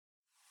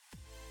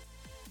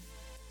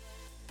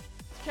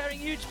Carrying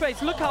huge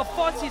space. Look how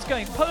fast he's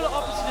going. Polar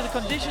opposite to the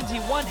conditions he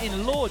won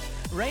in Lords.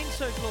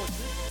 Rain-soaked Lords.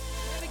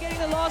 Getting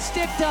the last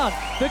step down.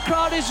 The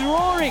crowd is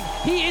roaring.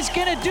 He is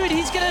going to do it.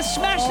 He's going to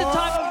smash the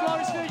time of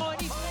Lawrence.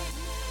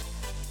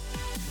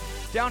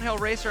 Downhill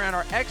racer and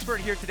our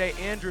expert here today,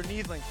 Andrew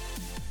Neethling.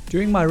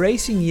 During my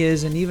racing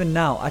years and even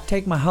now, I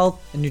take my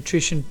health and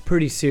nutrition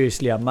pretty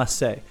seriously, I must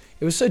say.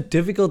 It was so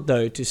difficult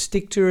though to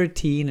stick to a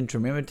routine and to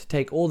remember to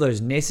take all those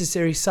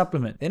necessary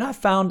supplements. Then I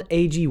found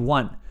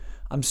AG1.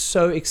 I'm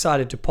so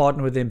excited to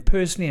partner with them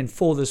personally and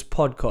for this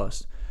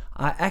podcast.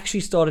 I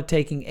actually started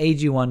taking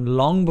AG1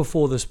 long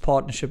before this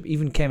partnership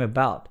even came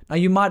about. Now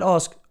you might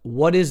ask,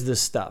 what is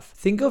this stuff?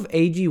 Think of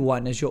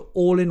AG1 as your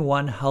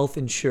all-in-one health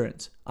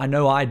insurance. I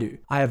know I do.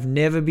 I have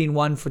never been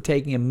one for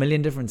taking a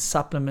million different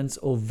supplements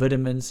or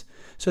vitamins.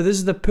 So this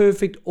is the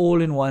perfect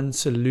all-in-one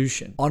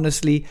solution.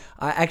 Honestly,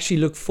 I actually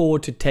look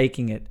forward to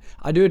taking it.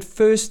 I do it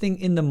first thing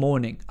in the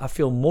morning. I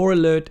feel more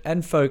alert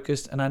and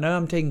focused, and I know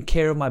I'm taking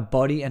care of my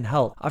body and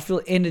health. I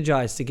feel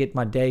energized to get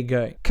my day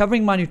going.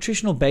 Covering my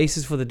nutritional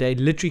basis for the day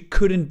literally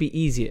couldn't be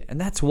easier, and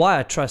that's why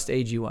I trust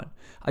AG1.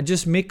 I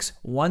just mix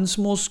one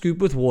small scoop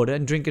with water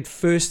and drink it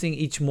first thing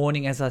each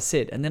morning, as I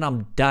said, and then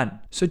I'm done.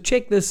 So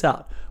check this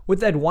out. With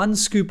that one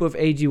scoop of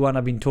AG1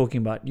 I've been talking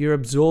about, you're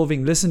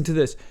absorbing, listen to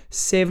this,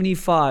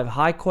 75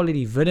 high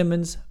quality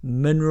vitamins,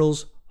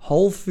 minerals,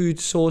 whole food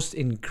sourced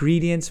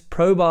ingredients,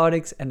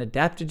 probiotics and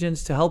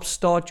adaptogens to help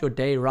start your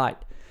day right.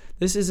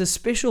 This is a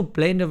special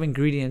blend of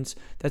ingredients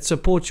that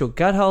supports your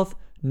gut health,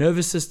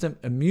 nervous system,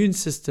 immune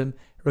system,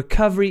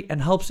 recovery,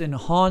 and helps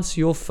enhance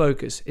your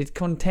focus. It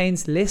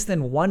contains less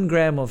than 1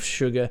 gram of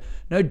sugar,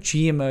 no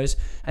GMOs,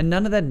 and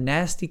none of that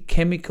nasty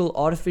chemical,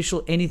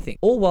 artificial anything,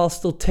 all while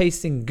still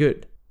tasting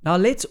good. Now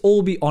let's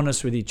all be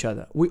honest with each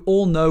other. We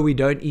all know we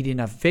don't eat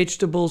enough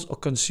vegetables or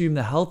consume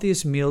the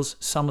healthiest meals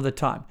some of the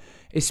time,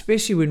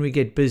 especially when we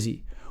get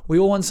busy. We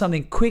all want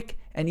something quick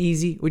and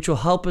easy which will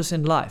help us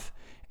in life.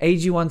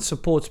 AG1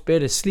 supports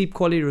better sleep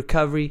quality,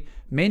 recovery,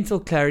 mental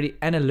clarity,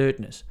 and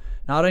alertness.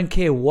 Now, I don't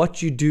care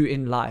what you do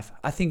in life.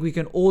 I think we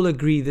can all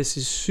agree this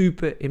is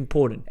super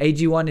important.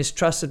 AG1 is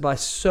trusted by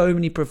so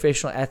many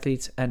professional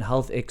athletes and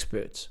health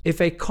experts. If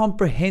a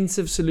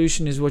comprehensive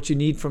solution is what you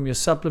need from your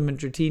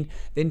supplement routine,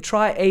 then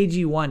try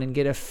AG1 and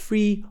get a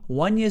free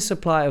 1-year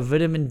supply of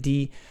vitamin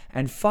D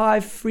and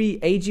 5 free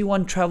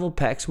AG1 travel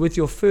packs with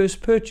your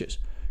first purchase.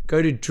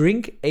 Go to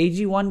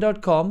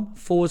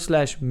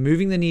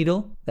drinkag1.com/moving the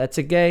needle. That's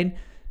again,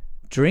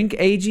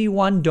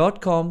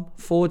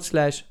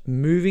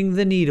 drinkag1.com/moving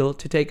the needle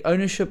to take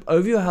ownership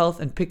over your health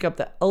and pick up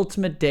the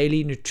ultimate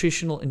daily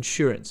nutritional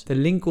insurance. The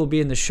link will be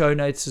in the show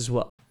notes as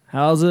well.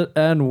 How's it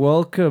and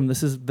welcome.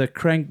 This is the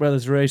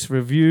Crankbrothers race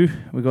review.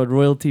 We got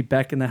royalty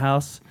back in the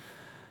house.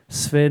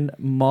 Sven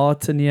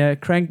Martin here.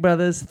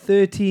 Crankbrothers,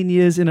 13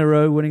 years in a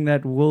row winning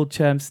that World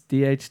Champs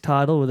DH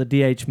title with a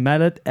DH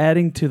mallet,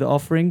 adding to the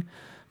offering.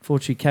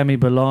 Fortunately, Camille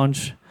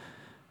Belange,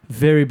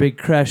 very big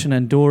crash in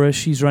Andorra.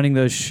 She's running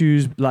those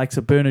shoes likes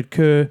a Bernard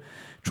Kerr.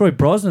 Troy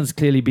Brosnan's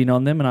clearly been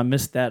on them, and I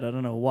missed that. I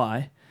don't know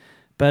why.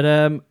 But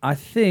I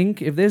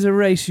think if there's a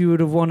race you would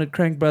have wanted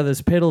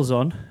Crankbrothers pedals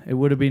on, it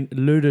would have been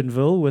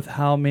Loudenvielle, with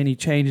how many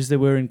changes there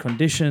were in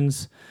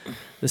conditions,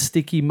 the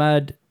sticky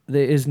mud.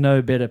 There is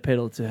no better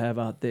pedal to have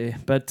out there.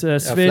 But Sven,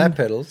 flat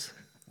pedals.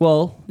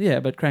 Well, yeah,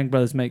 but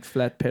Crankbrothers makes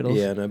flat pedals.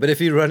 Yeah, no. But if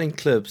you're running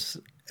clips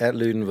at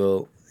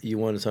Loudenvielle, you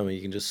want something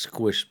you can just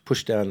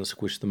push down and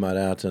squish the mud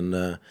out, and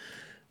the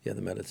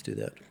mallets do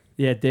that.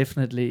 Yeah,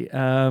 definitely.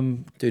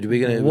 Dude,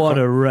 what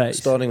a race!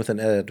 Starting with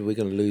an ad, we're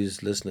gonna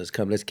lose listeners.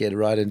 Come, let's get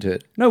right into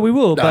it. No, we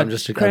will. No, but I'm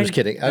just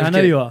kidding. I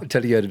know you are. I'm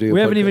telling you how to do. We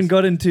a haven't podcast. even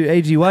got into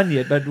AG1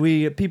 yet, but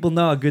people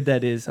know how good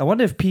that is. I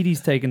wonder if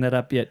PD's taken that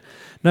up yet.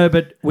 No,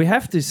 but we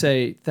have to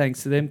say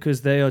thanks to them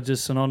because they are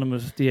just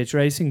synonymous with DH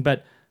racing.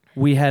 But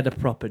we had a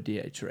proper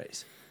DH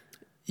race.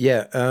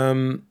 Yeah.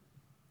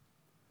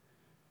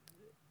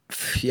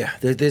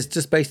 There's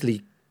just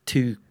basically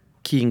 2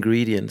 key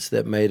ingredients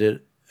that made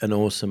it an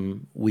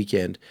awesome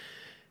weekend.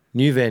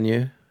 New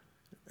venue,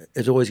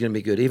 it's always going to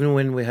be good. Even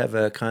when we have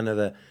a kind of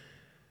a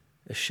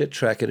shit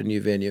track at a new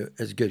venue,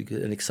 it's good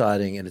and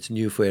exciting, and it's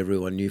new for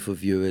everyone, new for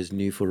viewers,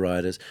 new for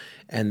riders.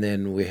 And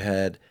then we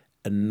had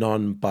a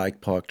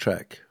non-bike park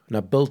track. Now,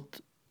 built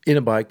in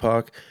a bike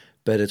park,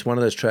 but it's one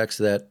of those tracks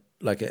that,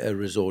 like a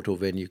resort or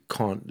venue,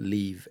 can't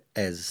leave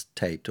as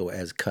taped or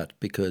as cut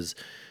because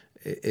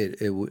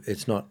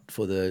it's not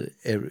for the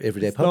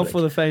everyday public. Not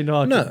for the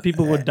faint-hearted. No.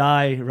 People would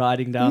die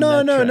riding down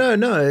No.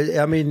 track.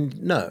 I mean,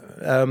 no.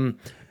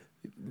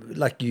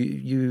 Like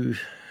you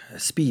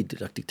speed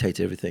like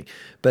dictates everything,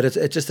 but it's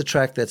just a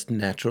track that's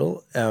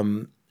natural,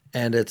 and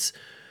it's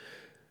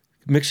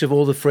a mixture of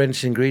all the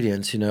French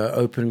ingredients.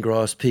 Open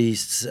grass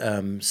pistes,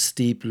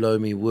 steep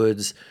loamy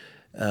woods,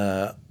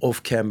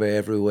 off camber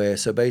everywhere.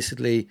 So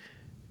basically,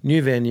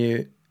 new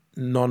venue,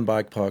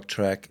 non-bike park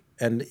track.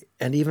 And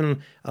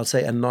even, I'll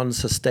say, a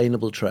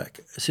non-sustainable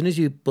track. As soon as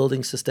you're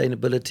building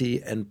sustainability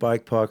and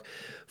bike park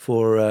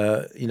for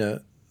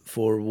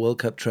World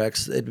Cup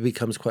tracks, it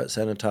becomes quite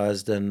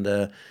sanitized, and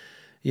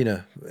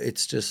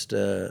it's just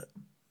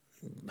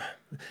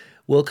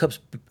World Cups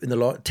in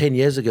the 10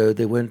 years ago,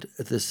 there wasn't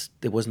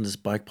this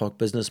bike park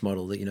business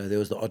model that, there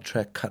was the odd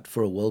track cut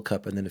for a World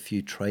Cup and then a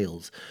few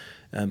trails.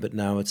 But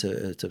now it's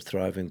a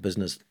thriving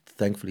business,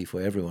 thankfully for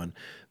everyone.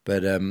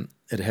 But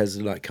it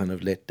has like kind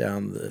of let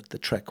down the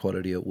track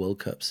quality at World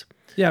Cups.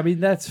 Yeah, I mean,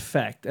 that's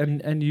fact.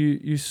 And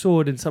you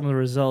saw it in some of the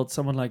results,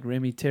 someone like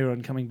Remy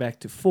Teron coming back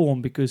to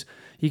form because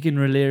he can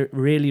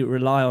really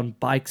rely on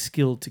bike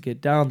skill to get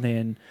down there.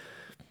 And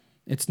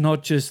it's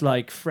not just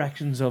like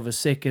fractions of a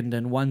second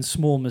and one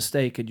small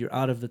mistake and you're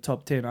out of the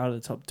top 10, out of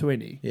the top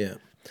 20. Yeah.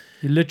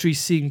 You're literally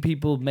seeing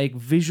people make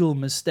visual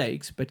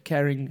mistakes but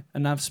carrying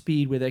enough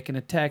speed where they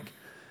can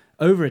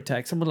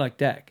over-attack, someone like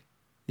Dak.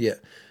 Yeah.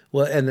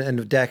 Well, and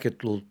with Dak,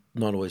 it will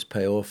not always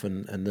pay off.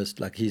 And this,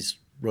 like, he's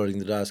rolling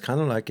the dice, kind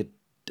of like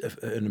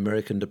an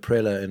American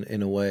Deprella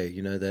in a way,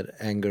 that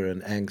anger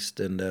and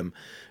angst and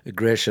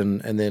aggression,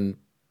 and then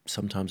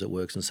sometimes it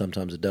works and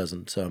sometimes it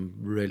doesn't. So I'm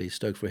really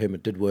stoked for him.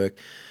 It did work.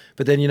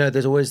 But then,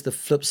 there's always the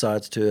flip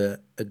sides to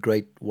a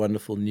great,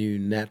 wonderful, new,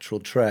 natural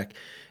track.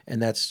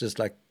 And that's just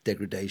like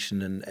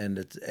degradation.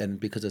 And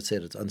because it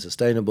said it's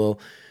unsustainable,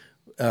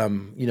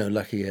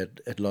 lucky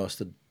it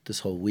lasted this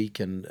whole week.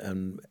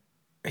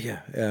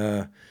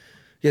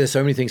 There's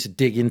so many things to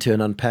dig into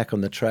and unpack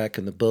on the track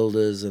and the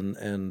builders and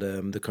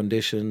the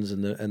conditions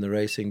and the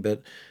racing.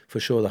 But for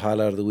sure, the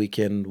highlight of the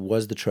weekend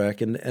was the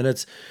track. And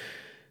it's,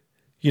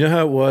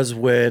 how it was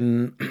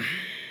when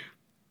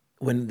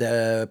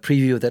the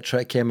preview of that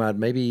track came out,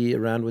 maybe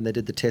around when they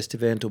did the test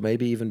event or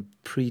maybe even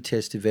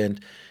pre-test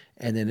event,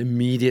 and then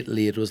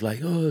immediately it was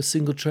like, oh,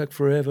 single track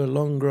forever,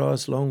 long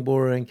grass, long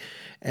boring.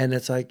 And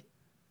it's like,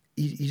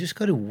 you just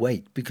got to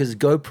wait because even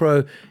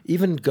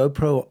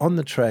GoPro on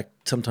the track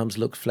sometimes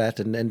looked flat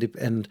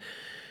and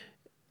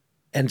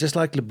just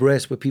like Le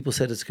Bresse, where people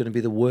said it's going to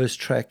be the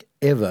worst track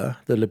ever,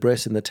 the Le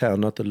Bresse in the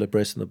town, not the Le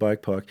Bresse in the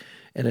bike park,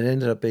 and it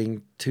ended up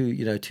being 2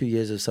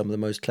 years of some of the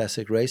most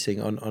classic racing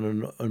on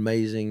an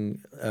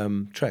amazing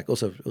track,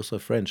 also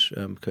French,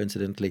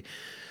 coincidentally.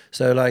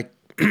 So like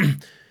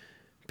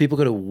people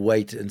got to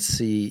wait and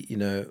see.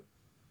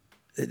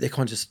 They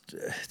can't just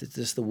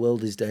the world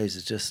these days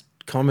is just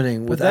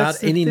commenting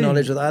without any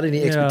knowledge, without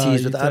any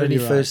expertise, without any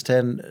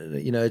first-hand.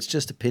 It's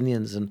just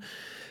opinions and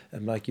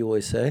like you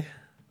always say.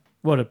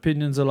 What,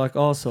 opinions are like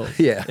arseholes?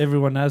 Yeah.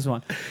 Everyone has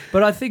one.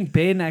 But I think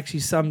Ben actually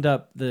summed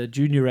up the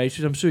junior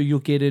races. I'm sure you'll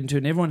get into it,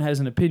 and everyone has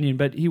an opinion,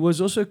 but he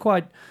was also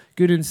quite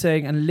good in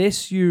saying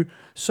unless you're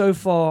so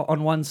far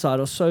on one side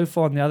or so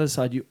far on the other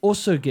side, you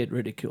also get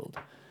ridiculed.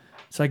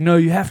 It's like, no,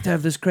 you have to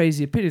have this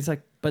crazy opinion. It's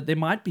like, but there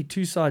might be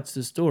two sides to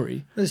the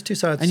story. There's two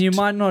sides. And you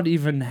might not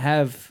even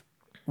have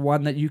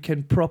one that you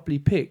can properly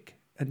pick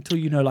until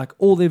you know like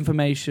all the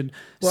information,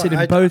 sit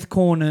in both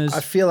corners.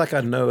 I feel like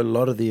I know a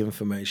lot of the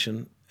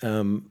information.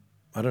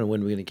 I don't know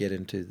when we're going to get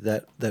into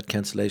that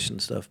cancellation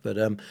stuff, but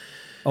I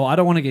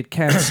don't want to get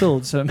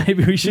cancelled, so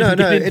maybe we should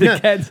get into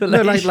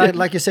cancellation. No,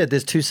 like you said,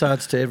 there's two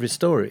sides to every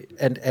story,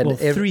 and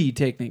three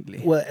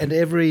technically. Well, and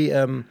every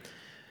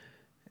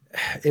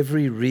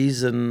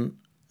reason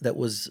there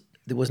was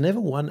never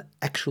one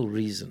actual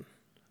reason,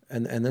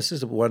 and this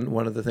is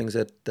one of the things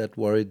that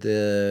worried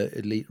the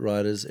elite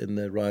riders in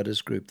the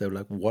riders group. They were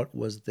like, "What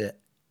was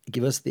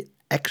give us the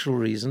actual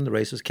reason the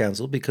race was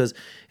cancelled," because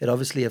it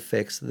obviously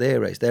affects their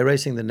race. They're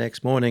racing the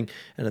next morning,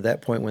 and at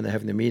that point when they're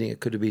having the meeting, it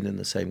could have been in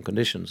the same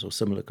conditions or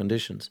similar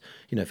conditions,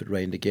 if it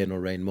rained again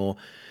or rained more.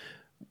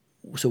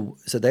 So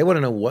they want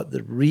to know what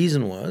the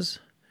reason was.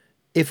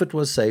 If it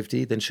was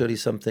safety, then surely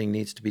something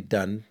needs to be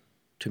done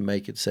to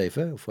make it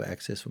safer for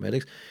access for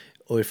medics,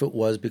 or if it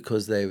was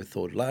because they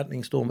thought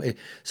lightning storm.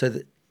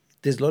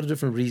 There's a lot of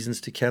different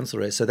reasons to cancel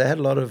a race. So they had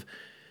a lot of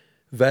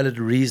valid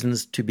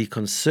reasons to be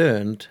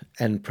concerned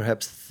and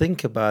perhaps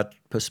think about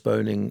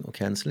postponing or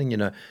cancelling.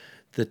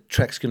 The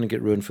track's going to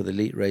get ruined for the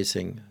elite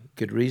racing.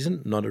 Good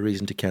reason, not a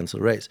reason to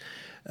cancel a race.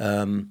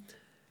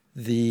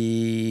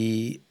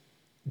 The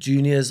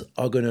juniors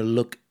are going to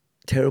look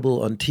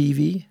terrible on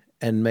TV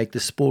and make the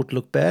sport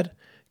look bad.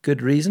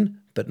 Good reason,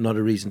 but not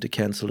a reason to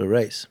cancel a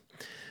race.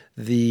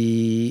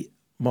 The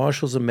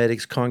marshals and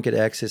medics can't get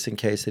access in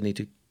case they need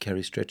to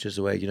carry stretchers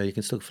away. You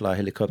can still fly a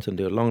helicopter and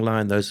do a long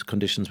line. Those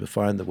conditions were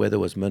fine. The weather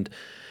was mint.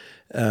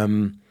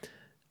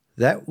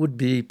 That would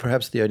be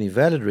perhaps the only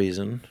valid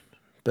reason.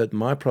 But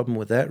my problem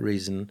with that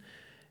reason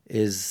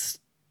is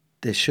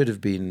there should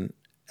have been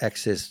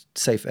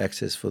safe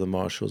access for the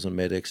marshals and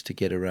medics to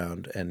get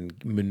around and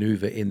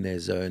maneuver in their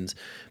zones.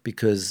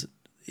 Because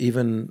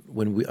even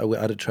when I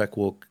had a track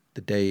walk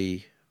the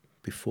day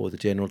before the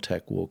general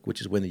track walk,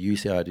 which is when the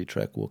UCI do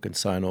track walk and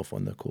sign off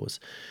on the course.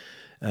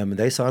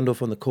 They signed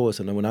off on the course,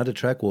 and when I did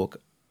track walk,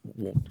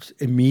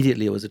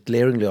 immediately it was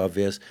glaringly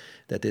obvious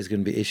that there's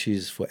going to be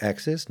issues for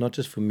access, not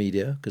just for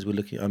media, because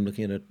I'm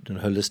looking at a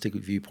holistic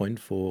viewpoint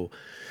for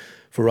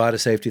rider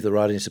safety. If the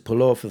rider needs to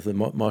pull off, if the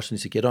marshal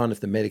needs to get on,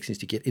 if the medics needs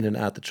to get in and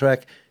out the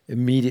track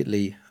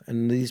immediately.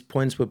 And these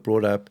points were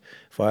brought up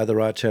via the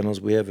right channels.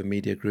 We have a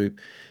media group.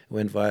 It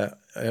went via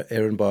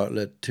Aaron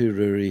Bartlett to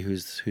Rory,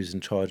 who's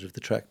in charge of the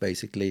track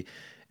basically,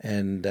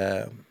 and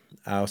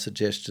our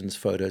suggestions,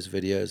 photos,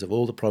 videos of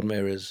all the problem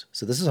areas.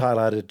 So this is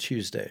highlighted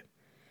Tuesday,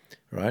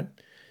 right?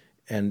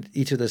 And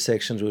each of the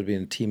sections would be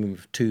in a team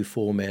of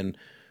 2-4 men,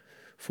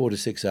 4 to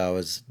 6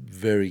 hours.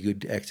 Very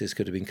good access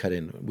could have been cut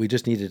in. We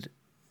just needed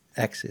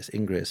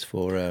ingress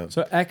for...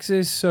 So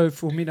access, so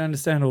for me to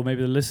understand, or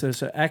maybe the listener,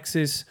 so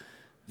access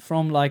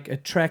from like a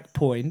track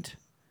point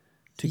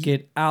to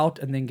get out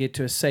and then get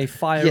to a safe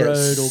fire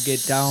road or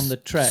get down the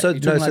track. So,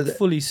 You're talking like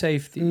fully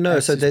safety. No,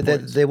 so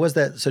points. there was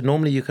that. So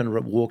normally you can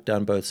walk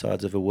down both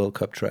sides of a World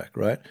Cup track,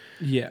 right?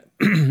 Yeah.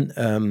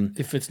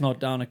 If it's not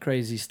down a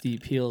crazy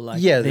steep hill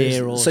like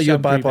there or so you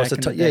would Sudbury bypass back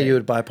in the day. you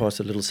would bypass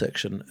a little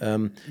section,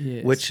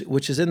 Yes.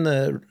 which is in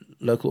the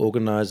local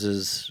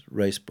organizers'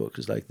 race book.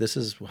 It's like, this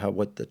is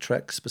what the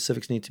track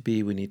specifics need to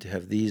be. We need to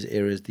have these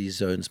areas, these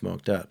zones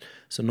marked out.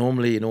 So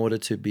normally, in order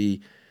to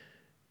be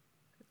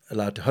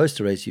allowed to host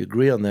a race, you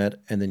agree on that,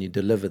 and then you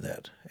deliver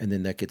that, and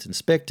then that gets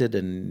inspected,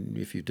 and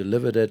if you've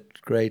delivered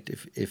it, great.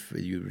 If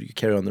you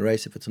carry on the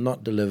race, if it's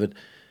not delivered,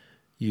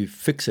 you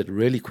fix it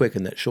really quick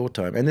in that short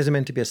time. And there's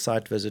meant to be a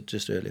site visit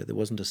just earlier. There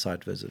wasn't a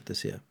site visit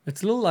this year.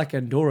 It's a little like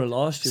Andorra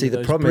last year. See, with the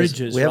those problem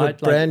bridges, is we have right?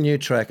 a brand new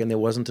track, and there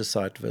wasn't a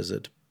site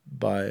visit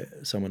by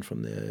someone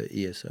from the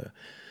ESO.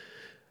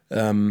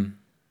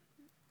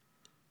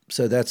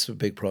 So that's a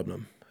big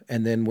problem.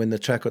 And then when the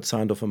track got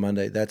signed off on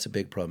Monday, that's a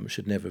big problem. It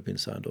should never have been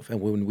signed off.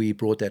 And when we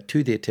brought that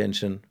to the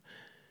attention,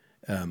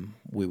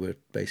 we were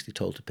basically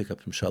told to pick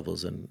up some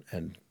shovels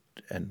and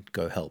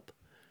go help.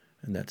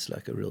 And that's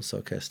like a real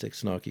sarcastic,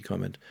 snarky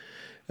comment.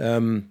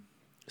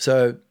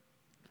 So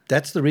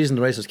that's the reason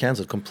the race was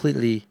cancelled.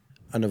 Completely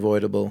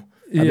unavoidable.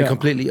 I mean,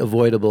 completely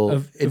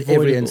avoidable in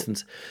every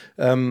instance.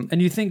 And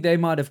you think they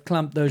might have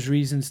clumped those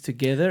reasons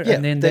together, Yeah,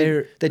 and then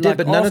they did, like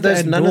but none of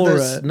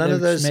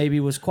those maybe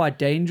was quite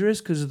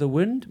dangerous because of the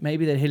wind.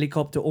 Maybe that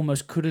helicopter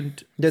almost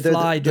couldn't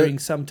fly during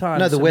some time.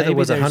 No, the so weather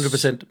was maybe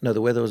 100%. No,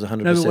 the weather was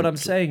 100%. No, but what I'm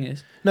saying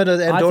is, no, the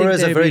I Andorra think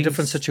is a they're very being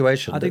different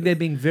situation. I think they're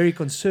being very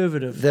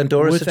conservative The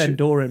Andorra with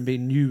Andorra and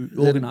being new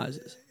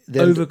organisers.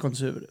 the- Over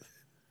conservative.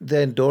 The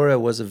Andorra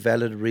was a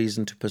valid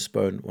reason to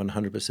postpone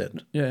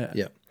 100%.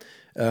 Yeah.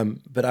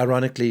 But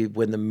ironically,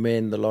 when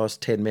the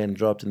last 10 men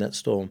dropped in that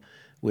storm,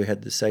 we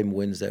had the same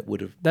winds that would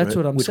have That's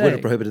what I'm which saying. would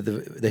have prohibited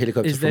the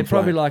helicopters Is from they're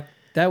probably flying. like,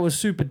 that was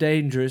super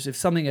dangerous. If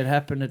something had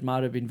happened, it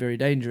might have been very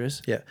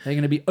dangerous. Yeah. They're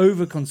going to be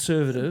over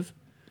conservative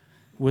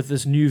with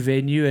this new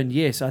venue, and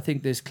yes, I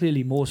think there's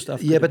clearly more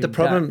stuff. Yeah, but the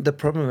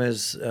problem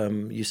is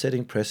you're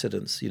setting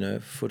precedents. You know,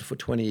 for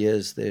 20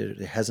 years there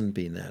hasn't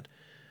been that.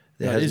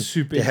 There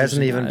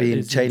hasn't even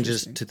been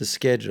changes to the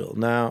schedule.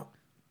 Now,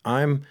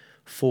 I'm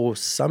for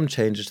some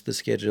changes to the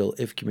schedule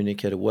if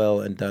communicated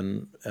well and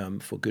done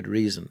for good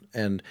reason.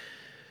 And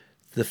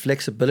the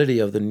flexibility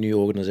of the new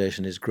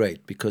organization is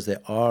great because they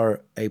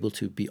are able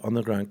to be on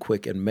the ground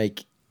quick and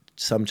make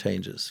some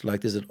changes.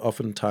 Like there's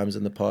often times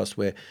in the past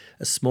where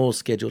a small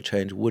schedule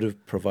change would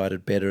have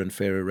provided better and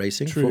fairer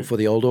racing for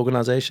the old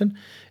organization.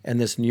 And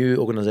this new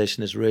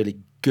organization is really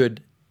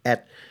good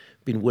at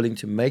being willing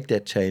to make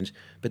that change,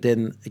 but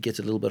then it gets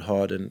a little bit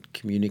hard in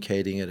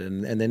communicating it.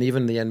 And then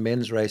even the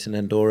men's race in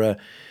Andorra,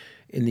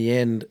 in the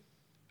end,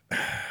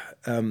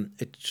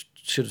 it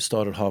should have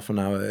started half an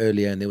hour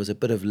earlier, and there was a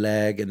bit of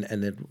lag,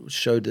 and it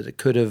showed that it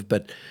could have.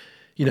 But,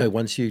 you know,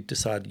 once you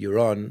decide you're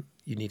on,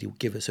 you need to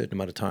give a certain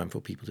amount of time for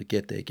people to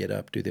get there, get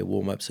up, do their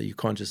warm-up. So you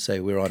can't just say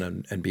we're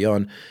on and be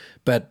on.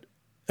 But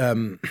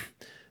there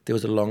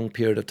was a long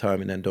period of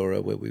time in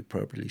Andorra where we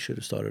probably should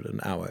have started an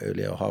hour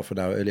earlier or half an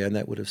hour earlier, and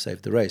that would have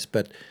saved the race.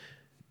 But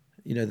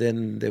you know,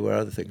 then there were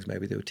other things.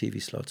 Maybe there were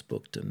TV slots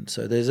booked, and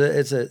so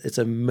it's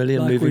a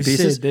million like moving we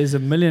pieces. Said, there's a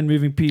million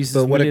moving pieces.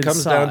 But what it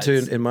comes sides.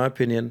 down to, in my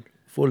opinion,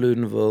 for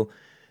Loudenvielle,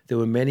 there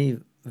were many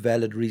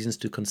valid reasons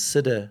to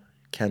consider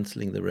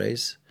cancelling the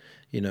race.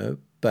 You know,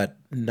 but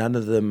none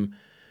of them.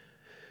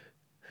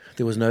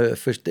 There was no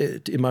official.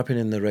 In my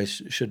opinion, the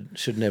race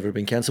should never have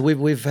been cancelled.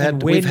 When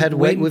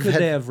could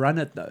they have run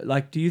it though?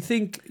 Like, do you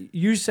think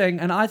you're saying?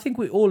 And I think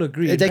we all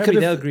agree.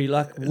 They'll agree.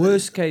 Like,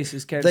 worst case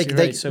is cancelling the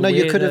race. So no,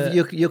 you could have.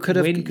 You could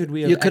have. When could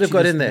we have? You could have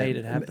got in there. Made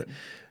it happen?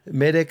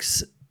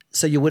 Medics.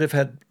 So you would have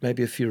had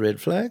maybe a few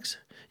red flags.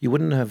 You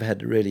wouldn't have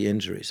had really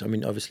injuries. I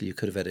mean, obviously you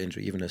could have had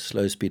injury. Even a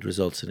slow speed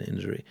results in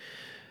injury.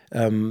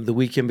 The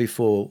weekend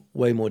before,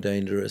 way more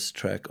dangerous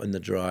track on the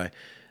dry.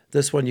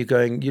 This one, you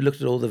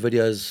looked at all the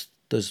videos.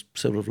 Those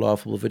sort of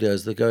laughable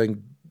videos, they're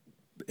going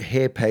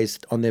hair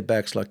paced on their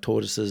backs like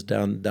tortoises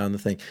down the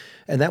thing,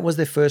 and that was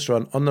their first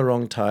run on the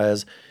wrong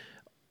tires,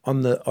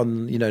 on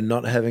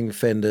not having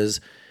fenders.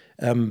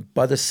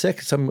 By the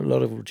second, a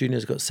lot of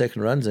juniors got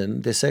second runs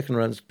in. Their second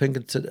runs,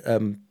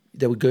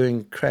 they were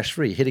going crash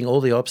free, hitting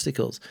all the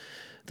obstacles.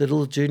 The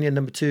little junior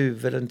number 2,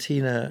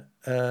 Valentina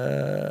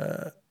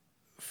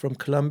from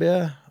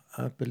Colombia,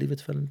 I believe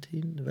it's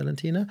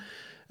Valentina.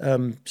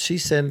 She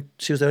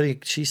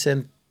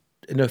sent.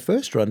 In her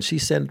first run, she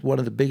sent one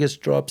of the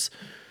biggest drops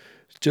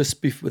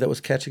just before that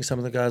was catching some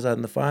of the guys out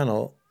in the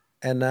final.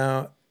 And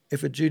now,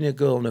 if a junior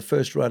girl in her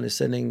first run is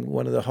sending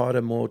one of the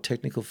harder, more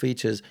technical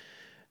features,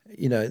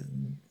 you know,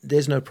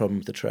 there's no problem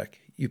with the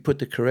track. You put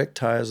the correct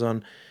tires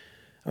on.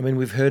 I mean,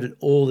 we've heard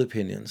all the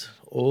opinions,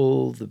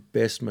 all the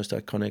best, most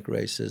iconic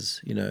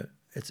races. You know,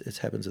 it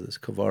happens with this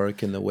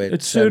Kovarik in the wet.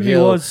 It Sam certainly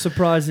Hill. was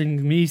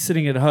surprising me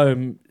sitting at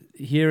home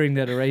hearing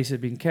that a race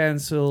had been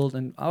cancelled,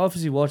 and I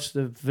obviously watched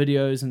the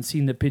videos and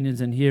seen the opinions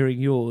and hearing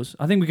yours.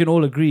 I think we can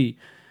all agree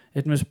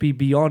it must be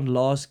beyond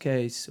last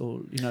case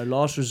or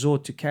last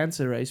resort to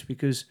cancel a race,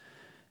 because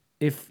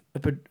if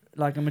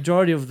like a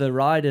majority of the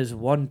riders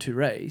want to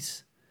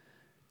race,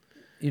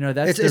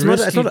 that's It's the not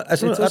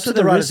risk up to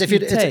the riders. If you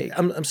take.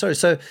 I'm sorry.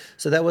 So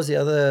that was the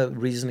other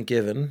reason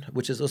given,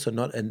 which is also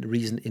not a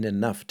reason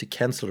enough to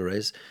cancel a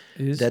race,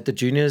 Is? that the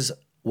juniors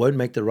won't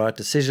make the right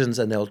decisions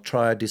and they'll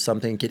try to do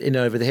something and get in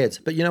over their heads.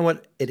 But you know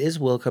what? It is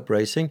World Cup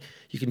racing.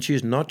 You can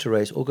choose not to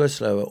race or go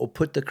slower or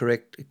put the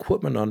correct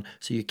equipment on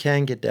so you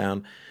can get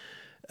down.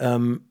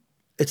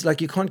 It's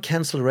like you can't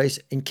cancel a race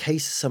in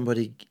case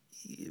somebody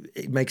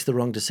makes the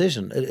wrong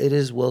decision. It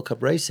is World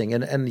Cup racing.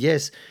 And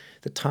yes,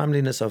 the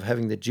timeliness of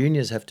having the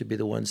juniors have to be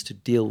the ones to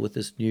deal with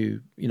this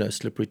new,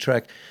 slippery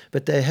track.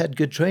 But they had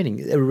good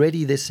training.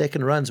 Already their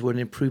second runs were an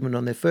improvement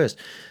on their first.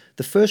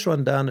 The first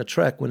run down a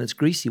track when it's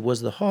greasy was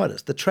the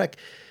hardest. The track,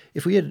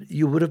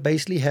 you would have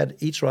basically had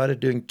each rider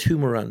doing 2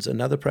 more runs,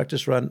 another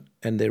practice run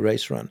and their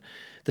race run.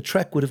 The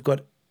track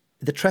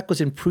was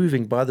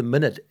improving by the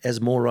minute as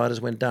more riders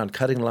went down,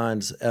 cutting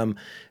lines. As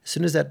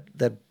soon as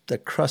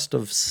that crust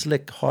of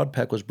slick hard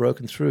pack was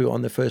broken through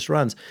on the first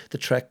runs, the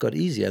track got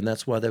easier, and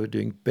that's why they were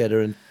doing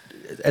better. And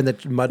the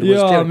mud was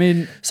clear. I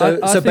mean, so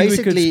I think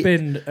basically we could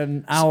spend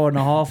an hour and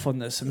a half on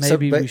this, and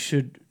maybe we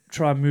should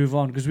try and move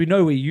on, because we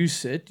know where you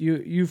sit.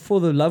 You, for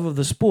the love of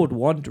the sport,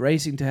 want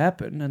racing to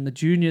happen, and the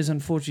juniors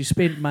unfortunately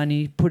spent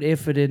money, put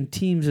effort in,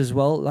 teams as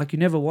well. Like, you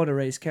never want a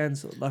race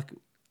cancelled. Like,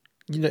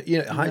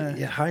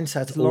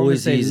 hindsight's as long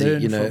always as they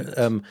easy. learn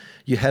from it.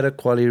 You had a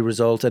quality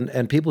result,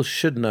 and people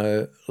should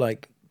know.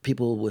 Like,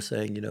 people were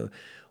saying,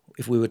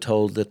 if we were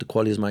told that the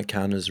qualies might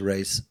count as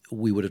race,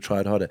 we would have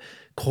tried harder.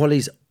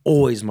 Qualies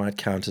always might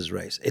count as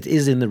race. It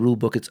is in the rule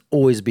book. It's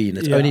always been.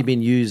 It's only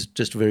been used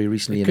just very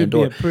recently in could be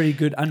Andorra. a pretty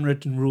good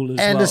unwritten rule as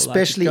And well.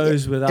 especially- like, it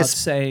goes without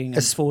saying,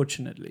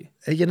 unfortunately.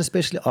 And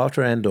especially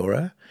after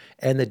Andorra.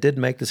 And they did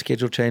make the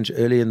schedule change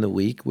early in the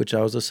week, which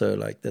I was also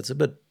like, that's a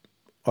bit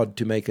odd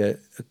to make a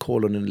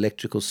call on an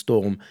electrical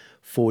storm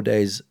 4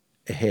 days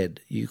ahead.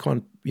 You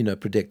can't,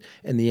 predict.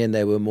 In the end,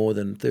 they were more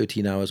than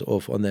 13 hours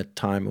off on that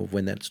time of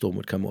when that storm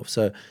would come off.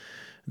 So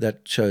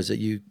that shows that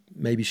you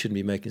maybe shouldn't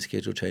be making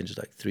schedule changes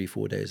like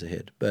 3-4 days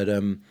ahead. But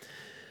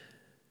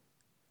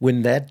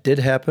when that did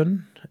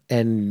happen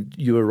and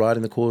you were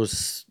riding the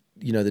course,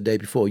 the day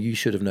before, you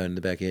should have known in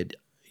the back end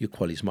your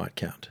qualies might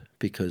count,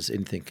 because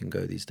anything can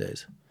go these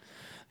days.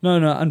 No,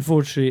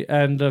 unfortunately.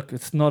 And look,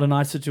 it's not a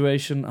nice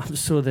situation. I'm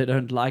sure they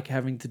don't like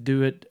having to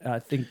do it. I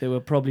think they were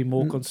probably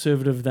more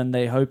conservative than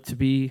they hoped to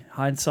be.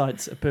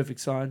 Hindsight's a perfect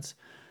science.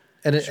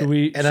 And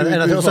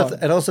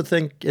I also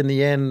think in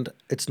the end,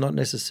 it's not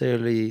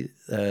necessarily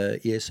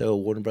ESO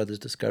or Warner Brothers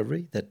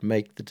Discovery that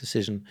make the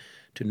decision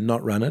to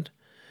not run it.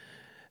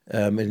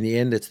 In the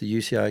end, it's the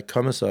UCI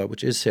Commissar,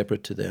 which is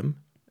separate to them,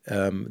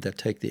 that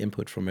take the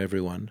input from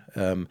everyone.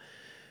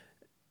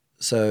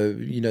 So,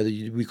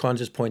 we can't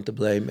just point the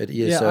blame at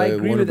ESO, I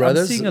agree Warner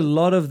Brothers. I'm seeing a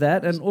lot of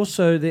that. And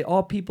also, there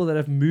are people that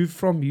have moved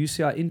from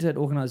UCI into that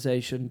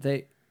organization.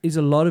 There is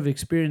a lot of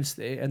experience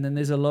there. And then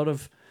there's a lot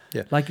of,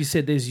 like you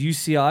said, there's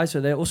UCI. So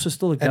they're also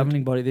still a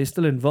governing body. They're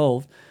still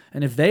involved.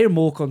 And if they're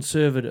more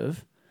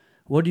conservative,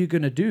 what are you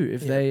going to do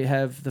if they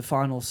have the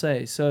final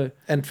say? So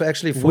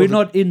we're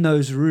not in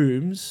those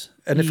rooms.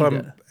 And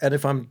either.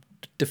 if I'm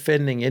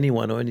defending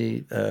anyone or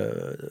any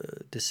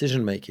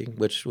decision making,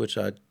 which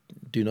I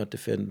do not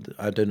defend,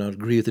 I do not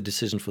agree with the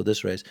decision for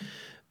this race,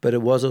 but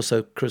it was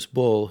also Chris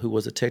Ball, who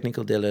was a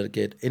technical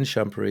delegate in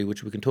Champéry,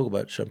 which we can talk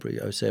about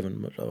Champéry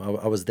 07.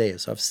 I was there,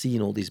 so I've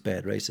seen all these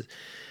bad races.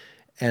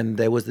 And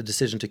there was the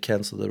decision to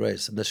cancel the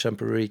race. And the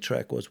Champéry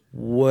track was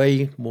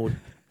way more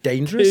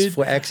dangerous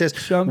for access,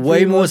 Champéry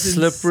way more was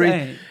slippery.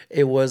 insane.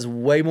 It was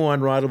way more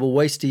unrideable,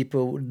 way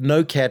steeper,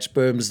 no catch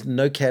berms,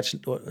 no catch.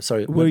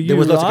 Sorry, Were you there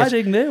was lots of catch.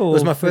 riding there? It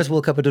was my first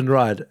World Cup I didn't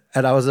ride.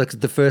 And I was like,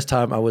 the first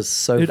time I was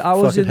so Dude, I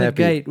was fucking in the happy.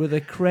 gate with the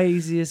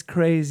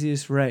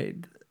craziest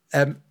rain.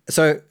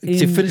 So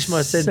to finish my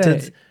Insane.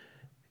 sentence,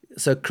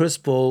 so Chris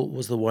Ball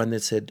was the one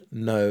that said,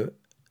 no,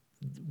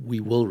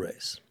 we will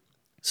race.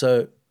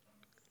 So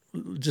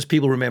just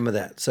people remember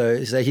that. So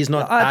he's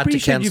not I out to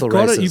appreciate cancel you've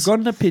got races. you've got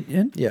an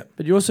opinion, Yeah.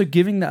 but you're also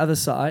giving the other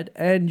side,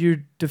 and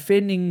you're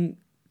defending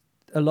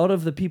a lot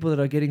of the people that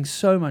are getting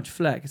so much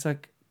flack. It's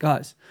like,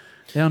 guys,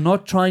 they are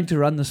not trying to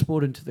run the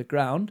sport into the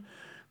ground.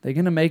 They're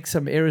going to make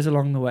some errors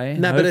along the way.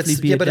 And but hopefully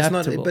be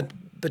adaptable.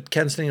 But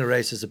cancelling a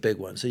race is a big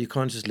one. So you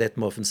can't just let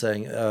them off and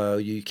saying, "Oh,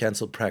 you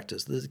cancelled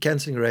practice." There's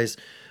cancelling a race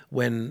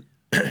when,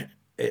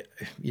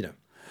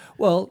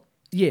 Well,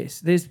 yes,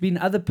 there's been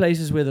other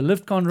places where the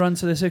lift can't run,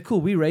 so they say,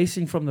 cool, we're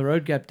racing from the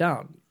road gap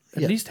down.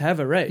 At least have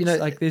a race.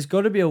 There's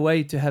got to be a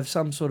way to have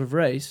some sort of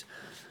race.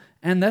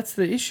 And that's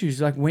the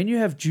issues. Like, when you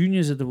have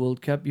juniors at the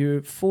World Cup,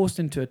 you're forced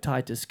into a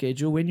tighter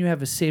schedule. When you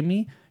have a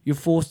semi, you're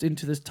forced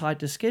into this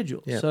tighter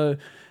schedule. Yeah. So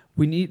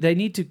They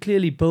need to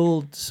clearly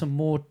build some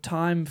more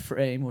time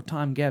frame or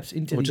time gaps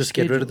into Or these just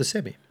get rid of the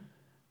schedules. semi.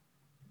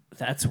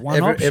 That's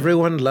one option.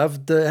 Everyone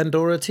loved the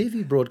Andorra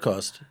TV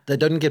broadcast. They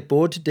don't get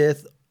bored to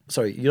death.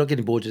 Sorry, you're not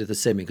getting bored to death of the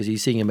semi because you're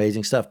seeing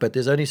amazing stuff, but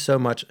there's only so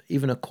much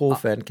even a core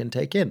fan can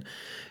take in.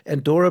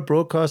 Andorra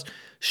broadcast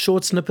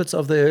short snippets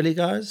of the early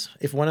guys.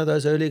 If one of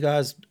those early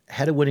guys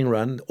had a winning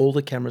run, all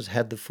the cameras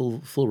had the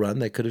full run.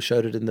 They could have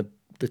showed it in the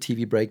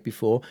TV break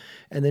before,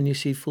 and then you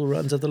see full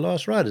runs of the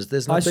last riders.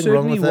 There's nothing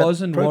wrong with that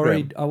wasn't program.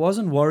 worried. I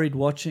wasn't worried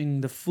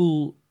watching the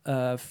full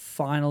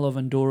final of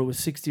Andorra with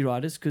 60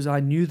 riders because I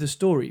knew the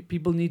story.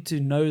 People need to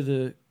know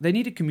they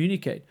need to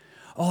communicate.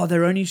 Oh,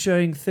 they're only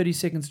showing 30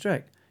 seconds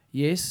track.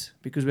 Yes,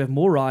 because we have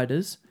more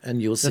riders.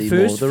 And you'll the see more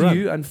of first the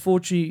few, run.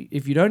 unfortunately,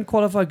 if you don't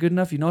qualify good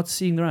enough, you're not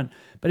seeing the run.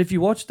 But if you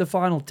watch the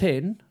final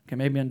 10, okay,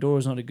 maybe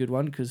Andorra's not a good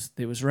one because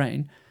there was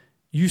rain,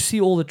 you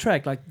see all the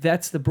track. Like,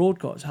 that's the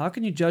broadcast. How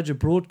can you judge a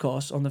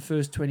broadcast on the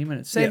first 20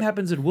 minutes? Same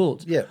happens at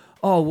Worlds. Yeah.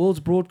 Oh,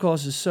 Worlds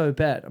broadcast is so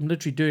bad. I'm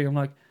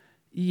like,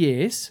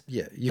 yes.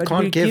 Yeah, you but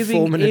can't we're give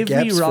giving 4-minute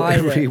gaps for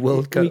every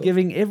World Cup. We're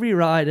giving every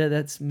rider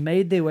that's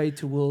made their way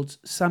to Worlds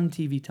some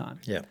TV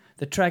time. Yeah.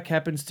 The track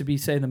happens to be,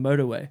 say, the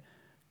motorway.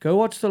 Go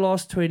watch the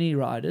last 20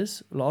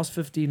 riders, last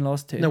 15,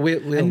 last 10. No, we'll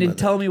and know then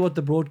tell me what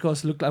the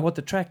broadcast looked like, what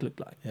the track looked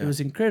like. Yeah. It was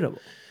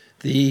incredible.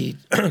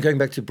 Going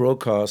back to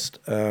broadcast,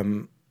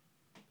 and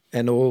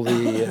all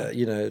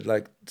the,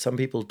 like some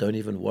people don't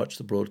even watch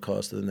the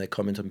broadcast and then they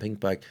comment on Pink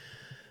Bike,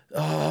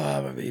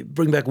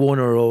 bring back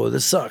Warner or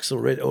this sucks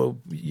or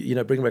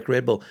bring back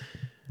Red Bull.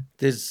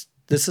 This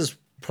is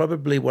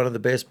probably one of the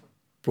best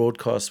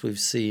broadcasts we've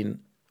seen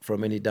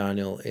from any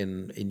downhill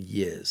in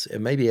years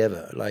and maybe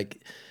ever.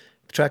 Like,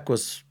 the track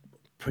was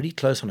pretty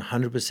close on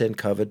 100%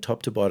 covered,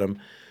 top to bottom.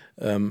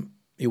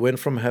 You went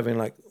from having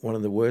like one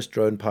of the worst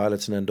drone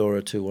pilots in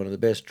Andorra to one of the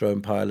best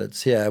drone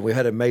pilots here. We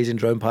had an amazing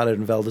drone pilot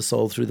in Val di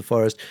Sole through the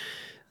forest.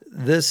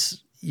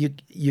 This,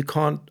 you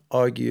can't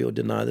argue or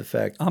deny the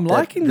fact. I'm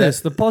liking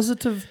this. The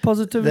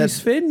positivity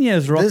Sven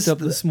has rocked up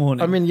this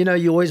morning. I mean,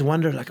 you always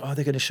wonder, like,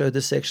 they're going to show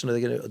this section. Are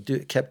they going to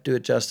do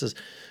it justice?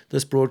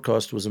 This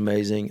broadcast was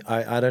amazing.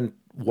 I don't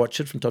watch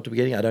it from top to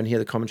beginning. I don't hear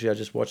the commentary. I'm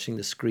just watching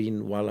the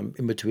screen while I'm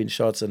in between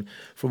shots. And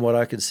from what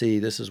I could see,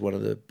 this is one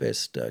of the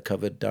best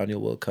covered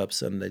downhill World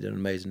Cups, and they did an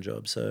amazing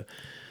job. So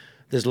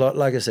there's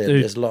like I said,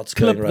 there's lots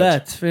going right.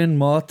 That Sven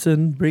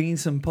Martin bringing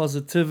some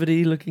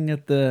positivity, looking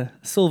at the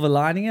silver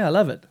lining. Yeah, I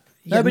love it.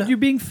 But you're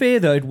being fair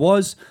though. It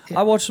was. Yeah.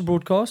 I watched the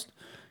broadcast.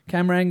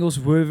 Camera angles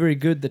were very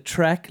good. The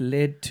track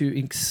led to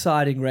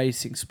exciting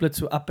racing.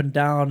 Splits were up and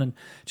down, and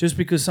just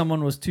because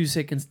someone was 2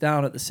 seconds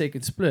down at the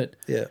second split,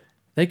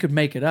 they could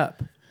make it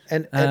up.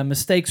 And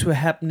mistakes were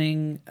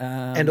happening.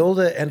 It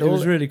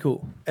was really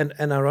cool. And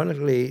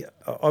ironically,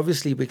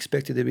 obviously, we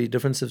expected there to be a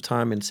difference of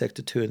time in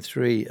Sector 2 and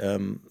 3,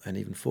 and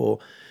even 4.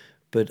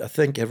 But I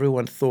think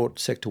everyone thought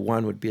Sector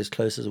 1 would be as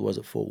close as it was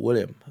at Fort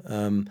William.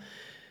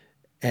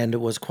 And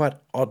it was quite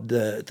odd,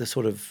 the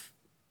sort of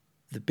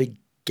the big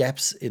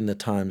gaps in the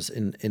times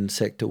in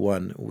Sector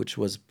 1, which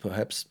was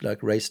perhaps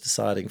like race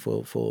deciding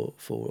for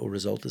or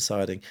result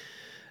deciding.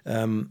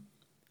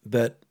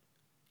 But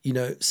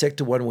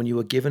Sector 1, when you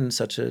were given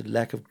such a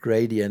lack of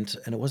gradient,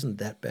 and it wasn't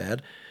that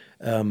bad,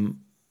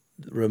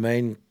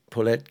 Romain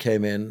Paulette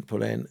came in,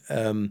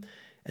 and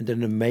did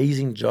an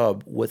amazing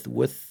job with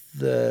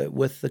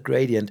the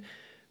gradient,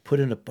 put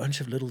in a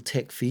bunch of little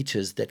tech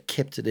features that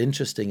kept it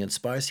interesting and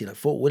spicy. Like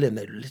Fort William,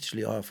 they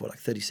literally are for like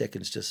 30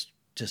 seconds,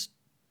 just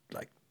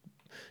like,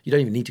 you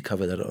don't even need to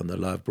cover that on the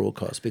live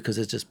broadcast because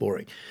it's just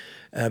boring.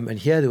 And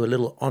here there were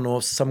little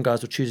on-offs. Some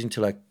guys were choosing to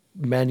like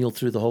manual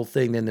through the whole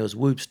thing. Then there was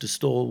whoops to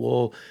stall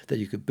wall that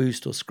you could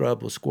boost or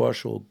scrub or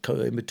squash or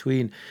go in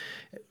between.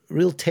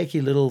 Real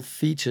techie little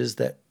features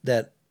that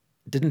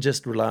didn't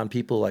just rely on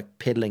people like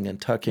pedaling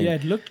and tucking. Yeah,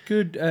 it looked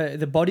good.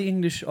 The body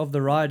English of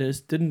the riders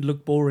didn't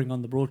look boring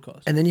on the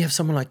broadcast. And then you have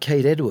someone like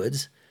Cade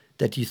Edwards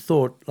that you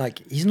thought,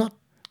 like, he's not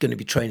going to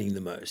be training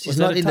the most. He's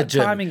not in the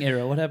gym. Timing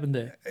error? What happened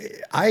there?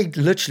 I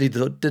literally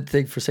did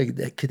think for a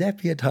second, could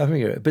that be a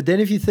timing error? But then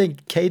if you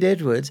think Cade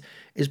Edwards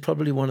is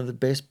probably one of the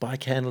best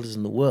bike handlers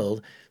in the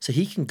world, so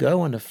he can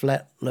go on a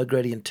flat, low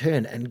gradient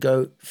turn and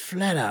go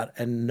flat out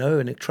and know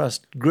and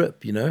trust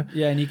grip, Yeah,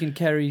 and he can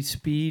carry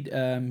speed.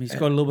 He's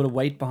got a little bit of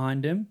weight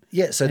behind him.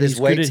 Yeah, so there's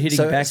weight. Good at hitting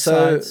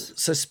backsides.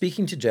 So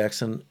speaking to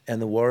Jackson and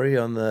the worry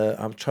I'm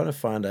trying to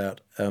find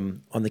out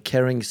on the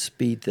carrying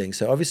speed thing.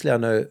 So obviously I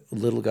know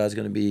little guy's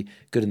going to be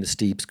good in the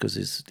steeps because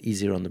it's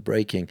easier on the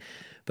braking,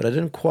 but I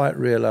didn't quite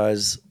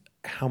realize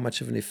how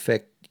much of an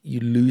effect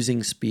you're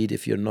losing speed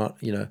if you're not,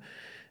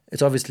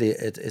 it's obviously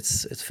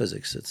it's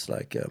physics. It's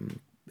like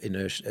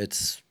inertia.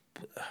 It's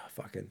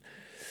fucking.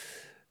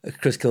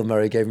 Chris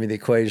Kilmurray gave me the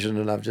equation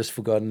and I've just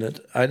forgotten it.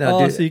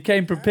 So you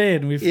came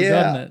prepared and we've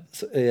forgotten it.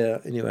 So,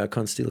 anyway, I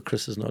can't steal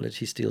Chris's knowledge.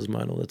 He steals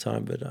mine all the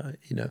time, but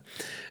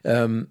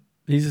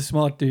he's a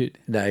smart dude.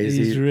 No,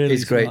 he's really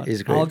he's great. smart.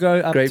 He's great. I'll go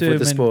up great to for him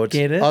the sport. and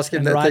get it. Ask him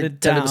and that write thing.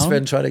 it Tell down. him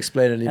Sven tried to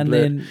explain it and he And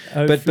blew.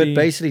 then But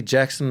basically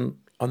Jackson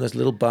on those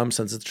little bumps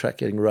and the track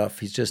getting rough,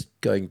 he's just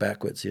going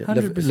backwards. Yeah.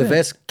 100%.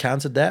 Levesque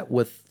countered that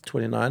with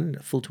 29,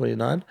 full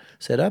 29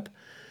 setup.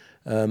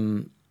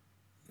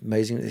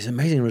 Amazing. It's an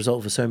amazing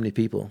result for so many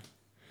people.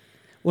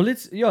 Well,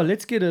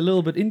 let's get a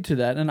little bit into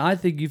that. And I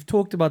think you've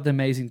talked about the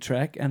amazing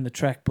track and the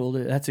track pull.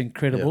 That's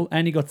incredible. Yeah.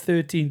 And he got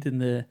 13th in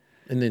the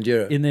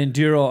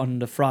Enduro. on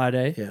the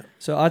Friday. Yeah.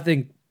 So I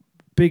think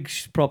big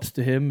props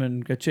to him,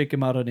 and go check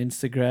him out on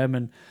Instagram.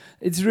 And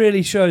it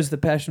really shows the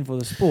passion for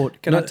the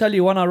sport. Can I tell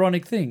you one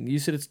ironic thing? You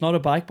said it's not a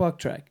bike park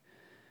track.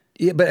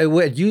 Yeah, but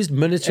it used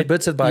miniature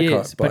bits of bike.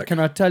 Yes, but can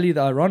I tell you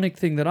the ironic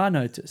thing that I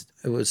noticed?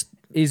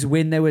 Is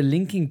when they were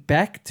linking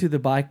back to the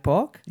bike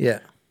park. Yeah.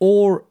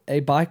 Or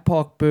a bike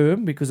park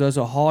berm, because those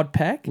are hard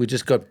pack. We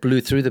just blew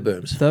through the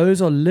berms.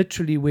 Those are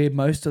literally where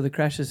most of the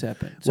crashes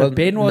happen. So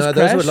Benoit's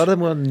crashed. A lot of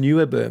them were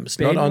newer berms,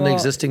 not on the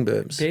existing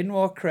berms.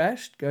 Benoit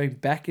crashed going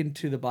back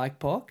into the bike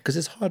park. Because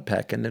it's hard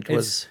pack, and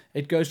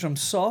it goes from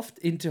soft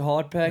into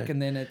hard pack,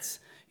 and then it's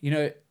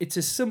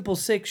a simple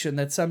section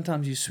that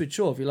sometimes you switch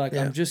off. You're like,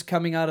 I'm just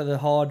coming out of the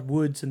hard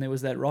woods, and there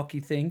was that rocky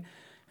thing,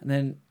 and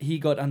then he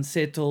got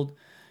unsettled.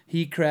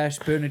 He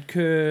crashed. Bernard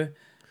Kerr.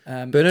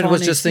 Bernard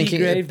was just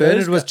thinking.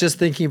 Bernard was just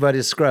thinking about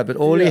his scrub, but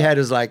all he had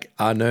was like,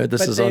 "I know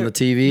this is on the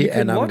TV,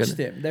 and I'm going to."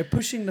 Them. They're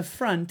pushing the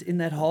front in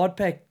that hard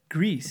pack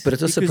grease, but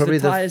it's also because probably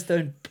the tires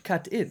don't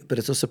cut in. But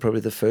it's also probably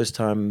the first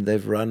time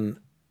they've run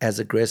as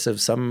aggressive.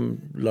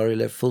 Some lorry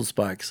left full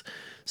spikes,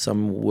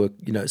 some work,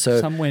 So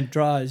some went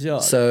dry as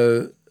well.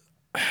 So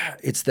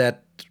it's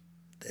that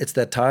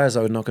tires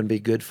are not going to be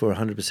good for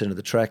 100% of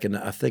the track, and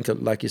I think,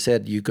 like you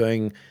said, you're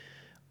going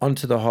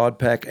onto the hard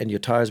pack and your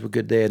tires were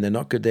good there and they're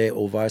not good there,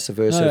 or vice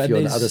versa if you're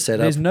on the other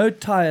setup. There's no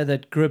tire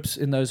that grips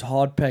in those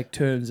hard pack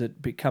turns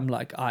that become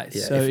like ice.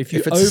 Yeah, so if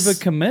you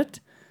overcommit,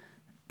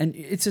 and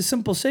it's a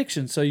simple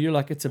section, so you're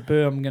like, it's a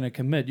berm, I'm going to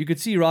commit. You could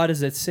see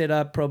riders that set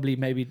up probably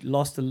maybe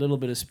lost a little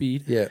bit of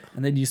speed. Yeah.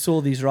 And then you saw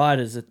these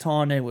riders,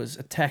 Atane was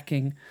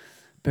attacking,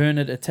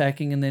 Bernard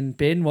attacking, and then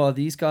Benoit,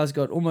 these guys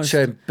got almost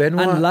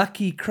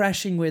unlucky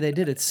crashing where they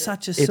did. It's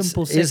such a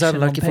simple section. It's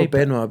unlucky for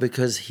Benoit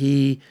because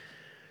he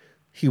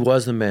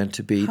was the man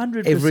to beat.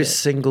 100%. Every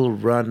single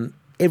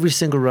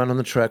run on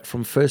the track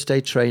from first day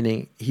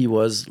training, he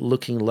was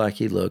looking like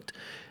he looked.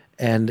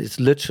 And it's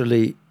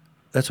literally,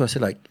 that's why I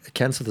said, like,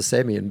 cancel the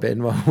semi and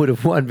Benoit would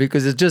have won,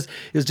 because it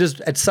was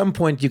just at some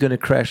point you're going to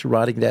crash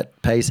riding that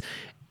pace.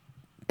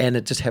 And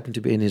it just happened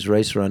to be in his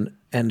race run.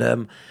 And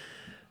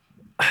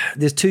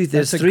there's three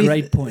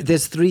points.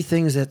 There's three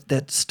things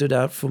that stood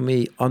out for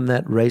me on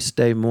that race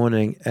day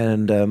morning.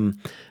 And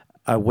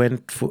I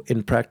went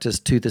in practice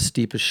to the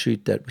steepest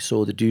chute that we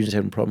saw the dunes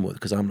having a problem with,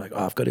 because I'm like,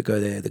 I've got to go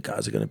there. The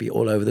guys are going to be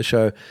all over the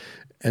show.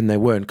 And they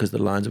weren't, because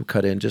the lines were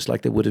cut in, just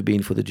like they would have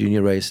been for the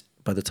junior race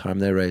by the time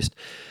they raced.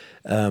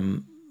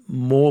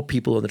 More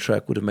people on the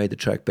track would have made the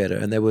track better,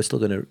 and they were still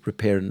going to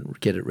repair and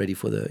get it ready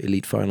for the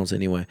elite finals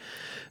anyway.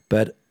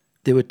 But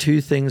there were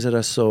two things that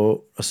I saw.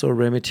 I saw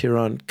Remy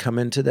Tiron come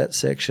into that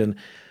section.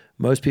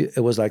 Most people,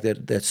 it was like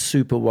that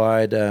super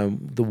wide,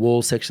 the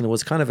wall section. There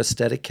was kind of a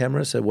static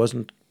camera, so it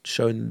wasn't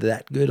shown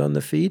that good on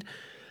the feed.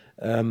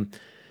 Remy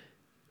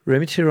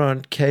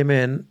Tiron came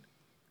in.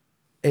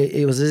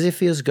 It was as if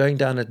he was going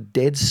down a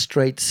dead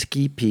straight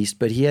ski piste,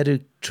 but he had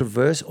to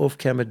traverse off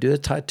camera, do a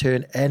tight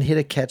turn, and hit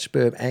a catch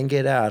berm and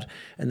get out.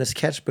 And this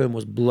catch berm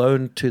was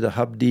blown to the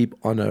hub deep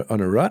on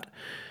a rut.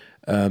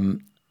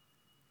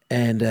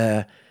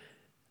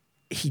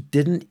 He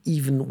didn't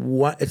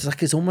even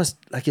it's almost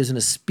like he was in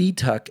a speed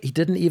tuck. He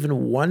didn't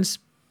even once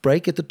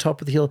brake at the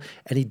top of the hill,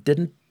 and he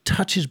didn't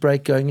touch his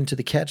brake going into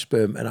the catch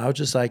berm. And I was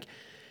just like,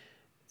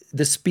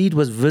 the speed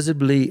was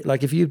visibly,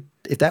 like if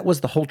that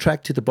was the whole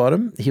track to the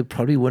bottom, he'd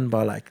probably win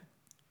by like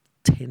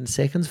 10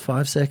 seconds,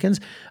 5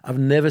 seconds. I've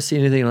never seen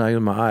anything like it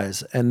in my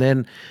eyes. And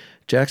then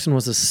Jackson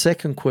was the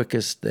second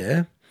quickest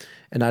there.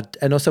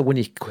 And also when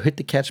he hit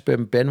the catch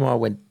berm, Benoit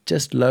went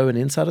just low and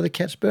inside of the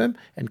catch berm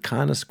and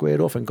kind of squared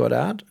off and got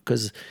out,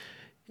 because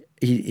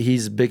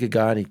he's a bigger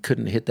guy and he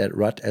couldn't hit that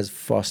rut as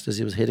fast as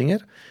he was hitting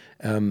it.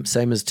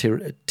 Same as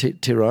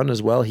Tiron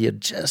as well. He had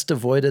just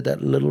avoided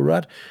that little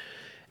rut.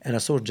 And I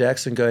saw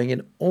Jackson going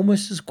in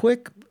almost as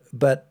quick,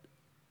 but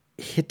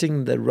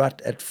hitting the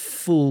rut at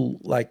full,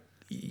 like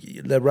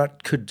the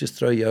rut could just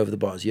throw you over the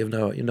bars. You have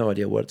no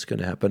idea what's going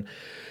to happen.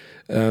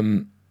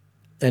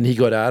 And he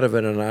got out of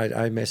it, and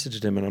I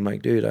messaged him, and I'm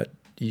like, dude,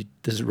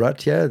 there's a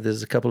rut here.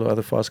 There's a couple of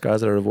other fast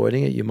guys that are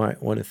avoiding it. You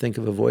might want to think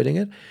of avoiding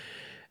it.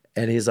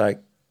 And he's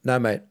like, no,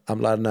 mate, I'm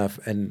light enough.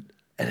 And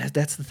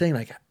that's the thing.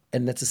 Like,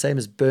 and that's the same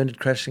as Bernard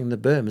crashing in the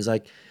berm. It's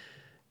like,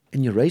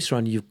 in your race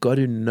run, you've got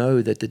to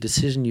know that the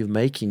decision you're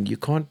making, you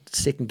can't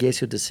second guess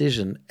your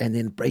decision and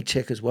then brake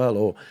check as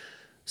well.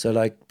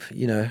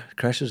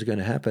 Crashes are going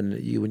to happen.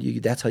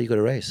 That's how you got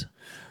to race.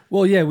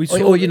 Well, yeah, we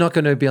saw. Or you're not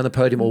going to be on the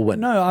podium or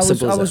win. No, I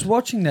was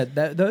watching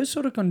that. Those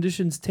sort of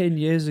conditions 10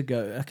 years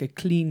ago, like a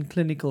clean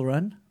clinical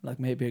run, like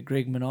maybe a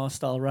Greg Minnaar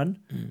style run,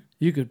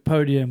 you could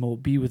podium or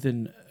be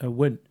within a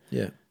win.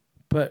 Yeah.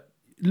 But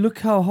look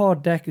how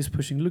hard Dak is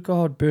pushing. Look how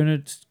hard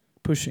Bernard's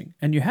pushing,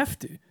 and you have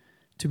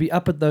to be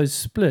up at those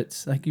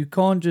splits. Like you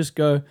can't just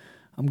go,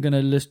 I'm going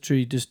to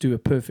literally just do a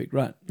perfect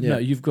run. Yeah. No,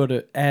 you've got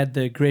to add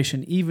the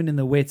aggression even in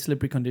the wet,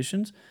 slippery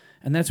conditions.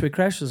 And that's where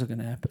crashes are going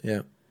to happen.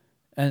 Yeah.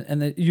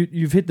 And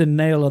you've hit the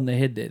nail on the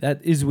head there.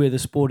 That is where the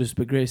sport is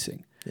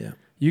progressing. Yeah.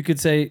 You could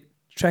say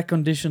track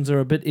conditions are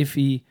a bit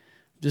iffy,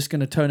 just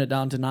going to tone it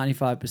down to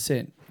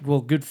 95%.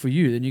 Well, good for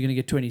you. Then you're going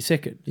to get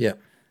 22nd. Yeah.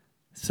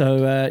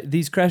 So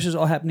these crashes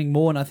are happening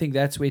more, and I think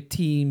that's where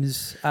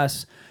teams,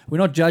 we're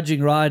not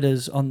judging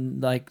riders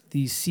on like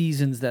these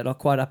seasons that are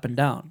quite up and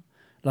down.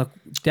 Like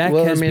Dak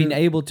has been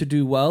able to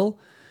do well.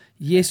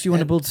 Yes, you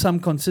want to build some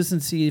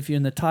consistency if you're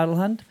in the title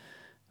hunt,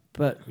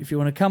 but if you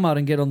want to come out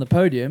and get on the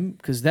podium,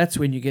 because that's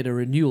when you get a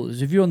renewal.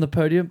 Is if you're on the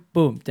podium,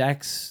 boom,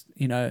 Dak's,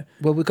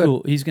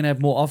 cool. He's going to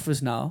have more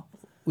offers now.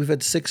 We've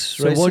had 6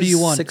 so races. So what do you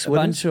want? Six a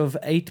bunch of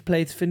 8th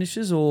place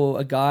finishes or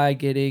a guy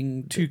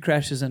getting 2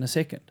 crashes in a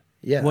second?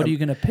 Yeah. What are you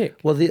going to pick?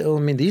 Well,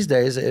 these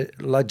days,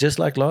 just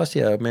like last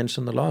year, I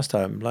mentioned the last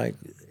time, like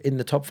in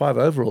the top 5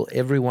 overall,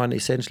 everyone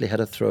essentially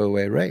had a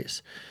throwaway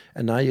race.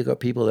 And now you've got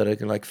people that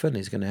are like Finn,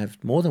 he's going to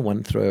have more than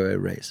one throwaway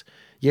race.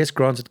 Yes,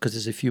 granted, because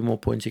there's a few more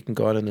points you can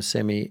go on in the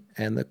semi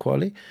and the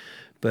quali.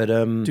 But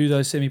do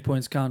those semi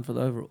points count for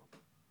the overall?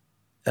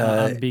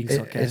 I'm being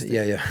sarcastic.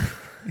 Yeah.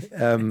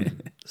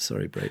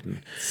 Sorry,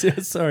 Brayton.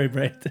 Sorry,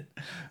 Brayton.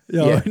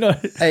 Yeah. No.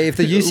 Hey, if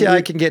the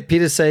UCI can get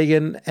Peter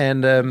Sagan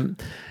and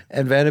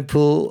Van der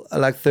Poel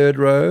like 3rd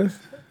row,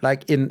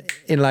 like in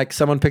like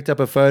someone picked up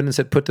a phone and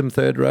said put them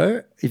 3rd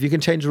row. If you can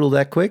change the rule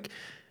that quick,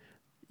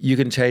 you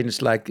can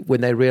change like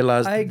when they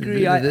realize I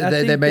agree.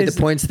 they made the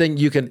points thing.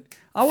 You can.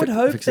 I would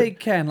hope they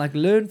can like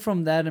learn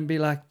from that and be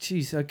like,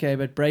 geez, okay,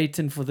 but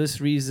Brayton for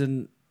this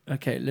reason,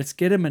 okay, let's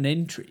get him an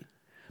entry.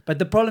 But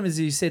the problem is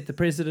you set the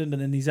precedent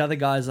and then these other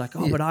guys like,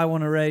 but I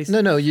want to race.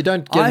 No, you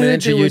don't get an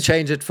entry. You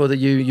change it for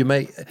you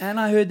make.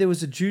 And I heard there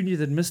was a junior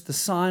that missed the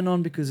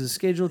sign-on because of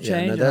schedule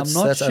change. No, and I'm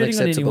not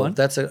shitting on anyone.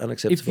 That's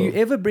unacceptable. If you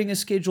ever bring a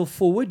schedule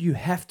forward, you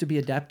have to be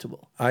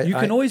adaptable. You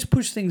can always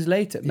push things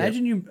later.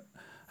 Imagine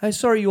hey,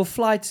 sorry, your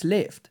flight's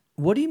left.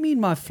 What do you mean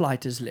my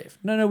flight is left?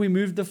 No, we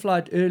moved the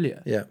flight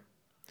earlier. Yeah.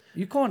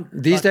 You can't.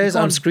 These days,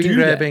 I'm screen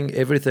grabbing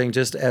everything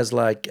just as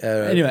like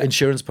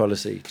insurance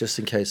policy, just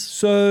in case.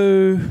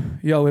 So,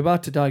 we're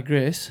about to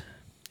digress.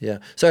 Yeah.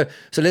 So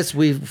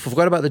we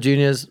forgot about the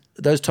juniors.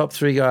 Those top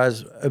 3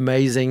 guys,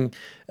 amazing.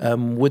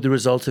 Would the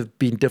results have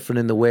been different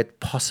in the wet?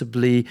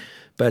 Possibly.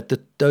 But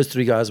those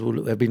 3 guys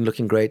have been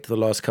looking great the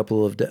last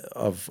couple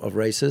of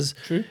races.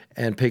 True.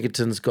 And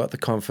Pinkerton's got the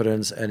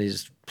confidence, and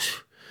he's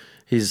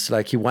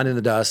like, he won in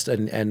the dust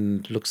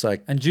and looks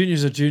like... And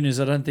juniors are juniors.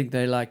 I don't think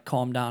they like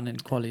calm down in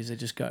qualies. They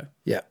just go.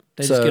 Yeah.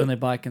 They just get on their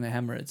bike and they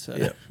hammer it. So.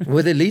 Yeah.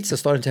 Well, the elites are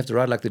starting to have to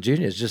ride like the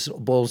juniors, just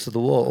balls to the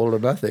wall, all or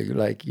nothing.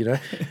 Like,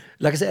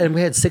 like I said, and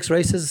we had 6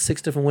 races,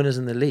 6 different winners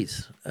in the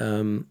elites.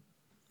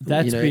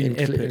 That's been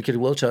epic.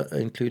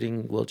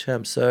 Including world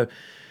champs. So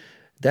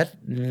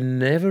that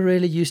never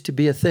really used to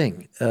be a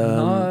thing.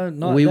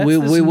 We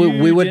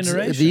would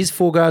generation. These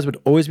 4 guys would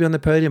always be on the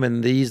podium,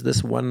 and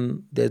this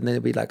one, then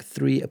there'd be like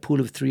a pool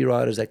of 3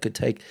 riders that could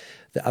take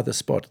the other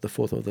spot, the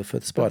 4th or the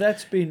 5th spot. But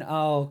that's been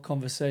our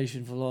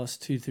conversation for the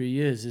last 2-3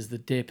 years: is the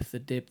depth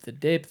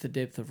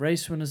of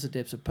race winners, the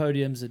depth of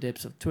podiums, the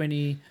depth of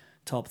 20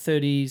 top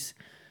 30s.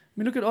 I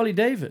mean, look at Ollie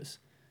Davis.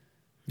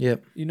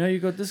 Yep. You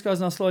got this guy's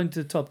now sliding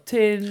to the top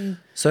 10.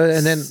 So,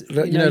 and then,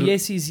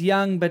 yes, he's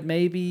young, but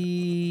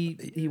maybe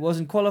he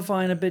wasn't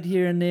qualifying a bit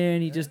here and there,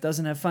 and he just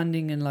doesn't have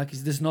funding, and like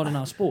he's just not in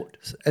our sport.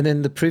 And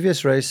then the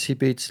previous race, he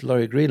beats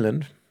Laurie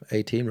Greenland,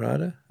 A-team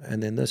rider,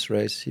 and then this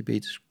race, he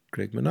beats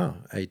Greg Minnaar,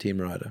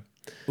 A-team rider.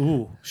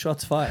 Ooh,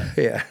 shots fired.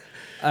 Yeah.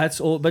 That's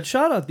all. But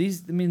shout out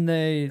these. I mean,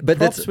 but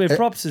props where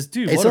props is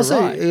due. It's what a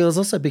ride. It was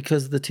also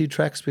because the 2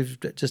 tracks we've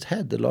just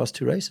had, the last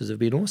 2 races have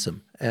been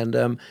awesome,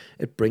 and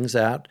it brings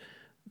out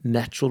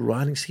natural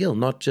riding skill,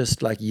 not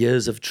just like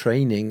years of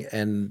training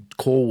and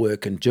core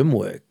work and gym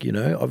work.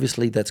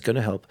 Obviously that's going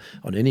to help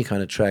on any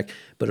kind of track,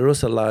 but it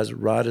also allows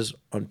riders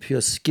on pure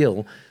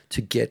skill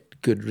to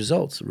get good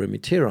results. Remy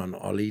Tiron,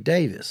 Ollie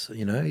Davis,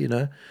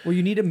 Well,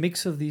 you need a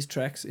mix of these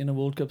tracks in a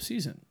World Cup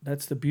season.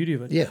 That's the beauty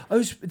of it. Yeah.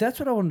 That's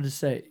what I wanted to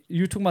say.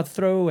 You were talking about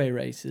throwaway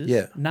races.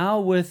 Yeah. Now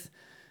with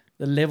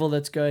the level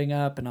that's going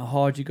up and how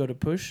hard you got to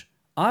push,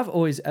 I've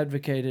always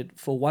advocated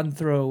for 1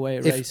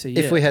 throwaway race a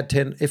year. If we had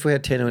 10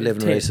 or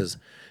 11 races,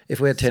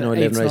 or 11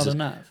 races, not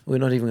enough. We're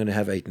not even going to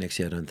have 8 next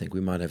year. I don't think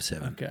we might have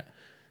 7. Okay.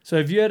 So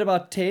if you had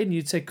about 10,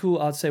 you'd say, cool.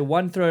 I'd say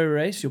 1 throwaway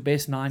race, your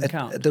best 9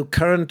 count. The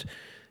current,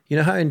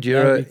 how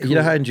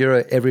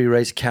enduro, every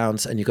race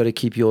counts, and you've got to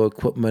keep your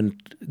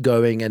equipment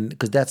going, and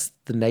because that's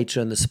the nature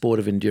and the sport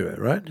of enduro,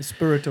 right? The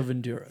spirit of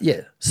enduro.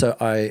 Yeah. So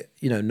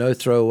no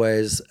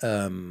throwaways.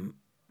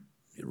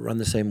 Run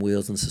the same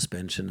wheels and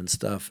suspension and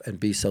stuff, and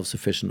be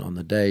self-sufficient on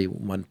the day,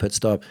 1 pit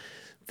stop.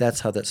 That's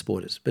how that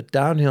sport is. But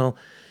downhill,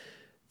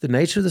 the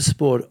nature of the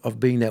sport of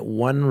being that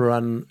 1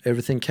 run,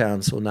 everything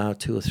counts, or now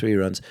 2 or 3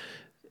 runs,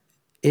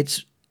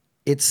 it's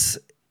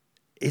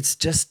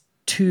just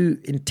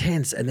too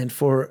intense. And then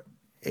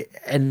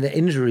and the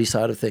injury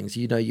side of things,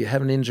 you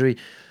have an injury,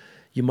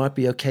 you might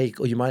be okay,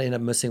 or you might end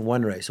up missing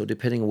one race, or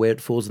depending on where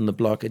it falls in the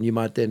block, and you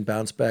might then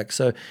bounce back.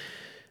 So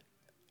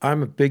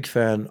I'm a big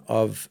fan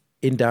of,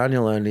 in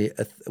downhill only,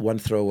 one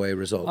throwaway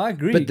result. I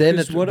agree. But then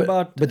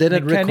But then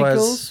it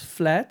requires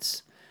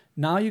flats.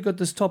 Now you got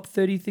this top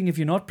 30 thing. If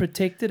you're not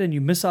protected and you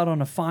miss out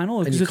on a final,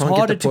 because you it's can't get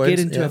harder the to get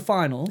points, into a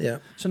final. Yeah.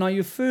 So now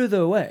you're further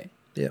away.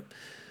 Yeah.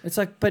 It's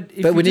like, but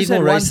if But you we just need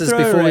had more one races throw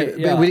before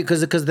rate,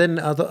 because then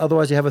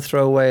otherwise you have a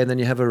throwaway, and then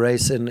you have a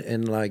race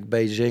in like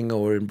Beijing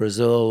or in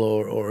Brazil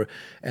or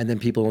and then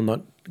people are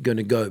not going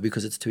to go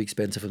because it's too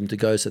expensive for them to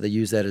go, so they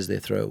use that as their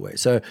throwaway.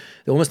 So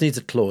it almost needs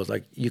a clause,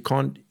 like you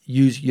can't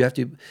use, you have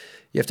to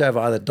have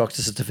either a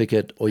doctor's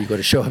certificate or you got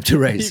to show up to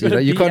race.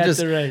 You can't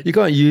just you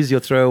can't use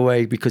your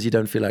throwaway because you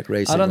don't feel like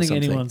racing. I don't or think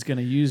something. anyone's going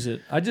to use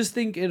it. I just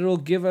think it'll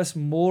give us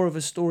more of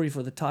a story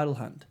for the title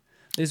hunt.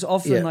 There's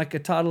often like a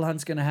title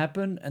hunt's going to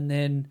happen, and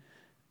then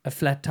a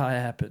flat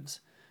tire happens.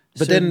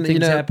 But Certain then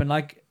things happen,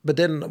 like but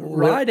then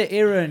rider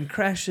error and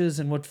crashes,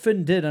 and what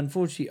Finn did,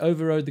 unfortunately,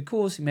 overrode the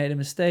course. He made a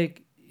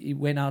mistake. He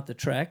went out the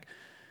track.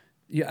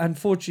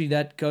 Unfortunately,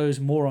 that goes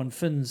more on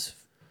Finn's,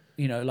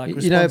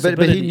 responsibility.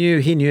 but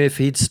he knew if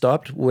he'd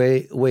stopped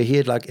where he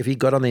had, like, if he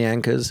got on the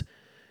anchors,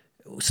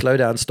 slow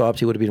down, stopped,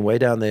 he would have been way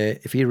down there.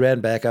 If he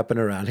ran back up and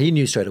around, he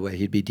knew straight away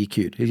he'd be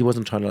DQ'd. He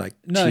wasn't trying to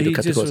cheat or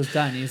cut the course. Was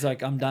done. He's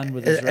like, I'm done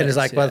with this and race. it's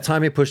like by the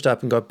time he pushed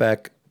up and got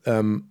back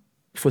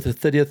for the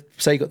 30th,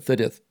 say he got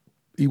 30th,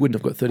 he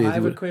wouldn't have got 30th. I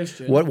have a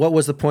question. What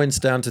was the points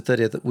down to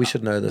 30th? We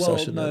should know this. I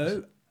should know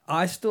this.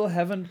 I still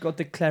haven't got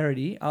the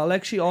clarity. I'll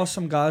actually ask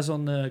some guys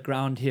on the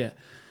ground here,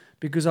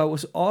 because I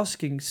was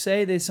asking,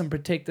 say there's some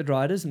protected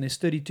riders and there's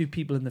 32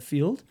 people in the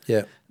field.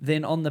 Yeah.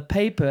 Then on the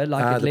paper,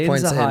 like at the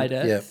points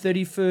Lenzer-Hyder, yeah.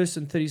 31st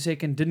and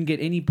 32nd didn't get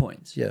any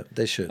points. Yeah,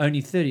 they should.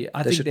 Only 30.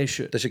 I think they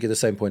should. They should get the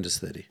same point as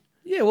 30.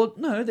 Yeah, well,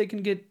 no, they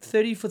can get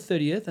 30 for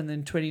 30th and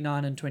then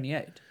 29 and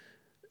 28.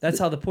 That's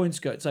how the points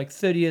go. It's like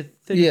 30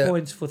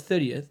 points for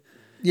 30th.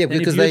 Yeah, then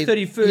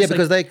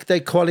because they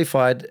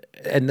qualified,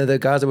 and the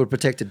guys that were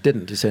protected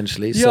didn't,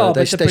 essentially. So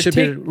they should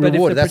be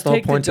rewarded. That's the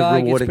whole point of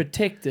rewarding. If the guy gets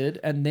protected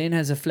and then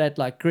has a flat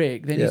like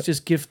Greg, then he's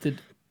just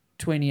gifted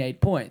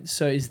 28 points.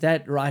 So is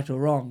that right or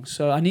wrong?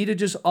 So I need to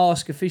just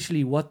ask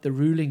officially what the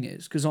ruling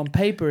is, because on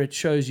paper it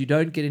shows you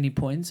don't get any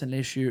points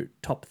unless you're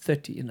top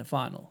 30 in the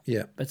final.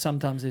 Yeah. But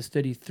sometimes there's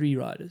 33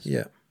 riders.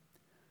 Yeah.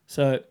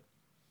 So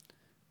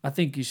I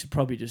think you should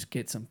probably just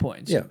get some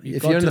points. Yeah.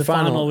 If you're in the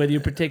final, whether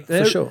you protect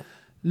for sure.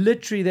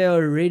 Literally, they're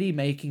already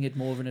making it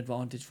more of an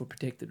advantage for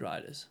protected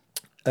riders.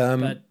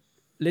 But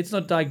let's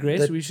not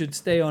digress. We should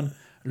stay on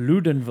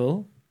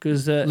Loudenvielle.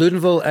 Because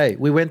Loudenvielle,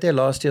 we went there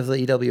last year for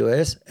the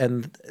EWS,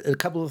 and a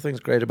couple of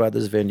things great about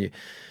this venue.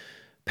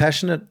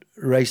 Passionate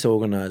race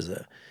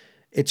organizer.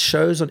 It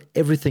shows on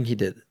everything he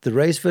did. The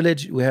race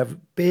village, we have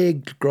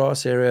big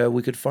grass area.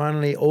 We could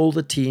finally, all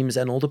the teams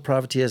and all the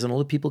privateers and all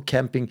the people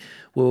camping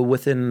were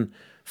within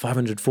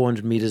 500,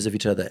 400 meters of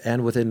each other,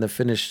 and within the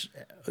finish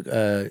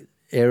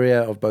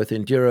area of both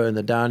enduro and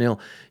the downhill.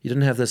 You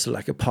didn't have this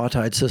like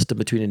apartheid system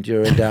between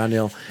enduro and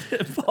downhill.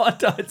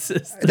 Apartheid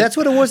system. That's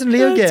what it was in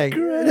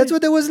Leogang. That's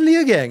what there was in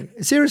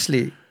Leogang.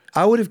 Seriously.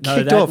 I would have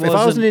kicked off. If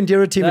I was an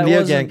enduro team in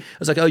Leogang, I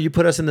was like, oh, you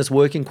put us in this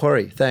working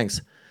quarry. Thanks.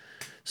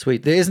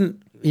 Sweet. There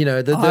isn't,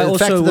 the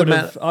fact of the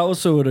matter. I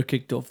also would have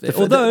kicked off there.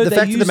 Although the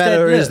fact of the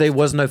matter is there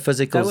was no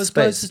physical space. That was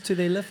closest to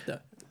their lift, though.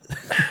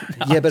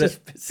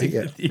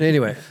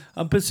 Anyway,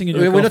 I'm pissing in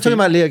your We're not talking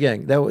about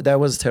Leogang. That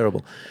was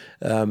terrible.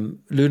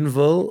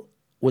 Loudenvielle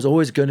was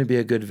always going to be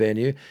a good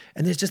venue,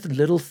 and there's just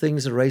little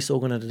things a race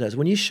organizer does.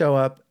 When you show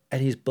up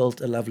and he's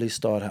built a lovely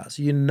start house,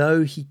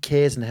 he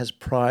cares and has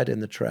pride in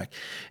the track.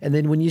 And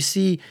then when you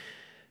see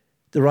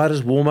the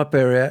riders' warm-up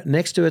area,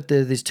 next to it there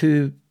are these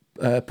two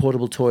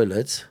portable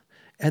toilets,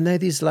 and they're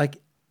these like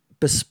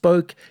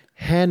bespoke,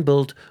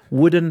 hand-built,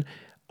 wooden,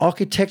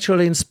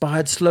 architecturally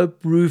inspired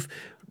slope roof,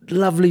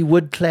 lovely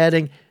wood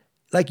cladding.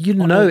 Like,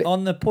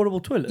 on the portable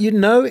toilet.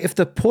 If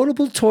the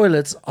portable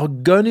toilets are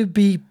going to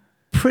be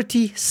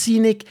pretty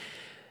scenic,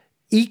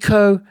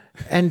 eco,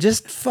 and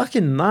just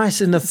fucking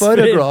nice in the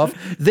photograph,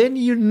 then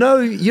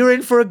you're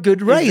in for a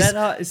good race.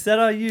 Is that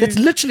how you? That's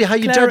literally how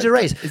you judge a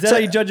race. Is that how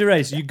you judge a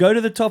race? You go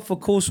to the top for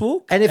course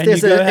walk, and if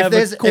there's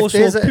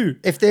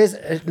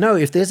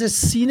a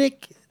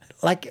scenic,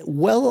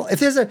 if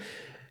there's a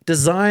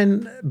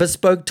design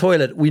bespoke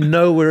toilet, we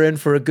know we're in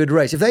for a good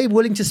race. If they're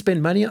willing to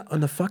spend money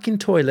on the fucking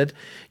toilet,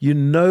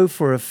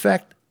 for a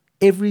fact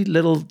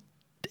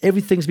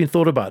everything's been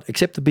thought about,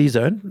 except the B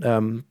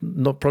zone.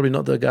 Probably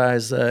not the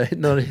guys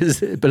below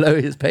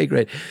his pay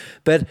grade,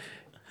 but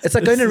it's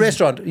like going to a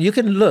restaurant. You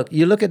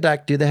look at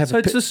that. Do they have? So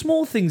it's the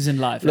small things in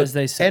life, as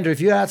they say. Andrew,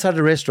 if you're outside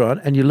a restaurant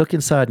and you look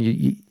inside, and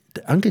the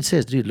uncle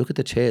says, "Dude, look at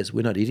the chairs.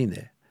 We're not eating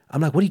there." I'm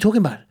like, "What are you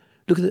talking about?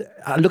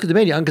 I look at the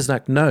menu. Uncle's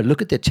like, no,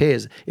 look at their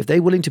chairs. If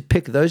they're willing to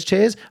pick those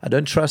chairs, I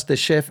don't trust their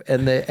chef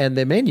and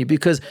their menu,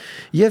 because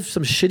you have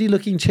some shitty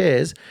looking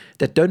chairs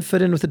that don't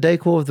fit in with the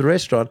decor of the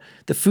restaurant.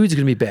 The food's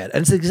going to be bad.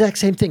 And it's the exact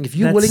same thing. If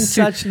you're That's willing to...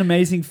 such an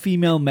amazing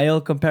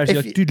female-male comparison.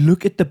 Like, dude,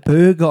 look at the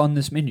burger on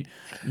this menu.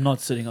 I'm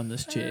not sitting on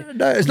this chair.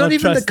 No, it's not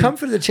even the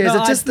comfort of the chairs. No,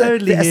 it's just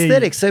totally the hear you.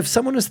 aesthetics. So if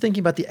someone was thinking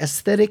about the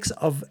aesthetics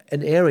of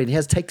an area,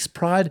 and takes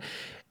pride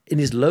in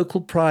his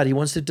local pride, he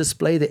wants to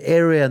display the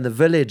area and the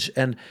village,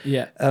 and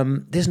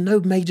there's no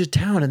major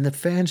town, and the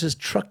fans just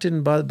trucked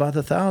in by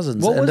the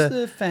thousands. What and, was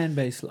the fan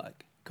base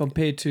like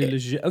compared to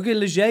Leger? Okay,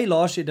 Leger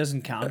last year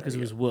doesn't count because it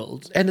was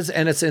Worlds. and it's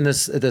in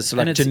this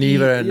like it's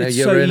Geneva, and it's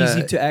you're so in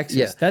easy to access.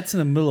 Yeah. That's in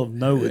the middle of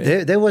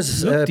nowhere. There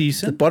was Looked the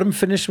decent. bottom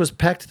finish was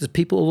packed. There's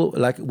people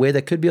like where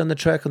they could be on the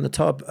track on the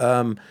top.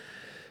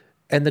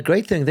 And the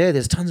great thing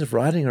there's tons of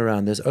riding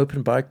around. There's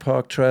open bike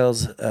park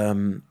trails.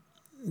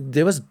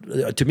 There was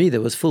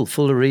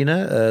full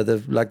arena.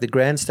 The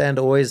grandstand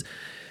always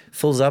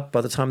fills up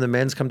by the time the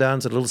men's come down.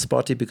 It's a little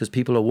spotty because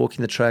people are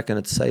walking the track and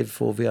it's saved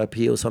for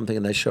VIP or something,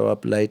 and they show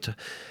up late.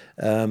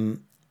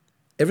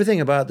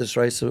 Everything about this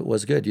race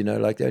was good.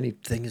 Like the only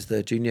thing is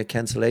the junior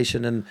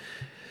cancellation,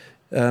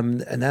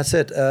 and that's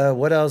it.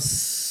 What else?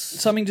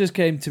 Something just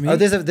came to me. Oh,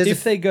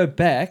 if they go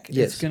back,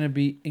 Yes. it's going to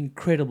be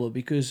incredible,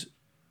 because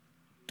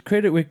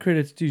credit where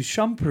credit's due.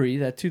 Champery,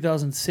 that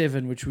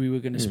 2007, which we were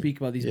going to speak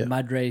about, these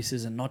mud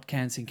races and not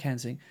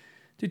cancelling.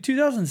 Dude,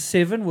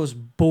 2007 was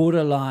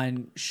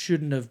borderline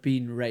shouldn't have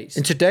been raced.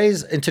 In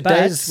today's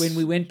But when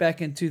we went back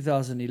in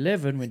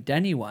 2011, when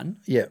Danny won,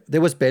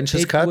 there was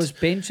benches cut. it was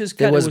benches cut.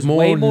 There was, it was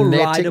way more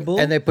netting, rideable.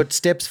 and they put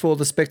steps for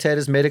the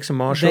spectators, medics, and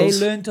They marshals.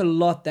 learned a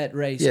lot that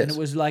race, Yes. and it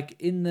was like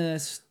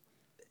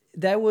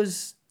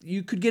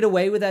you could get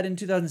away with that in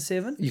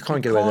 2007. You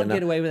can't get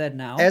away with that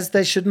now. now. As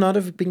they should not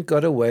have been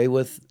got away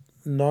with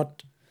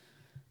not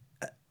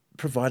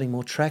providing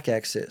more track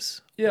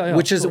access.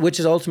 Which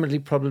is ultimately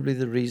probably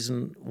the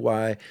reason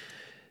why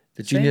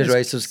the junior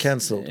race was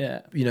cancelled.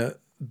 Yeah.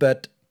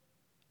 But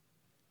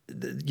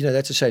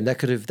that's a shame.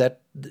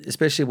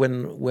 Especially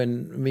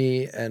when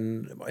me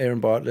and Aaron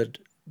Bartlett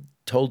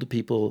told the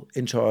people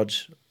in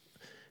charge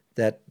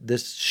that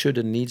this should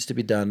and needs to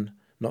be done,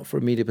 not for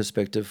a media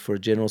perspective, for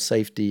general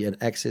safety and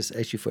access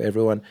issue for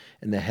everyone,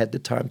 and they had the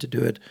time to do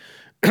it.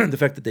 The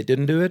fact that they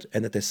didn't do it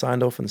and that they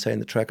signed off and saying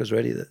the track was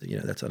ready,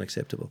 that's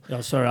unacceptable.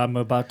 Oh, sorry, I'm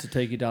about to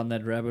take you down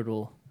that rabbit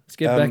hole. Let's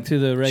get back to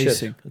the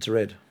racing. Shit, it's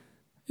red.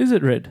 Is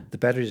it red? The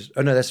batteries.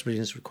 Oh no, that's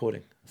just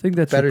recording. I think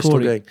that's Battery's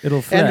recording. still going.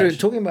 It'll flash. Andrew,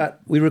 talking about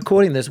we're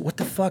recording this. What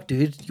the fuck,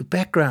 dude? Your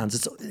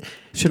backgrounds.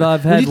 Should I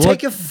have when had you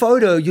take a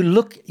photo, you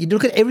look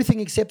at everything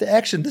except the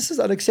action. This is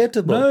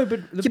unacceptable. No,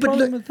 but the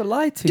problem with the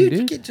lighting, dude. dude.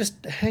 You could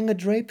just hang a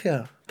drape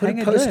here. Put Hang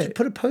a a poster. drape.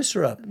 Put a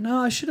poster up. No,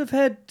 I should have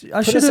had. I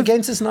Put should us have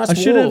against this nice I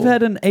should have wall.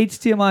 had an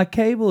HDMI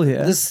cable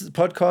here. This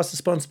podcast is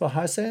sponsored by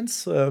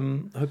Hisense.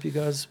 Hope you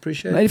guys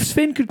appreciate Mate, it. if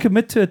Sven could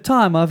commit to a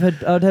time, I'd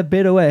have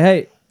better way.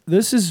 Hey,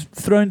 this is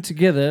thrown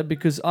together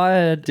because I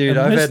had Dude,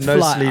 a I've missed had no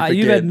flight. sleep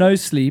You've had again. no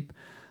sleep.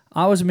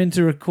 I was meant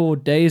to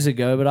record days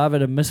ago, but I've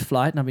had a missed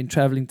flight and I've been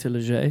traveling to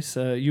Leger.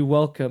 So you're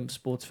welcome,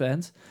 sports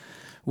fans.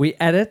 We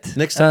at it.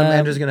 Next time,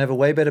 Andrew's going to have a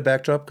way better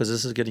backdrop because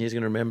he's going to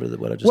remember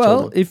what I just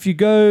Well, told him. if you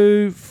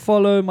go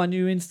follow my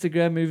new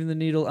Instagram, Moving the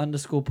Needle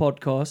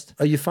 _podcast.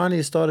 Oh, you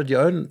finally started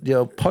your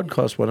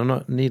podcast one, and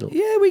not Needle.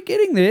 Yeah, we're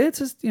getting there. It's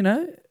just,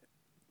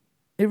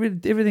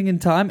 everything in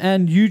time.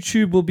 And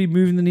YouTube will be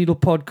Moving the Needle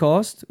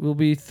podcast. We'll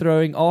be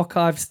throwing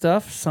archive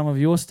stuff, some of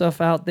your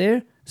stuff out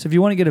there. So if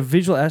you want to get a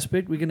visual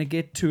aspect, we're going to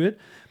get to it.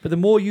 But the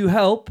more you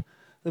help,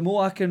 the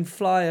more I can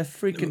fly a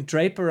freaking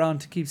drape around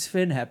to keep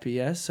Sven happy,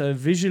 yeah? So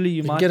visually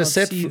you might not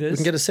see this. We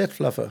can get a set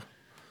fluffer.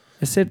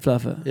 A set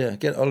fluffer. Yeah,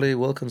 get Ollie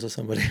Wilkins or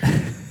somebody.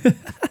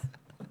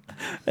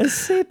 A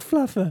set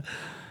fluffer.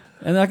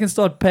 And I can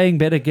start paying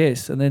better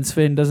guests, and then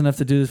Sven doesn't have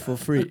to do this for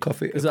free.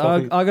 Because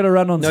I got to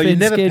run on Sven's you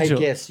never schedule.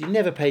 pay guests. You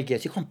never pay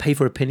guests. You can't pay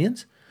for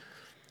opinions.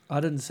 I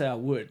didn't say I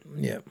would.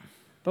 Yeah.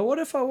 But what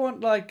if I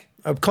want, like...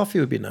 coffee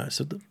would be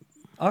nice.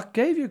 I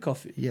gave you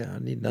coffee. Yeah, I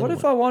need another What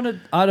if I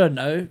wanted, I don't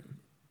know,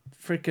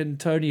 freaking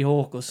Tony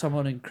Hawk or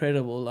someone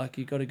incredible, like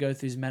you got to go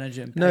through his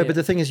manager and pay No, but him.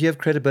 the thing is, you have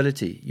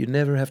credibility. You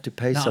never have to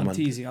pay someone. I'm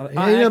teasing.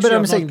 But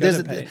I'm saying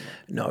there's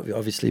no,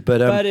 obviously, but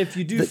but if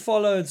you do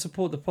follow and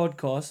support the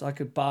podcast, I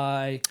could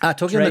buy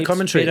talking in the drapes,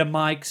 commentary, better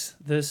mics,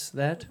 this,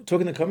 that.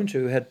 talking in the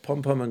commentary, we had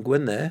Pom Pom and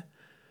Gwyn there.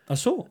 I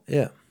saw.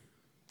 Yeah,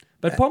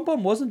 But Pom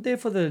Pom wasn't there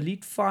for the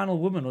elite final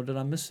woman, or did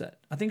I miss that?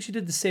 I think she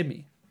did the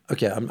semi.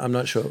 okay, I'm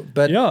not sure,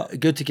 but Yeah.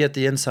 good to get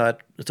the insight.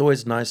 It's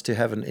always nice to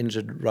have an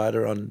injured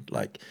rider on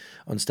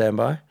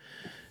standby,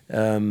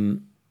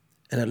 and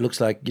it looks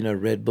like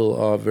Red Bull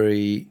are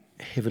very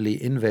heavily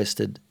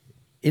invested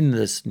in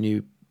this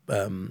new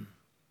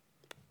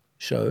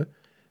show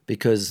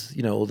because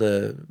all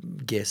the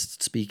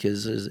guest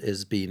speakers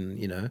has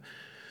been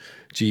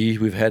gee,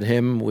 we've had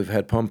him, we've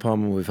had Pom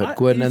Pom, we've had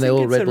Gwyn, and they're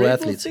all Red Bull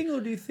athletes. Do you think it's a Red Bull thing,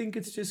 or do you think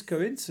it's just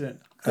coincident?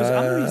 Because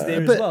Amri's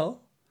there but- as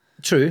well.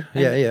 True,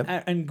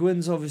 yeah. And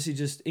Gwyn's obviously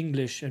just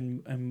English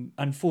and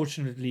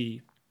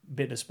unfortunately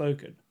better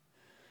spoken.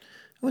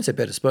 wouldn't say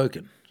better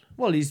spoken.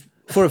 Well, he's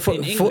For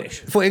in English.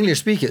 for English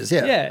speakers,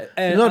 yeah. Yeah,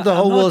 and Not the I'm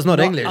whole not- world's not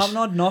not- English. I'm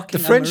not knocking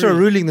The French are Amaury.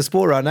 ruling the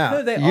sport right now.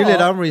 No, they You are, let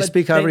Amaury but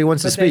speak however he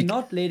wants to but speak. They're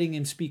not letting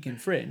him speak in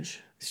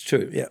French, It's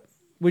true, yeah.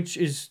 which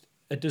is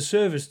a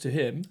disservice to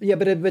him. Yeah,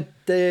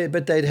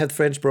 but they'd have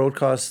French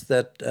broadcasts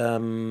that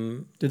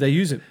Do they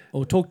use him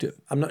or talk to him?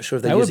 I'm not sure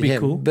if they're That would using be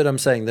him. cool. But I'm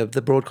saying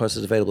the broadcast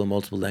is available in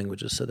multiple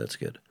languages, so that's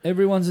good.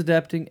 Everyone's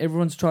adapting.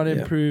 Everyone's trying to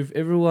Yeah. improve.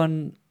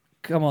 Everyone,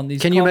 come on.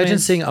 These Can you imagine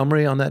comments- seeing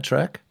Amaury on that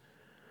track?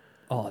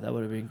 Oh, that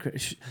would have been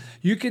crazy.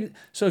 You can.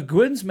 So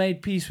Gwyn's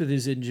made peace with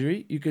his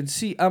injury. You can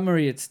see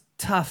Amaury. It's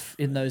tough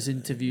in those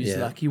interviews.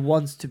 Yeah. Like he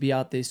wants to be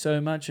out there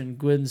so much, and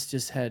Gwyn's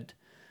just had.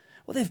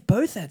 Well, they've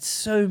both had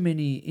so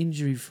many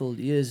injury-filled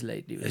years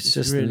lately. Which It's is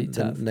just really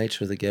the tough.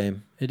 nature of the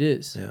game. It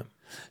is. Yeah.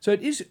 So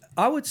it is.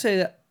 I would say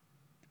that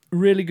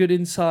really good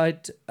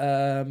insight.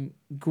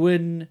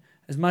 Gwyn,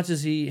 as much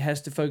as he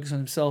has to focus on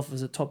himself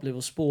as a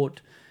top-level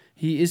sport,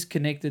 he is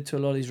connected to a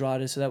lot of these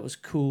riders. So that was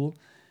cool.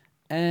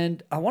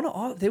 And I want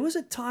to. There was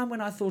a time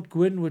when I thought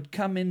Gwyn would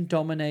come in,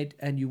 dominate,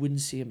 and you wouldn't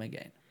see him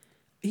again.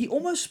 He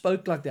almost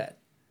spoke like that.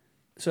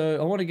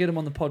 So I want to get him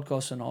on the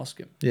podcast and ask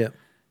him. Yeah.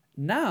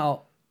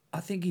 Now I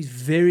think he's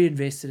very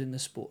invested in the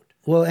sport.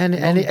 Well, and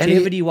he,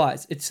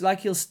 Longevity-wise, it's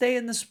like he'll stay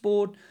in the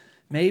sport.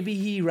 Maybe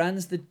he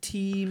runs the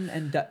team,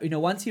 and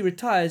once he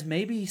retires,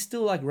 maybe he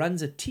still like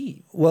runs a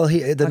team. well,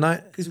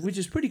 Which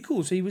is pretty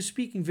cool. So he was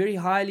speaking very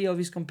highly of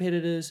his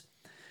competitors.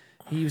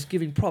 He was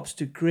giving props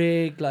to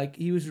Greg. Like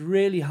he was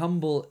really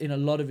humble in a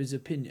lot of his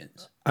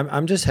opinions.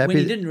 I'm just When he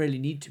happy. didn't really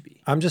need to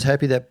be. I'm just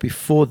happy that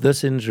before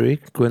this injury,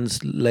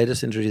 Gwyn's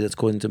latest injury that's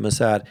caused him to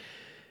miss out,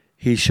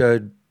 he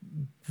showed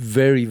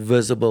very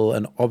visible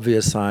and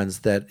obvious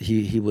signs that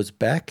he was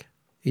back.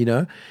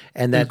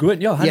 And that Gwyn,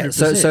 yeah,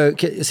 100%. So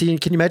can you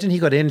imagine he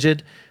got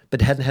injured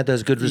but hadn't had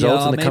those good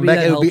results Yeah, in the maybe comeback?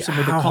 that It would be helps him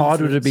with the how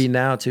hard would it be confidence.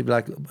 now to be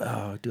like,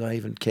 oh, do I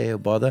even care or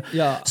bother?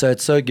 Yeah. So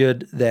it's so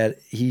good that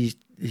he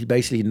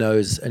basically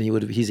knows, and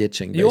he's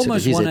itching. He Basically,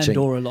 almost he's won itching.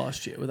 Andorra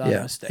last year without a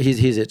Yeah, mistake.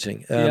 he's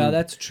itching. Yeah,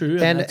 that's true.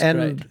 And that's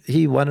and great.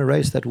 he won a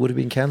race that would have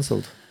been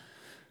cancelled.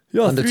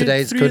 Yeah, under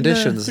today's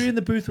conditions. Three in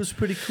the booth was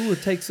pretty cool.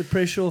 It takes the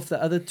pressure off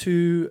the other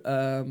two.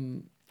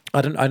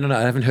 I don't know.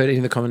 I haven't heard any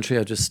of the commentary.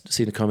 I've just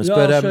seen the comments. Yeah,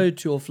 but I'll show it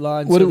to you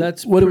offline. what, So are,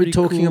 that's what are we pretty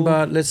talking cool.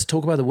 about? Let's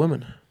talk about the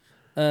women.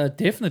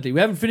 Definitely. We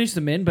haven't finished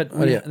the men, but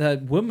yeah.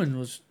 that woman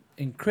was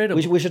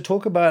incredible. We should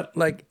talk about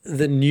like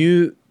the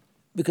new,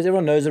 because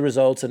everyone knows the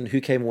results and who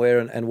came where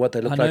and what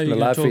they look I know like in the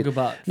you're live going to feed.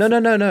 talk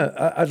about.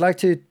 No. I'd like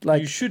to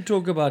You should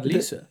talk about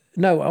Lisa.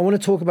 No, I want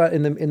to talk about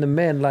in the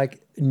men, like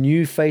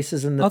new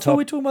faces in the I top. thought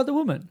we were talking about the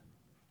women.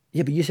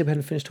 Yeah, but you said we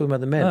hadn't finished talking about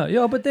the men.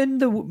 Yeah, but then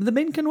the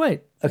men can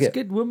wait. Okay. Let's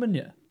get women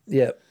here.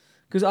 Yeah.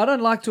 Because I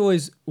don't like to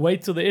always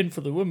wait till the end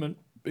for the women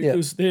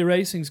because their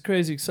racing's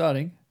crazy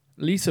exciting.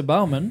 Lisa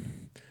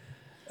Baumann,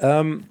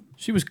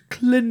 she was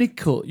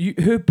clinical.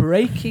 Her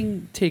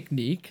braking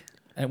technique,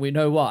 and we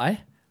know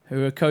why, who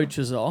her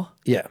coaches are,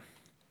 Yeah.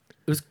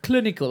 it was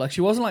clinical. Like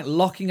she wasn't like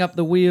locking up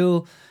the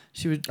wheel.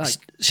 She would like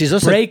She's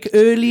also brake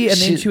early and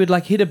then she- she would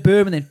like hit a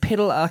berm and then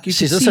pedal. Like you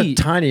she's could also see.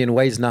 tiny and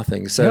weighs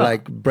nothing. So Yeah.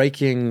 like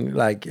braking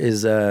like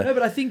is No,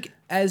 but I think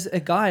as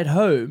a guy at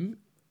home,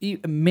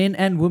 men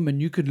and women,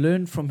 you could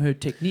learn from her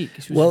technique.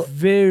 She was Well,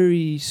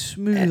 very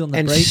smooth on the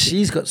and braking.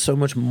 she's got so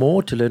much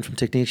more to learn from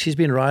technique. She's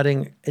been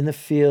riding in the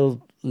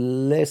field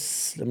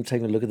less. I'm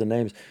taking a look at the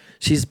names.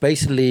 She's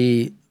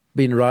basically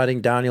been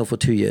riding downhill for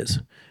 2 years,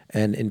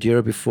 and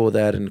enduro before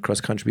that, and cross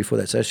country before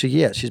that. So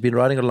she's been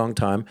riding a long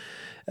time,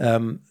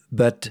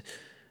 but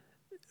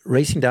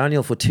racing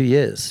downhill for 2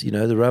 years. The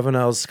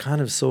Ravenels kind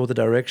of saw the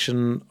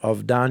direction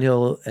of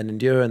downhill and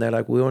enduro, and they're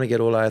like, we want to get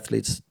all our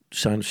athletes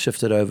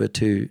shifted over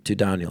to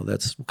downhill.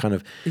 That's kind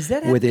of Is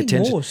that where the happening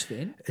attention. more,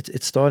 Sven?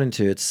 It's starting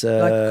to. It's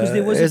 'cause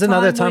there was a there's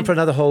another time time when- for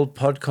another whole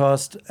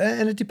podcast,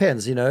 and it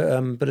depends,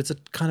 but it's a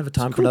kind of a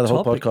time for cool another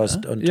whole topic,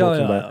 podcast huh? on Yeah, talking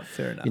yeah, about yeah,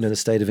 fair enough. the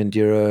state of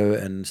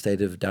enduro and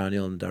state of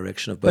downhill and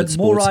direction of both But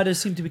more sports. riders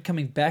seem to be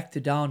coming back to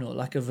downhill,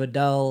 like a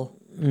Vidal,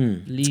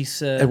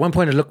 Lisa. At one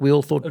point, we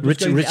all thought It was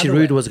going the Richie other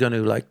Rude way. was going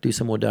to like do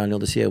some more downhill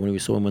this year when we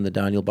saw him on the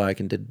downhill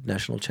bike and did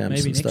national champs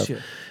Maybe and next stuff.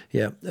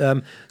 year. Yeah.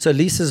 So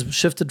Lisa's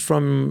shifted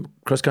from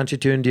cross country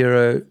to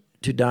enduro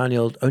to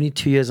downhill, only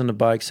 2 years on the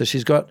bike. So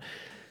she's got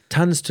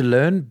tons to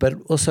learn, but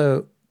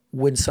also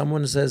when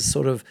someone says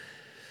sort of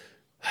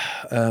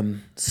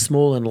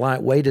small and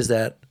lightweight as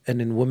that,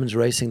 and in women's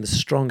racing, the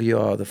stronger you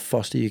are, the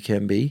faster you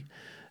can be.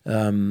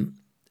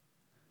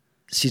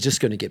 She's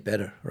just going to get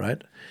better, right?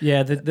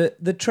 Yeah,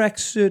 the track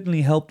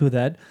certainly helped with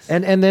that.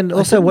 And then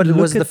also couldn't what it look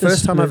was the at the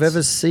first time I've splits.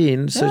 ever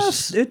seen. So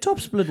Her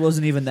top split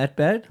wasn't even that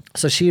bad.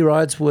 So she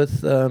rides with,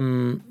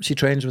 she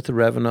trains with the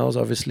Ravenels,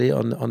 obviously,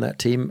 on that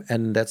team,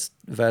 and that's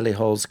Valley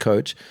Hall's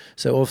coach.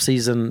 So off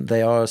season,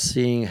 they are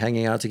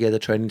hanging out together,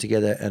 training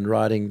together, and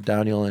riding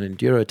downhill and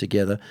enduro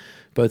together.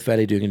 Both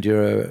Valley doing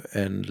enduro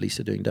and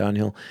Lisa doing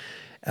downhill.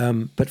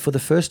 But for the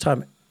first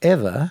time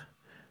ever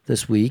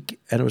this week,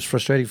 and it was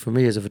frustrating for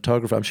me as a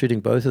photographer, I'm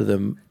shooting both of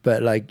them,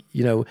 but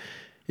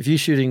if you're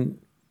shooting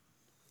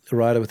a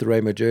rider with the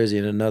rainbow jersey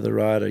and another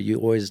rider, you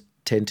always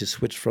tend to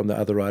switch from the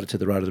other rider to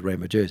the rider of the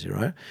rainbow jersey,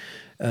 right?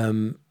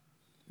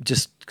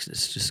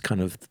 It's just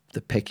kind of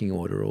the pecking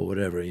order or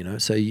whatever, you know.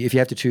 So if you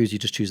have to choose, you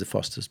just choose the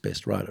fastest,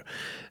 best rider.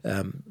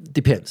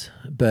 Depends,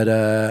 but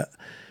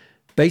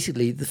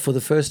basically, for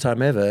the first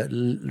time ever,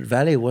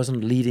 Vale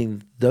wasn't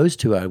leading those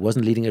two out.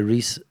 Wasn't leading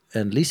Aris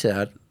and Lisa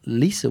out.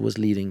 Lisa was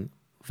leading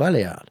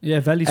Vale out. Yeah,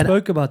 Valley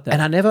spoke about that.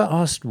 And I never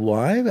asked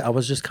why. I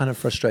was just kind of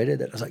frustrated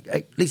that I was like,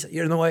 hey, Lisa,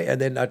 you're in the way. And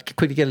then I'd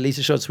quickly get a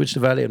Lisa shot, switch to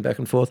Vale and back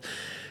and forth,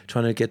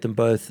 trying to get them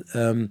both.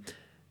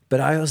 But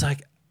I was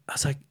like,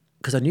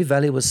 because I knew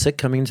Valley was sick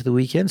coming into the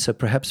weekend, so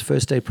perhaps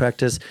first day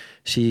practice,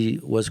 she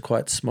was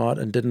quite smart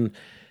and didn't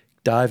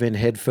dive in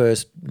head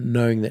first,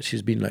 knowing that she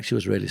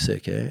was really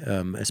sick,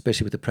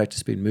 especially with the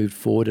practice being moved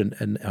forward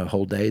and a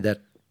whole day,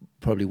 that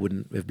probably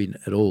wouldn't have been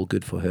at all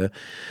good for her.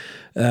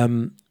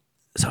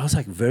 So I was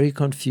like very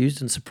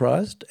confused and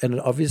surprised, and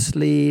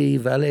obviously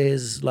Valley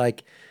is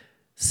like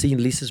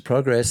seen Lisa's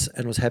progress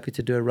and was happy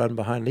to do a run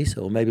behind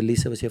Lisa, or maybe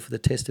Lisa was here for the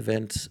test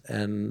event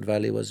and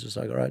Valley was just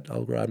like, all right,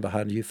 I'll run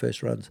behind you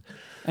first runs.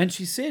 And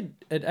she said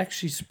it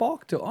actually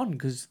sparked her on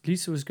because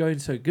Lisa was going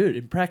so good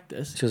in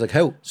practice. She was like,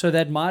 "Hey!" So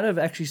that might have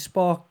actually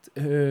sparked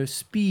her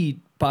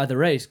speed by the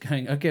race.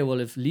 Going, okay, well,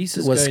 if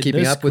Lisa's was going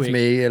keeping this up with quick,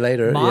 me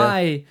later,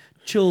 my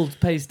chilled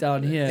pace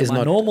down here,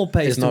 my normal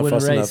pace to win a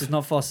race enough. is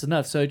not fast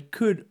enough. So it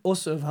could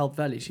also have helped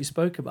Valley. She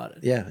spoke about it.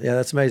 Yeah,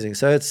 that's amazing.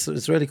 So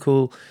it's really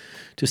cool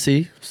to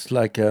see. It's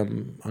like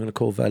I'm going to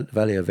call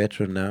Valley a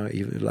veteran now.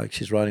 Even like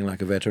she's riding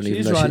like a veteran,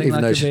 even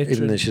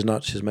though she's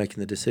not. She's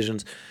making the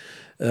decisions.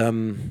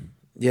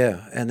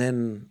 Yeah, and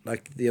then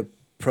like the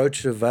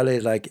approach of Valley,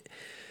 like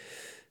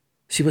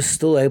she was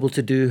still able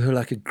to do her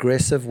like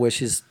aggressive, where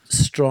she's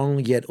strong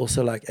yet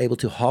also like able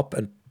to hop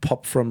and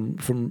pop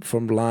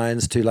from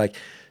lines to like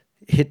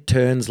hit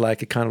turns,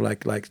 like a kind of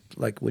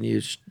like when you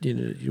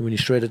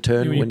shred a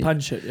turn, when you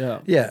punch it,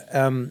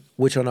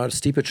 which on a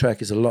steeper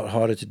track is a lot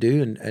harder to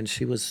do, and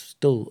she was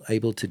still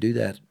able to do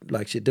that.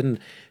 Like she didn't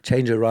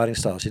change her riding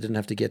style, she didn't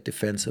have to get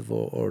defensive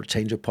or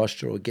change her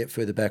posture or get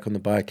further back on the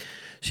bike.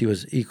 She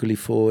was equally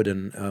forward,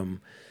 and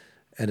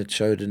it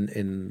showed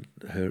in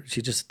her.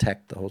 She just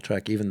attacked the whole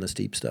track, even the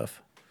steep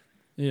stuff.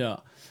 Yeah,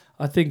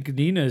 I think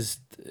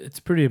it's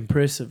pretty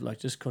impressive, like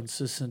just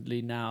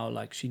consistently now,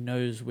 like she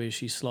knows where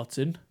she slots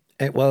in.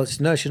 Well,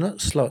 no, she not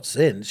slots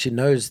in. She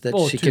knows that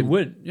she can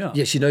win.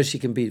 Yeah, she knows she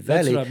can beat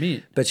Valley. That's what I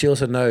mean. But she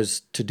also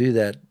knows to do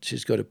that,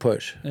 she's got to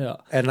push. Yeah,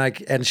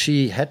 and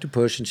she had to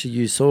push, and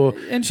she saw,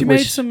 and she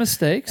made some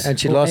mistakes, and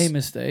she lost a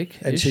mistake,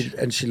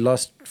 and she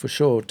lost for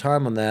sure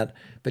time on that.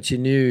 But she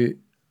knew.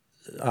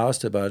 I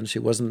asked her about it, and she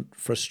wasn't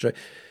frustrated.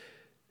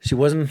 She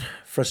wasn't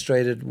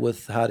frustrated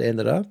with how it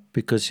ended up,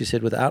 because she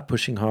said without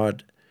pushing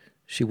hard,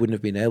 she wouldn't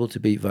have been able to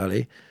beat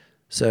Valley.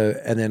 So,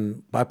 and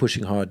then by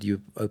pushing hard,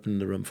 you open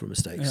the room for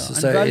mistakes. Yeah,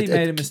 so and Valley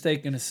made a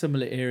mistake in a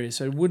similar area,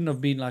 so it wouldn't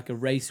have been like a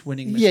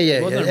race-winning mistake.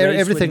 Yeah.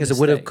 Everything is a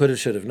would have, could have,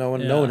 should have. No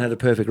one had a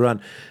perfect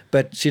run,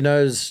 but she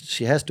knows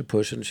she has to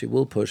push, and she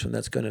will push, and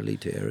that's going to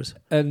lead to errors.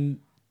 And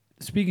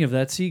speaking of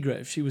that,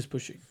 Seagrave, she was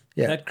pushing.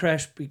 Yeah. That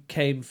crash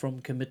came from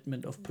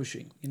commitment of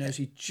pushing. You know,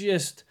 she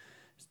just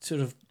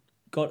sort of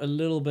got a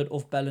little bit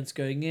off balance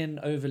going in,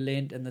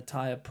 overleant, and the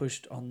tire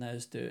pushed on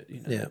those dirt.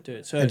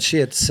 Dirt. So, and she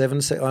had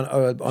 7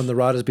 on the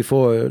riders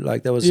before.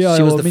 Like that was she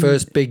was the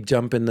first big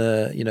jump in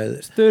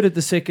the third at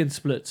the second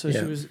split. So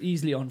she was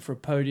easily on for a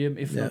podium,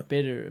 if not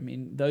better. I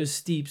mean, those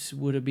steeps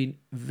would have been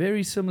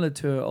very similar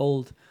to her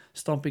old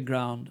stomping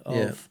ground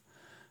of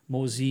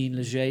Morzine,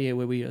 Leger,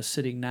 where we are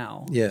sitting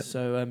now. Yeah.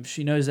 So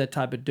she knows that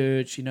type of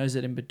dirt. She knows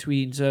that in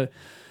between. So.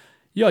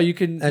 Yeah, you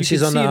can. And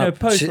she's on see the in her up.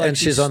 post,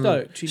 She's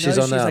stoked. She knows she's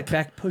like like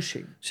back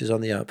pushing. She's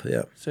on the up,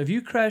 yeah. So if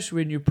you crash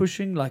when you're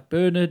pushing like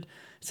Bernard,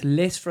 it's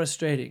less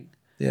frustrating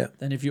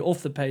than if you're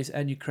off the pace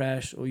and you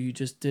crash, or you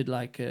just did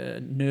like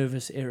a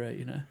nervous error,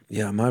 you know.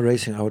 Yeah, my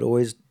racing, I would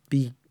always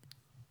be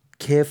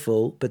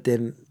careful, but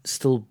then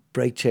still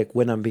brake check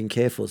when I'm being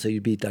careful. So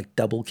you'd be like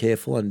double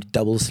careful and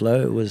double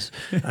slow.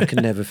 I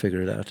could never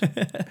figure it out.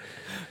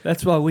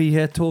 That's why we're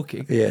here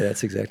talking. Yeah,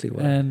 that's exactly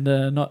why. And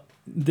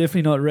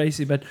definitely not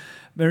racing, but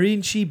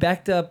Marine, she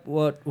backed up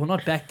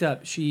not backed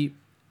up, she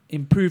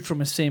improved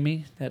from a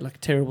semi. They had like a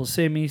terrible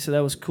semi, so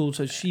that was cool.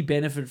 So she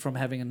benefited from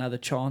having another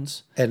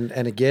chance. And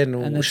again,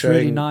 and it's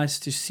really nice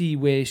to see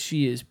where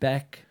she is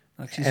back.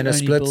 Like she's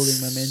only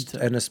building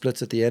momentum. And her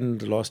splits at the end,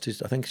 the last two,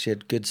 I think she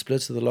had good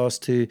splits of the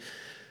last two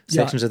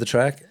sections of the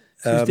track.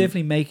 She's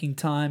definitely making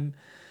time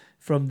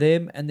from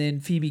them. And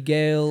then Phoebe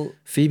Gale.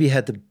 Phoebe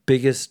had the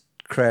biggest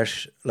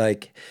crash.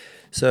 Like,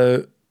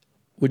 so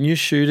when you're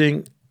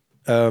shooting...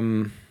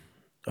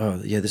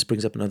 this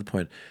brings up another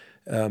point.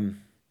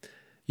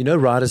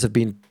 Riders have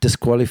been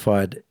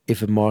disqualified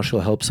if a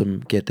marshal helps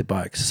them get the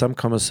bikes. Some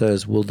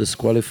commissaires will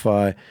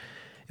disqualify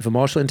if a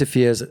marshal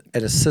interferes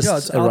and assists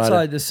it's a rider.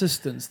 outside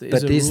assistance.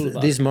 But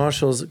these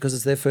marshals, because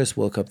it's their first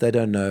World Cup, they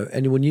don't know.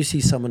 And when you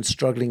see someone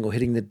struggling or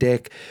hitting the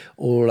deck,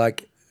 or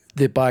like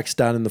their bike's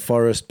down in the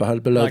forest below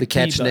like the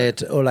catch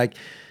net, or like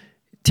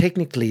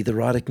technically the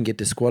rider can get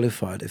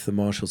disqualified if the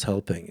marshal's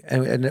helping,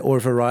 or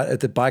if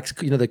the bike's,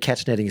 the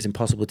catch netting is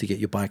impossible to get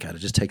your bike out. It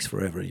just takes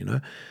forever,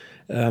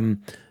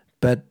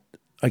 But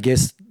I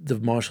guess the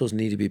marshals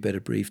need to be better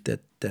briefed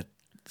that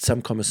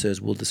some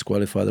commissaires will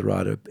disqualify the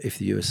rider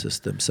if you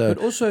assist them. So,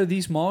 But also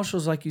these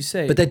marshals, like you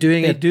say, but they're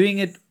doing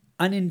it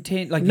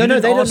unintent. Like no, you they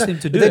didn't don't ask know. them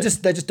to do They it.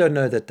 just don't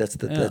know that's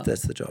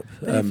the job.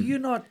 But if you're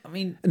not, I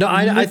mean, No,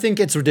 I think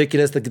it's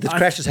ridiculous. The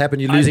crashes happen.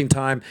 You're losing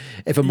time.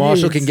 If a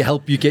marshal can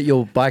help you get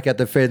your bike at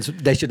the fence,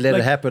 they should let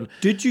it happen.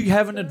 Did you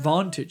have an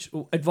advantage?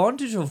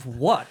 Advantage of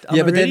what? I'm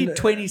Yeah, but already then-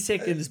 20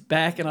 seconds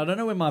back, and I don't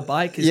know where my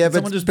bike is. Yeah, Can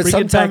someone just bring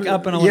it back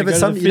up, and I want to go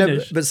to the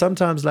finish. But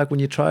sometimes, like when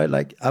you try,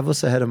 like I've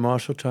also had a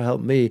marshal try to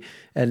help me,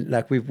 and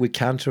like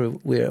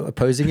we're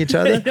opposing each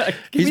other. Yeah, give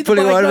He's me the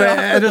pulling bike, one no, way, I'll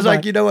and put it's the like,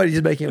 bike. you know what?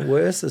 He's making it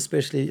worse,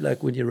 especially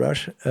like when you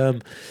rush.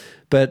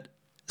 But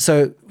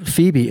so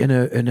Phoebe, in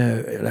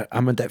a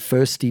I'm at that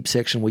first steep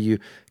section where you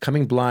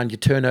coming blind, you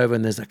turn over,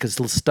 and there's like this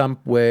little stump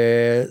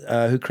where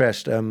who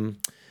crashed?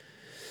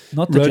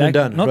 Not the Ronan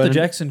Dunn. not the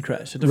Jackson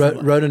crash. A different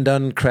one. Ronan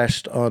Dunn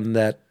crashed on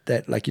that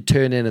like you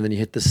turn in and then you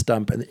hit the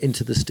stump and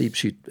into the steep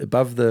chute.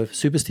 Above the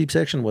super steep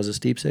section was a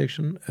steep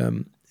section.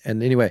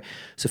 And anyway,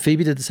 so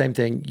Phoebe did the same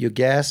thing. You're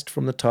gassed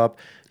from the top.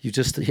 You're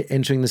just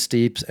entering the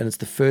steeps, and it's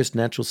the first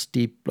natural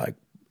steep, like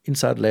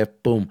inside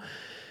left, boom.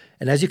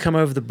 And as you come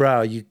over the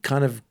brow, you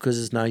kind of,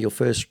 because it's now your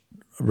first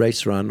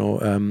race run,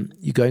 or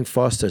you're going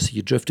faster, so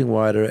you're drifting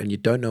wider, and you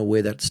don't know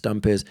where that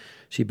stump is.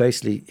 She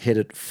basically hit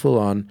it full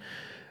on.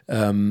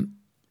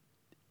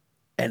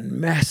 And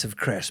massive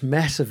crash,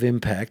 massive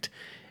impact.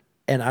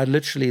 And I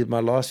literally, my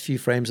last few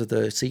frames of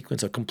the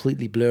sequence are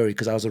completely blurry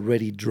because I was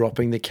already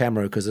dropping the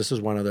camera, because this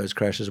was one of those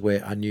crashes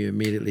where I knew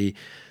immediately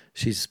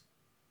she's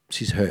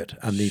hurt.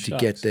 I need to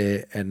get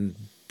there and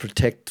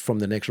protect from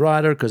the next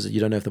rider, because you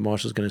don't know if the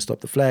marshal's going to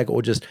stop the flag,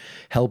 or just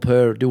help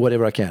her, do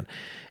whatever I can.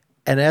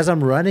 And as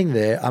I'm running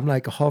there, I'm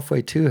like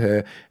halfway to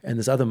her, and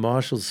there's other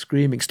marshals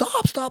screaming,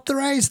 stop the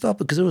race, stop.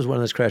 Because it was one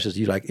of those crashes,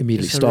 you like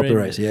immediately stop the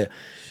race. Yeah.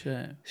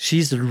 Shame.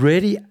 She's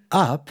already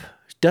up,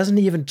 doesn't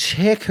even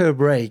check her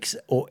brakes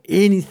or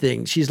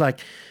anything. She's like,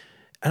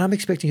 and I'm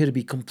expecting her to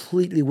be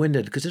completely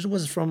winded, because this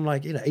was from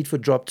like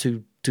 8-foot drop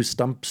to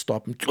stump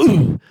stop.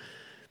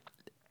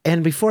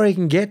 And before I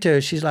can get to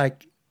her, she's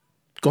like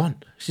gone.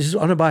 She's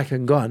on her bike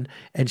and gone.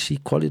 And I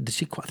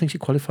think she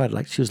qualified,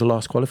 like she was the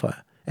last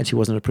qualifier, and she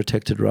wasn't a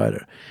protected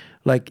rider.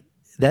 Like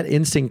that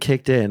instinct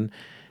kicked in,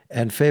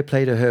 and fair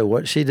play to her.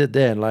 What she did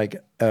then, like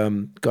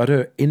got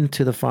her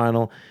into the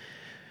final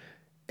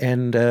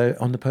and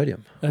on the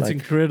podium. That's like,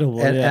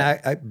 incredible. And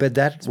Yeah. but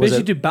that Especially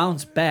was to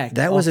bounce back.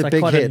 that was after a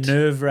big quite hit. a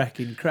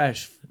nerve-wracking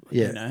crash.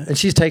 yeah. You know? And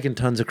she's taken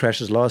tons of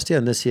crashes last year,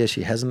 and this year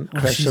she hasn't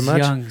crashed she's so much.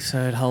 young,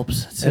 so it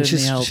helps. It And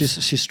certainly helps.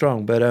 she's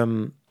strong, but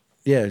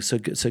yeah. So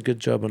good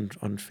job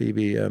on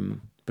Phoebe.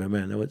 But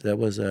man, that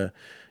was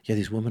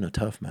these women are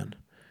tough, man.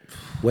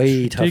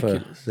 Way tougher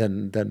ridiculous.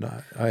 than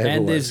I ever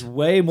And was. there's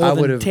way more I than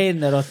would've- 10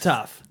 that are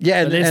tough.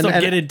 Yeah, But let's and- not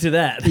and- get into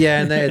that. Yeah,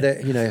 and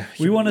they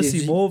We want to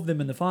see more of them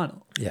in the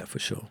final. Yeah, for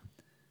sure.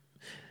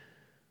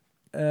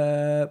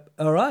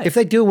 All right. If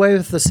they do away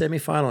with the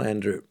semi-final,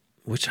 Andrew,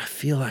 which I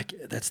feel like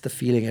that's the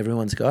feeling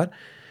everyone's got,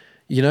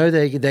 they're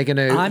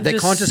gonna they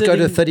can't just go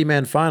to a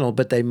 30-man final,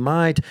 but they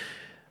might,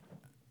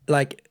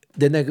 like,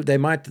 then they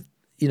might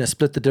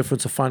split the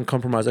difference or find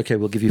compromise. Okay,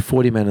 we'll give you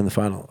 40 men in the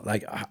final.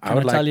 Like I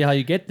would tell you how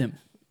you get them.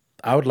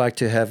 I would like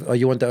to have. Oh,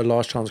 you want the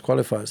last chance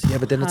qualifiers? Yeah,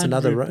 but then it's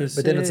another run.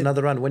 But then it's 100%.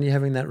 another run. When are you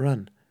having that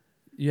run?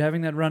 You're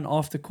having that run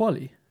after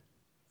quali.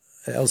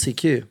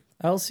 LCQ.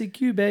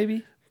 LCQ,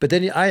 baby. But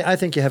then I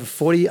think you have a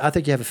 40. I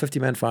think you have a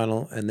 50-man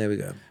final, and there we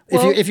go.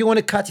 Well, if you want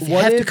to cut, if you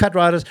have to cut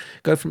riders,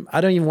 go from. I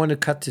don't even want to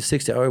cut to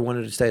 60. I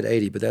wanted to stay at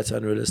 80, but that's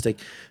unrealistic.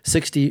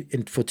 60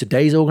 for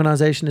today's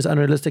organization is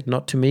unrealistic.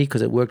 Not to me,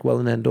 because it worked well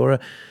in Andorra.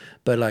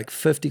 But like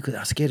 50, because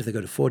I'm scared if they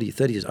go to 40.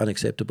 30 is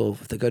unacceptable.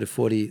 If they go to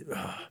 40,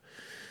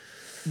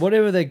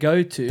 Whatever they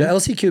go to. the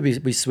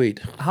LCQ be sweet.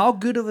 How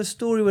good of a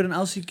story would an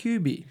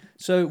LCQ be?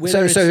 So So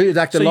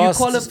like the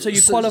last.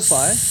 you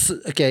qualify.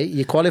 Okay,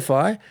 you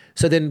qualify.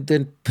 So then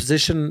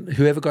position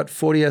whoever got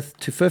 40th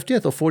to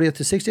 50th or 40th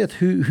to 60th.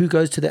 Who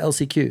goes to the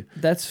LCQ?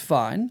 That's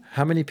fine.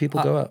 How many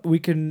people go up? We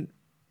can.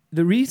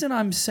 The reason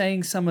I'm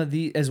saying some of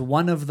the as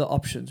one of the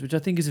options, which I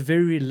think is a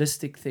very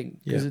realistic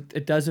thing, because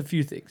it does a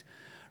few things.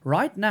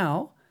 Right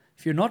now,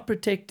 if you're not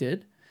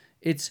protected,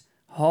 it's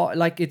hard.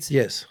 Like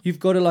Yes. you've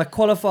got to like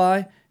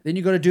qualify. Then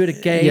you got to do it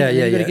again. Yeah, and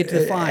yeah, then you got to yeah. get to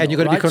the final. And you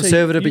got to be right? So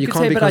conservative, but you could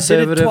can't say, be but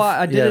conservative.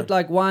 I did Yeah. it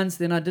like once,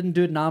 then I didn't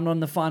do it. Now I'm not in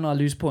the final. I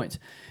lose points.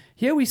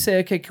 Here we say,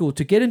 okay, cool.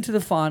 To get into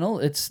the final,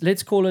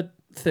 let's call it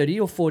 30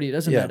 or 40. It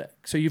doesn't Yeah. matter.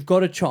 So you've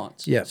got a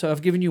chance. Yeah. So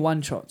I've given you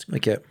one chance.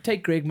 Okay.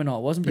 Take Greg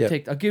Menard. Wasn't Yeah.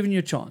 protected. I've given you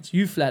a chance.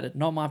 You flattered.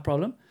 Not my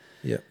problem.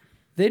 Yeah.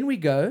 Then we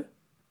go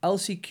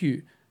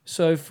LCQ.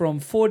 So from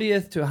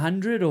 40th to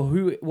 100 or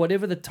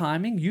whatever the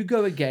timing, you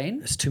go again.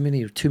 It's too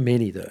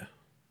many though.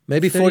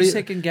 Maybe 30 40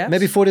 second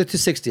gaps?Maybe 40th to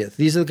 60th.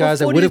 These are the guys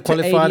that would have 40th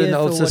to qualified in the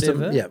 80th old or system.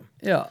 whatever. Yeah.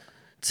 Yeah.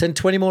 Send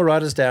 20 more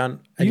riders down,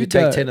 and you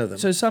go. take 10 of them.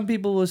 So some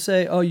people will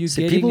say, "Oh, you're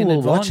See, getting people an will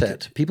advantage." watch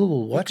that. People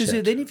will watch Because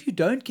it. then if you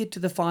don't get to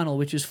the final,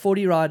 which is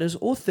 40 riders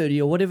or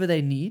 30 or whatever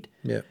they need,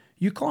 Yeah.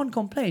 you can't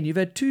complain. You've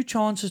had 2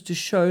 chances to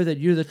show that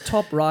you're the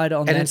top rider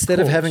on And that instead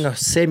of course. having a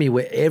semi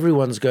where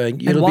everyone's going,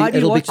 And it'll why do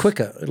you be watch-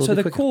 quicker. It'll so be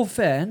the quicker. core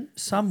fan,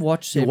 some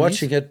watch semis, You're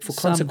watching it for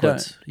some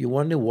consequence. don't. You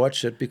want to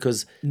watch it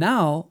because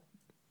Now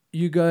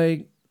you're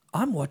going,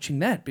 I'm watching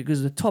that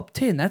because the top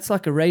 10, that's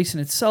like a race in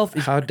itself.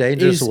 how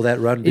dangerous will that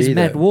run Is be?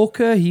 Matt though?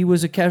 Walker, he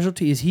was a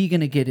casualty. Is he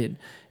going to get in?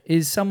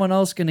 Is someone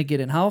else going to get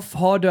in? How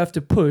hard do I have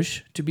to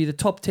push to be the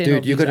top 10 Dude,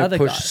 of you're these going to other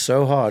push guys?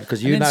 so hard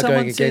because And you're then now someone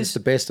going against says, the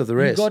best of the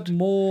rest. You got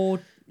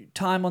more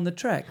time on the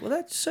track. Well,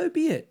 that's so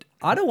be it.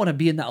 I don't want to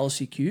be in the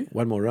LCQ.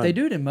 One more run. They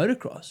do it in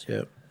motocross.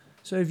 Yeah.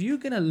 So if you're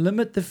going to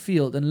limit the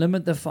field and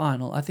limit the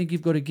final, I think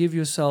you've got to give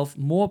yourself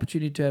more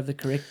opportunity to have the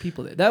correct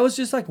people there. That was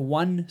just like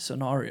one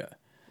scenario.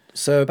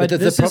 So, But the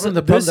this problem,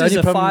 the is only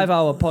a problem-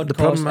 5-hour podcast, the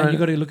problem, and you've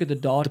got to look at the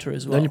data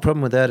as The well. only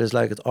problem with that is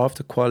like it's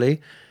after quali,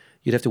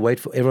 you'd have to wait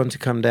for everyone to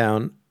come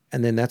down,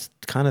 and then that's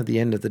kind of the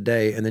end of the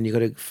day, and then you got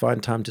to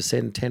find time to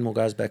send 10 more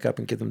guys back up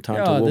and give them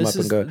time to warm this up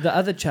and is go. the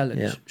other challenge.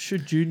 Yeah.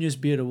 Should juniors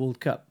be at a World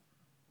Cup?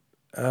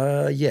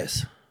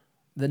 Yes.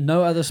 That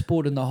no other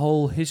sport in the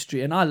whole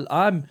history, and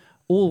I'm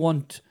all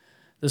want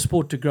the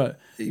sport to grow.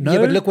 No yeah,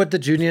 but look what the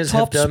juniors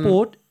have top done.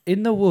 sport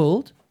in the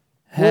world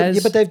has Well, yeah,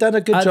 but they've done a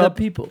good other job.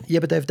 people. Yeah,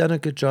 but they've done a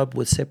good job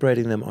with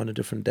separating them on a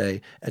different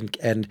day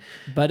and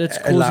But it's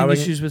causing allowing-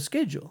 issues with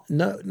schedule.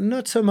 no,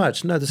 not so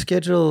much. No, the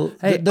schedule.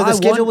 Hey, the I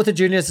schedule want- with the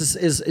juniors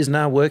is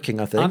now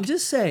working. I think. I'm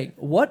just saying,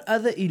 what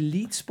other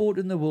elite sport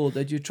in the world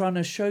that you're trying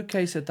to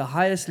showcase at the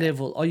highest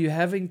level are you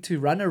having to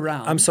run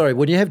around? I'm sorry.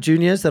 When you have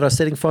juniors that are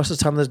setting fastest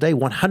time of the day,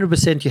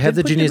 100% you have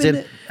the Then put juniors them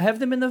in have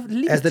them in the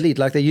lead. as the lead,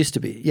 like they used to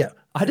be. Yeah.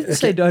 I didn't Okay.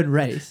 say don't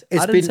race.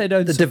 It's I didn't been say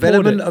don't the support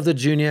development it. of the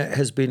junior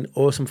has been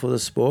awesome for the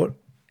sport.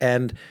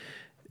 And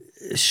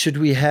should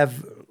we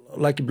have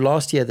like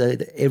last year,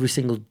 every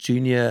single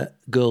junior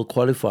girl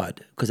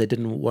qualified because they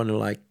didn't want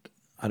to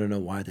I don't know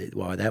why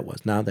that was.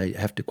 Now they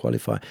have to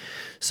qualify.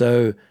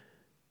 So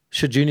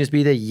should juniors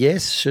be there?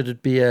 Yes. Should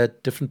it be a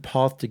different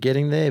path to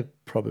getting there?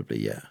 Probably,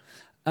 yeah.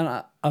 And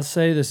I'll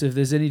say this, if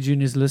there's any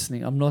juniors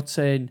listening, I'm not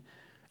saying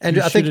And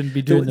you I think shouldn't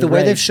be doing the way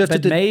they've race,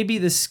 shifted but maybe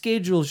the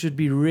schedule should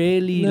be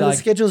really No, like the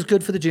schedule's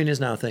good for the juniors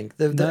now, I think.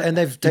 And they've you're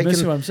missing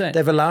taken, what I'm saying.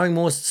 they're allowing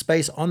more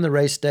space on the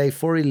race day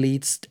for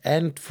elites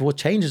and for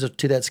changes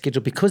to that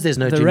schedule because there's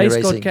no the junior race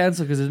racing. got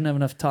cancelled because they didn't have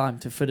enough time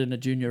to fit in a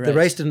junior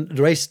race.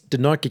 The race did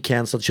not get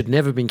cancelled. Should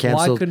never have been Why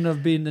cancelled. couldn't it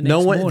have been the next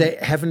No one. morning?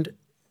 They haven't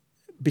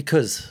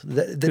because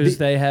Because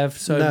they have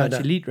so No, much no.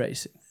 elite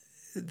racing.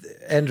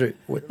 Andrew.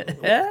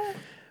 I'm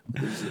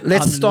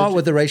Let's start legit-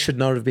 with the race should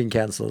not have been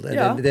cancelled, and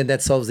Yeah. then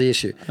that solves the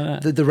issue.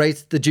 The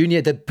race, the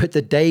junior,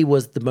 the day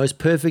was the most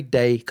perfect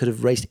day. Could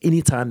have raced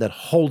any time that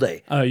whole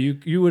day Oh,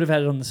 you would have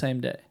had it on the same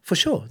day. for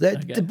sure.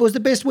 That Okay. it was the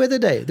best weather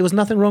day. There was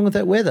nothing wrong with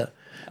that weather.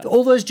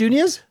 All those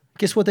juniors,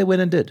 guess what they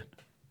went and did?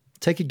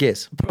 Take a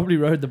guess. Probably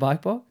rode the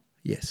bike park.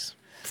 Yes,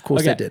 of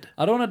course they did.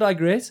 I don't want to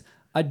digress.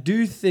 I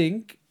do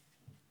think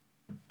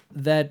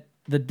that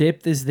the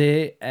depth is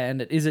there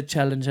and it is a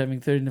challenge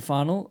having third in the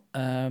final.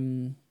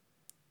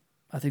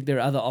 I think there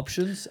are other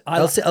options.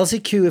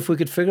 LCQ, if we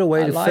could figure a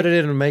way I to like- fit it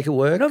in and make it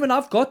work. No, but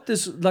I've got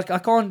this. Like, I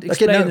can't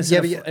explain this in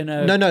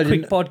a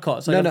quick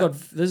podcast. Like, no.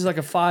 this is like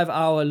a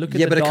 5-hour look at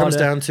Yeah, the but it comes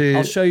data. down to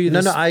I'll show you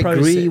this I agree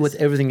process. with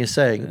everything you're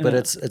saying, but Yeah.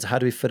 it's how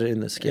do we fit it in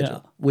the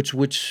schedule? Yeah. Which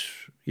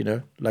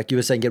like you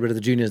were saying, get rid of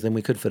the juniors, then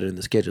we could fit it in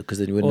the schedule because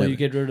then you wouldn't. Or have, you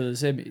get rid of the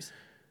semis.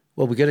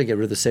 well, we're going to get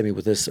rid of the semi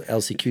with this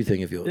LCQ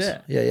thing of yours.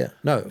 Yeah.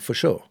 No, for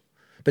sure.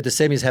 But the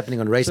semi is happening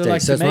on race So, day,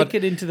 like, so to it's make not.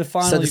 it into the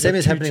final, So the you've got semi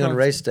is two happening on chances.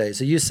 race day.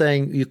 So you're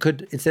saying you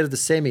could, instead of the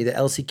semi, the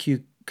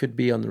LCQ could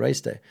be on the race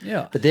day.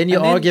 Yeah. But then you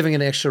And are then- giving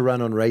an extra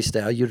run on race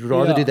day. You'd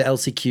rather Yeah. do the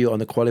LCQ on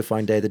the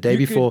qualifying day, the day You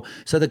could- before,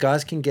 so the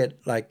guys can get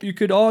like. You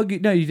could argue.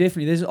 No, you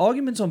definitely. There's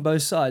arguments on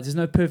both sides. There's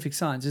no perfect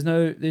science.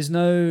 There's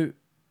no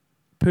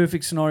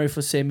perfect scenario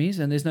for semis,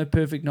 and there's no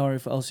perfect scenario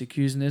for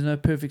LCQs, and there's no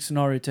perfect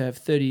scenario to have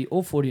 30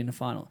 or 40 in the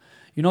final.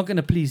 You're not going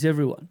to please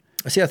everyone.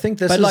 See, I think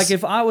this But is. like,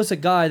 if I was a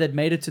guy that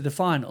made it to the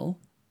final,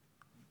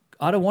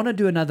 I don't want to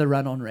do another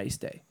run on race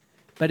day.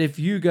 But if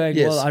you going,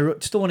 Yes. well, I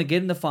still want to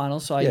get in the final,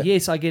 so I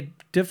get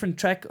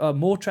different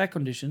more track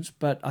conditions,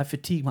 but I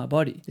fatigue my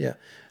body. Yeah.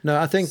 No,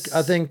 I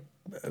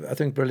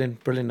think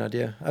brilliant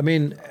idea. I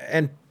mean,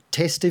 and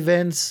test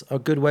events are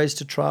good ways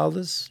to trial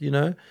this,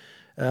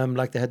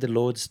 like they had the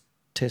Lord's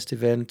test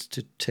event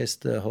to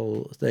test the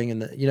whole thing.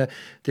 And,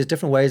 there's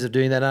different ways of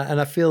doing that.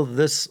 And I feel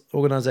this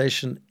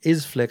organization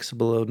is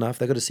flexible enough.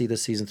 They've got to see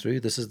this season through.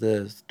 This is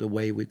the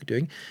way we're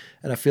doing.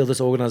 And I feel this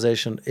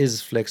organization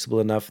is flexible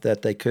enough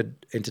that they could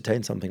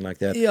entertain something like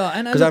that. Yeah,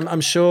 and because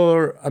I'm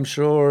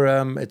sure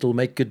it'll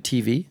make good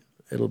TV.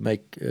 It'll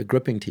make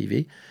gripping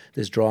TV.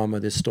 There's drama,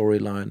 there's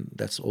storyline.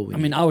 That's all we need.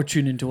 I mean, I would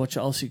tune in to watch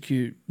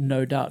LCQ,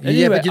 no doubt. Yeah,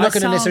 Anyway, but you're not I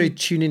going to necessarily sound-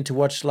 tune in to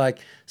watch like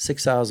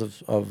 6 hours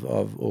of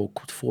or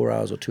 4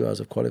 hours or 2 hours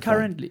of qualifying.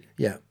 Currently,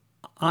 Yeah.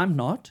 I'm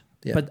not,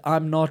 Yeah. but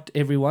I'm not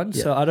everyone,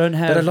 Yeah. so I don't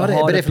have But if a lot of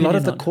the opinion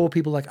on it. core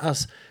people like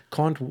us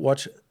can't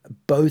watch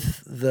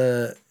both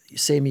the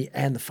semi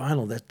and the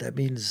final. That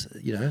means,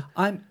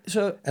 and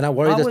I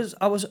worry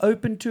I was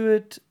open to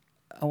it.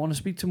 I want to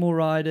speak to more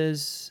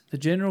riders. The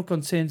general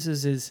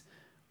consensus is,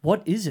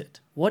 what is it?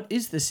 What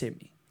is the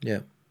semi?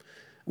 Yeah.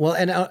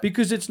 Well,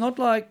 because it's not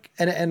like...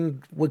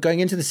 And we're going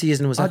into the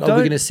season, it was like, we're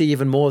going to see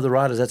even more of the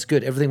riders. That's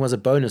good. Everything was a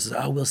bonus.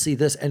 We'll see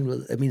this,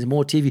 and it means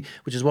more TV,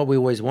 which is what we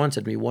always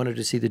wanted. We wanted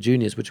to see the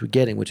juniors, which we're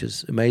getting, which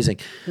is amazing.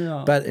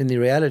 Yeah. But in the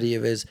reality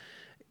of it is,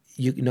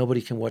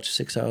 nobody can watch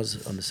 6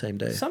 hours on the same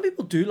day. Some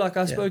people do. Like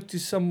I spoke to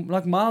some...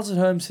 Like Miles at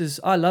home says,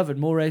 I love it.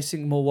 More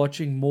racing, more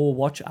watching, more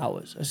watch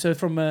hours. So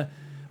from a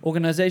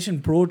organization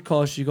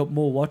broadcast, you got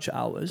more watch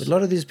hours. But a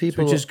lot of these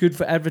people... Which is good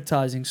for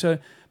advertising. So...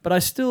 But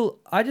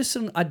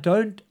I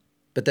don't...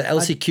 But the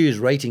LCQ's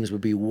ratings would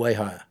be way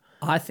higher.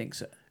 I think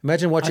so.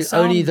 Imagine watching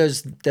only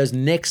those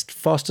next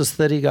fastest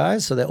 30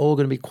 guys, so they're all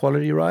going to be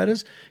quality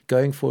riders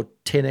going for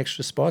 10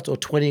 extra spots, or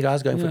 20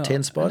 guys going for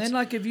 10 spots. And then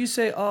like if you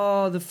say,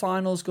 the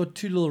finals got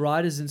 2 little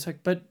riders, and it's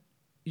like, but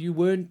you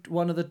weren't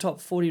one of the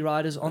top 40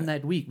 riders on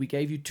that week. We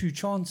gave you 2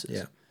 chances.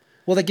 Yeah.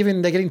 Well, they're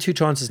getting 2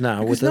 chances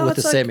now with the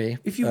semi.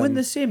 If you win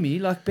the semi,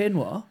 like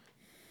Benoit,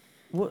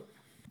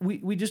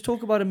 we just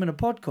talk about him in a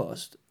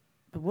podcast.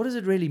 But what does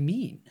it really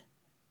mean?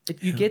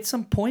 You get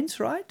some points,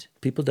 right?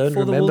 People don't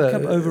for remember. The World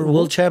Cup overall.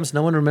 World Champs,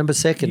 no one remembers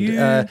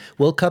second.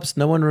 World Cups,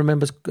 no one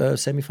remembers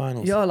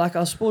semi-finals. Yeah, like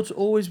our sport's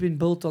always been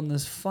built on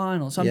this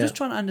final. So I'm just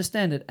trying to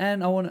understand it.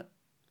 And I want to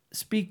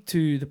speak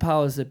to the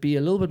powers that be a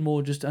little bit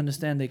more just to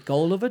understand their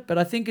goal of it. But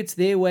I think it's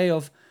their way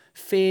of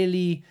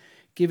fairly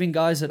giving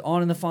guys that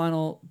aren't in the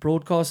final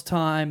broadcast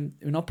time.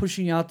 We're not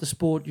pushing you out the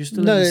sport. You're still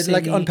in the semi.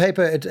 Like on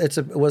paper, it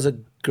was a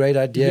great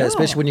idea,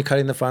 especially when you're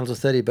cutting the finals of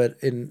 30. But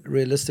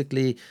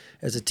realistically,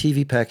 as a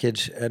TV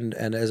package and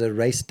as a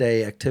race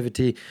day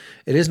activity,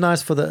 it is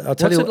nice for the. I'll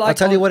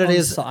tell you what it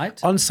is.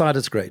 On site,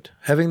 it's great.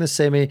 Having the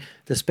semi,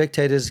 the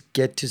spectators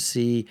get to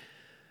see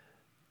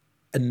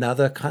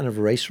another kind of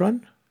race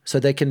run. So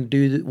they can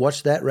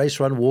watch that race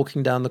run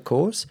walking down the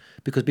course,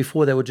 because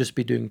before they would just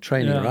be doing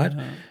training, right?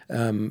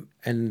 Yeah.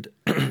 And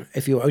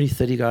if you were only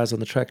 30 guys on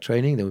the track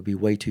training, there would be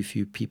way too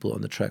few people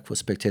on the track for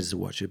spectators to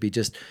watch. It would be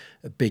just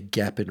a big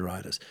gap in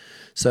riders.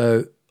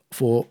 So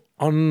for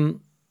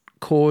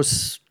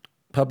on-course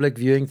public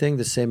viewing thing,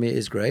 the semi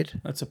is great.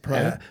 That's a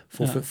pro.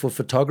 For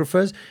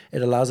photographers,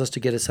 it allows us to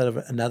get a sort of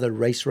another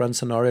race run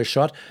scenario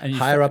shot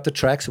higher up the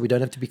track, so we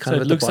don't have to be kind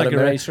of at the bottom. So it looks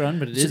like a race run,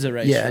 but it is a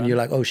race run. Yeah, and you're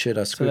like, oh shit,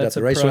 I screwed up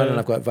the race run, and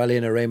I've got Valley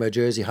in a rainbow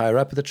jersey higher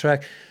up at the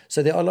track.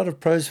 So there are a lot of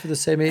pros for the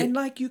semi. And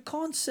like, you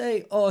can't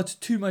say, it's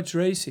too much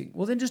racing.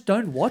 Well, then just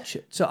don't watch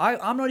it. So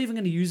I'm not even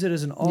going to use it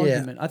as an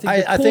argument. I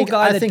think the poor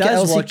guy that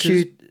does watch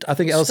it, I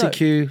think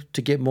LCQ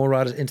to get more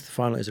riders into the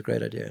final is a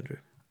great idea, Andrew.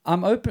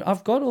 I'm open.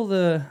 I've got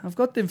the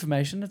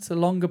information. It's a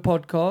longer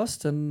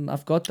podcast, and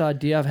I've got the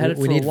idea. I've had it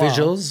for a while. We need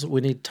visuals.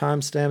 We need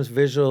timestamps,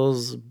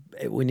 visuals.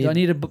 I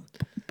need to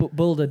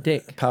build a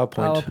deck.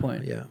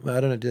 PowerPoint. Yeah. Well, I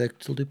don't know. Do they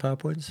still do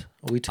PowerPoints?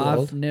 Are we too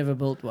old? I've never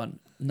built one.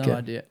 No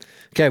idea.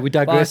 Okay, we're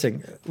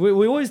digressing. We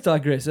always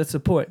digress. That's the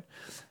point.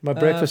 My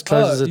breakfast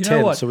closes at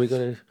 10, so we got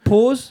to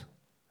pause.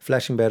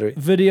 Flashing battery.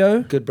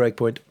 Video. Good break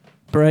point.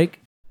 Break.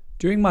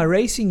 During my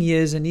racing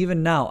years and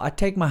even now, I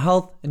take my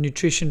health and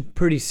nutrition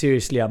pretty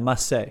seriously, I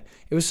must say.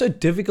 It was so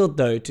difficult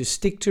though to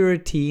stick to a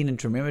routine and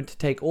to remember to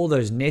take all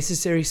those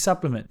necessary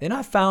supplements. Then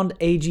I found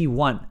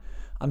AG1.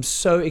 I'm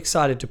so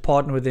excited to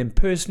partner with them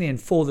personally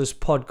and for this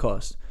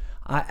podcast.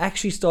 I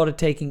actually started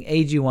taking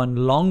AG1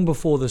 long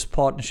before this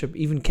partnership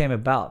even came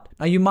about.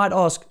 Now you might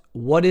ask,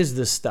 what is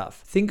this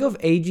stuff? Think of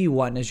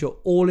AG1 as your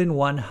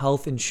all-in-one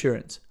health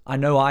insurance. I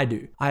know I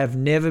do. I have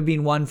never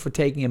been one for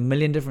taking a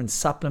million different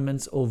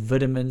supplements or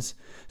vitamins.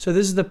 So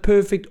this is the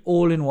perfect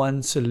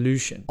all-in-one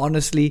solution.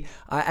 Honestly,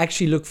 I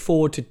actually look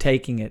forward to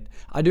taking it.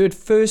 I do it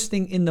first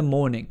thing in the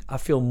morning. I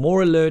feel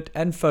more alert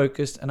and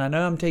focused, and I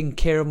know I'm taking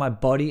care of my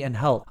body and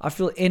health. I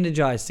feel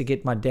energized to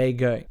get my day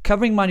going.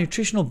 Covering my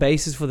nutritional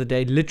basis for the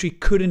day literally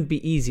couldn't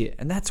be easier,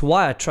 and that's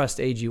why I trust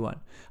AG1.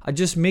 I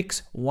just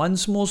mix one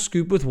small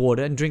scoop with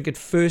water and drink it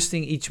first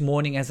thing each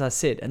morning, as I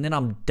said, and then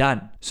I'm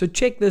done. So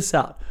check this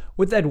out.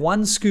 With that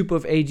one scoop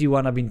of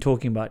AG1 I've been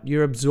talking about,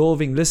 you're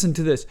absorbing, listen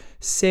to this,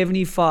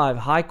 75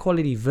 high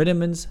quality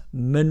vitamins,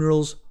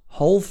 minerals,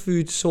 whole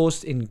food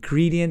sourced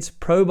ingredients,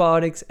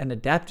 probiotics and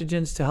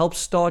adaptogens to help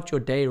start your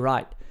day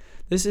right.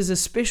 This is a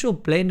special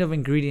blend of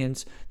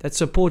ingredients that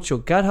supports your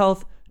gut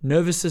health,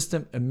 nervous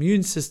system,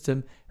 immune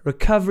system,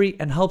 recovery,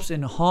 and helps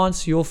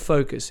enhance your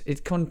focus.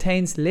 It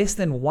contains less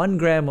than 1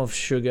 gram of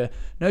sugar,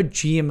 no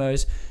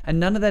GMOs, and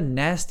none of that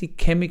nasty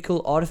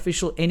chemical,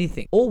 artificial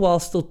anything, all while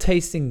still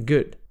tasting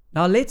good.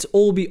 Now let's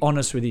all be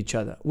honest with each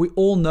other. We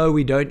all know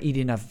we don't eat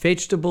enough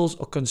vegetables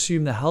or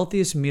consume the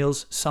healthiest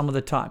meals some of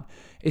the time,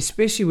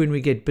 especially when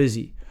we get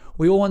busy.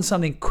 We all want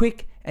something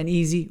quick and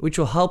easy which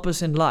will help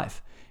us in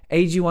life.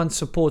 AG1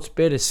 supports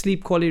better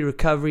sleep quality,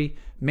 recovery,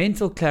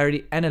 mental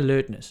clarity and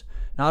alertness.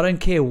 Now, I don't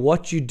care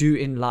what you do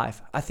in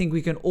life. I think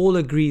we can all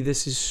agree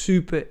this is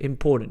super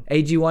important.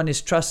 AG1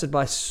 is trusted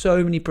by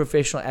so many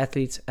professional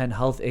athletes and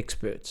health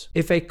experts.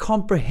 If a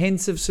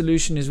comprehensive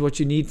solution is what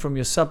you need from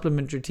your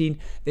supplement routine,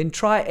 then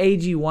try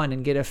AG1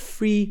 and get a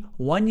free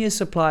 1-year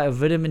supply of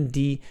vitamin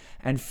D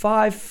and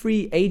 5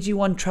 free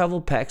AG1 travel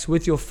packs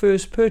with your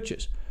first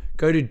purchase.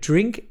 Go to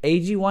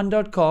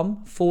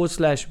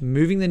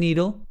drinkag1.com/moving the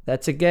needle.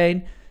 That's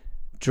again,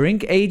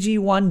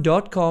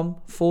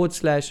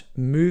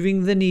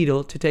 drinkag1.com/moving the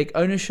needle to take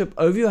ownership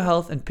over your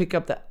health and pick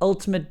up the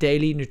ultimate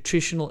daily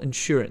nutritional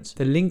insurance.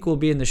 The link will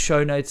be in the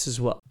show notes as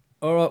well.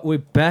 All right, we're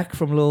back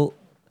from a little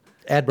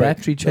Ad break.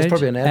 battery That's change.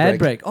 probably an ad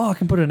break. Oh, I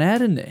can put an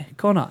ad in there,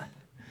 can't I?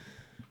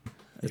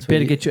 That's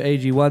Better what get your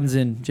AG1s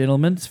in,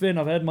 gentlemen. Sven,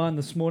 I've had mine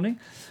this morning.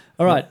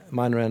 All right,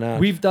 Mine ran out.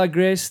 we've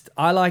digressed.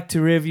 I like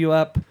to rev you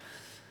up.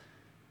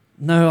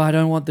 No, I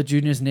don't want the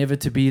juniors never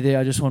to be there.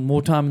 I just want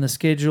more time in the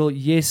schedule.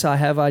 Yes, I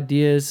have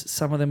ideas.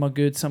 Some of them are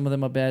good. Some of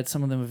them are bad.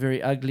 Some of them are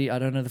very ugly. I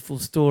don't know the full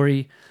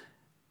story.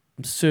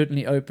 I'm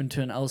certainly open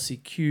to an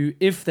LCQ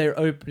if they're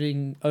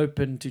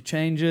open to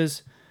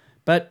changes.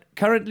 But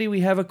currently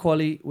we have a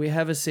quali, we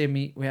have a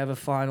semi, we have a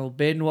final.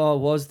 Benoit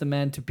was the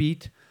man to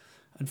beat.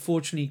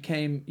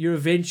 Unfortunately, you're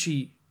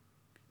eventually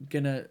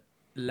going to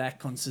lack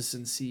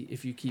consistency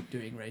if you keep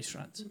doing race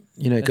runs.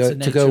 You know, That's the to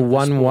nature go of the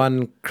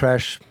 1-1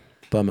 crash,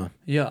 bummer.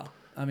 Yeah.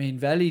 I mean,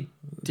 Valley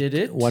did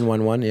it.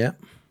 1-1-1, yeah.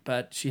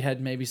 But she had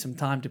maybe some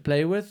time to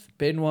play with.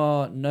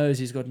 Benoit knows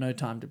he's got no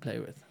time to play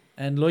with.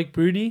 And Loic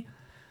Bruni,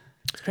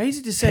 it's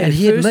crazy to say, And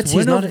he first admits win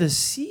he's not of the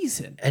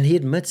season. And he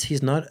admits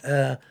he's not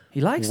He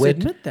likes wet- to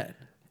admit that.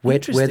 wet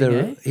Interesting,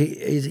 weather. eh?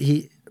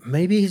 He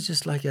maybe he's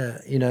just like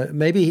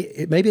maybe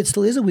it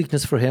still is a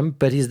weakness for him,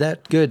 but he's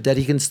that good that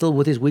he can still,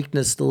 with his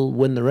weakness, still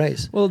win the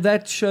race. Well,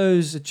 that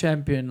shows a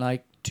champion,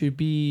 like, to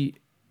be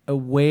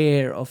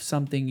aware of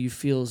something you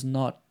feel is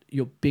not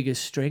your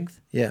biggest strength.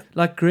 Yeah.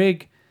 Like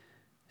Greg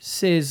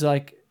says,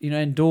 like,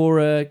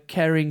 Andorra,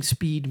 carrying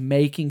speed,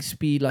 making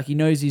speed, like he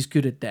knows he's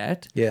good at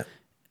that. Yeah.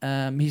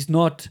 He's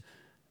not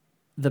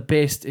the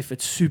best if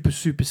it's super,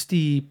 super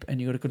steep and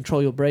you got to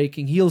control your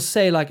braking. He'll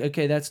say, like,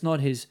 okay, that's not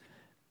his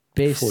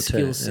best Forte,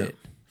 skill set.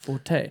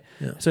 Forte.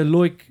 Yeah. So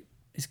Loic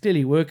is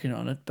clearly working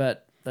on it,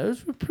 but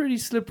those were pretty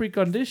slippery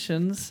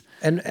conditions.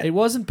 And It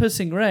wasn't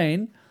pissing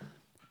rain,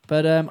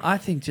 but I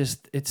think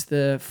just it's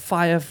the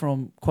fire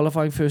from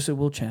qualifying first at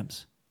World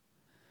Champs.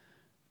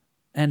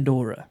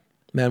 Andorra.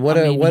 man,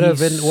 I mean, what a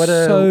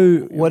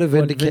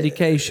vindication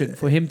vindication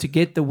for him to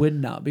get the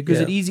win now, because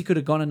Yeah. it easily could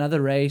have gone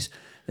another race.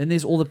 Then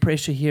there's all the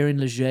pressure here in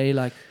Leger.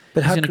 Like,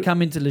 But he's how going to cr-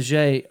 come into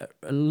Leger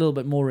a little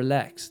bit more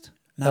relaxed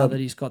now that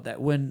he's got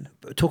that win.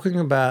 Talking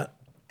about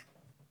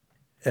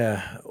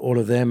all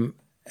of them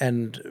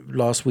and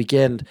last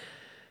weekend,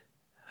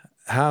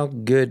 how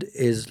good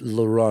is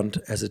Laurent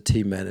as a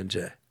team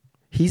manager?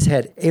 He's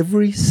had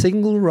every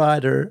single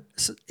rider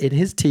in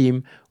his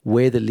team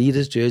wear the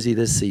leader's jersey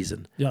this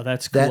season. Yeah,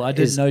 that's cool. That I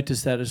did is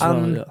notice that as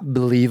well. Yeah.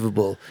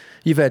 Unbelievable.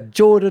 You've had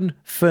Jordan,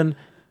 Finn,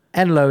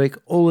 and Loic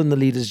all in the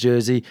leader's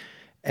jersey.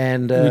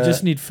 And We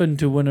just need Finn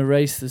to win a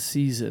race this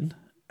season,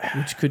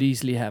 which could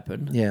easily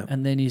happen. Yeah.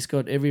 And then he's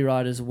got every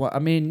rider's one. I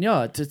mean,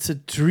 yeah, it's a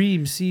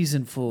dream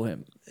season for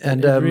him.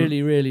 And, it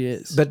really, really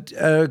is. But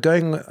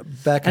going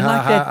back, And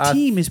like that how-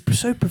 team is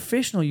so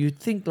professional. You'd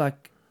think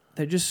like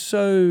they're just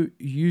so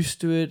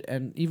used to it.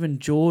 And even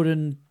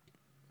Jordan,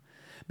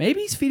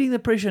 maybe he's feeling the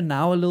pressure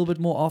now a little bit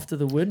more after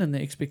the win and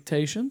the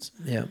expectations.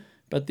 yeah.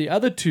 But the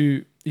other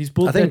two, he's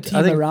built I think-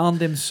 that team around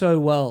them so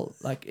well.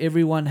 Like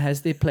everyone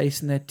has their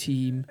place in that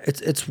team.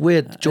 It's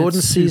weird.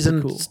 Jordan's it's super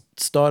season cool.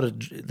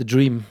 started the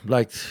dream,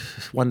 like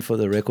one for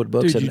the record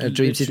books, Dude, and you a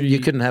dream season. You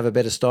literally couldn't have a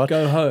better start.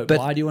 Go home. But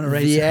Why do you want to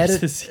race the the rest added,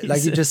 of the season?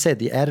 like you just said,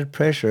 the added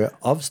pressure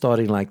of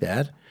starting like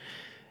that,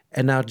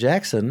 and now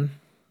Jackson.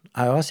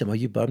 I asked him, "Are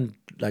you bummed?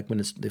 Like when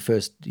it's the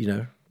first,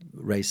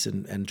 race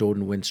and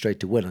Jordan went straight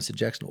to win?" I said,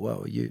 "Jackson,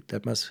 wow,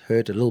 that must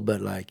hurt a little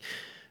bit. Like,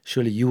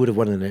 surely you would have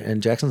won it."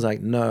 And Jackson's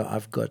like, "No,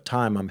 I've got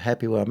time. I'm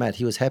happy where I'm at."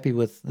 He was happy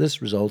with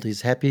this result.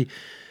 He's happy.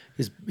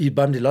 He's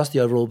bummed he lost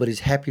the overall, but he's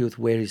happy with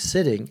where he's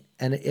sitting.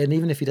 And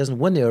even if he doesn't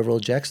win the overall,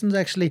 Jackson's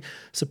actually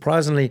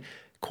surprisingly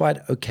quite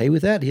okay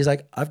with that. He's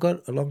like, "I've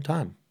got a long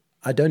time.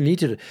 I don't need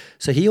to."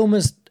 So he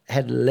almost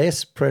had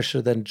less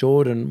pressure than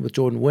Jordan, with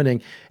Jordan winning,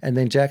 and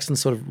then Jackson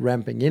sort of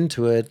ramping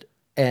into it.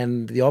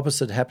 And the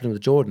opposite happened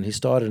with Jordan. He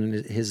started and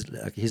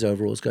his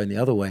overalls going the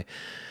other way.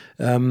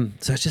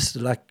 So it's just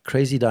like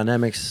crazy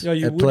dynamics Yeah,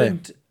 you at play.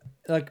 wouldn't,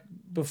 like,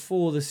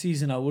 before the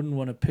season, I wouldn't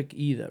want to pick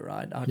either,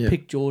 right? I'd Yeah.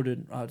 pick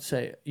Jordan. I'd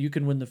say, you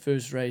can win the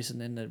first race and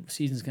then the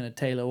season's going to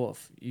tailor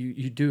off.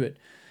 You do it.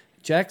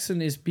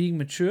 Jackson is being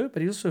mature,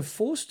 but he's also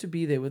forced to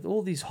be there with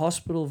all these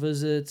hospital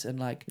visits and,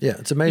 like, Yeah,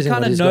 it's he amazing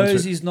kind what of he's gone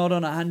knows through. he's not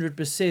on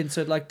 100%,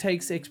 so it, like,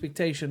 takes the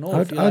expectation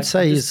off. I'd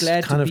say I'm he's just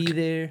glad kind to of be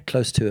there.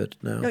 close to it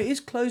now. No, he is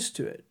close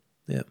to it.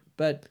 Yeah.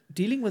 But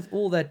dealing with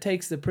all that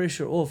takes the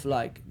pressure off,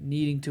 like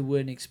needing to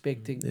win,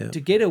 expecting Yeah. to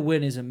get a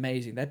win is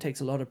amazing. That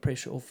takes a lot of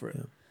pressure off for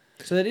him.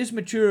 So that is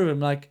mature of him.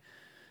 Like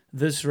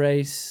this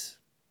race,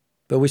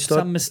 But we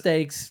some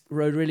mistakes,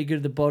 rode really good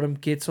at the bottom,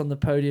 gets on the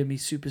podium.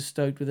 He's super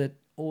stoked with it.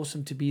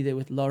 Awesome to be there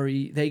with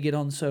Laurie. They get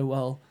on so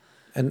well.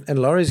 And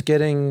Laurie's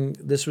getting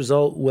this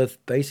result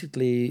with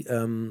basically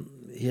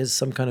he has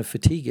some kind of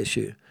fatigue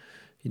issue.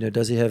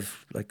 Does he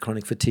have like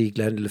chronic fatigue,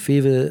 glandular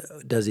fever?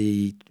 Does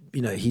he,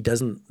 he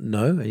doesn't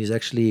know. And he's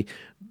actually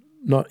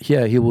not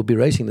here. He will be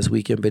racing this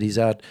weekend, but he's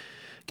out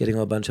getting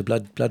a bunch of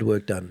blood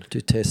work done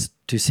to test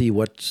to see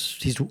what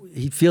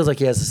he feels like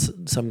he has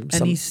some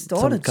he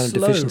started kind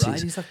slow, of deficiencies.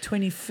 right? He's like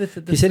 25th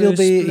at the He said first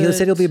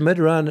he'll be split.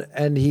 mid-run,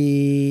 and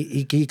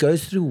he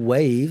goes through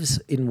waves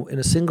in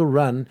a single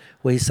run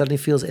where he suddenly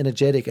feels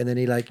energetic, and then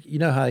he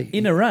how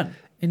In a run,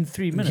 in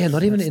 3 minutes. yeah,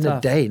 not even That's in tough.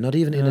 a day, not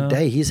even in a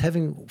day. He's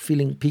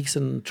feeling peaks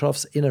and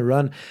troughs in a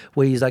run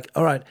where he's like,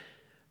 all right,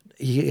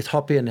 he's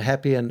hoppy and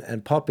happy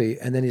and poppy,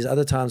 and then there's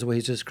other times where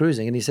he's just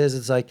cruising. And he says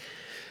it's like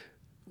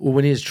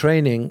when he's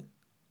training,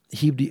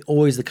 he'd be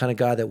always the kind of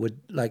guy that would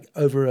like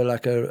over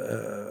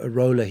a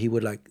roller, he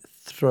would like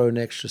throw an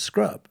extra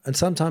scrub, and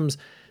sometimes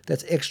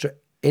that's extra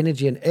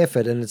energy and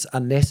effort, and it's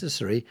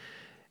unnecessary.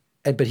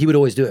 But he would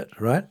always do it,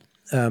 right?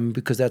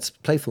 Because that's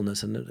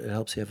playfulness, and it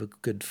helps you have a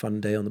good,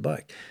 fun day on the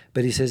bike.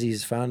 But he says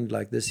he's found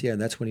like this year,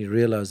 and that's when he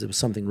realized there was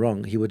something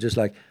wrong. He would just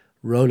like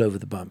roll over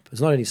the bump.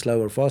 It's not any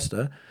slower or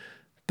faster,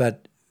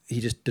 but he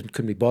just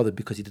couldn't be bothered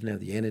because he didn't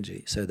have the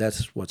energy. So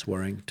that's what's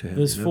worrying to him.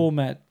 This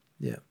format.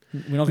 Yeah.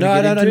 We're not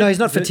gonna get into No. it. He's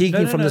not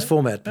fatiguing from No. this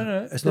format.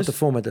 No. It's not the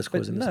format that's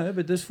causing this. No,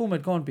 but this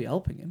format can't be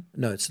helping him.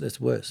 No, it's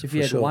worse. If for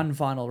he had sure. one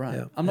final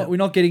run. Yeah, We're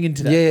not getting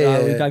into that.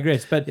 Yeah, We yeah.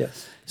 digress. But Yeah.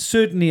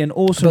 certainly an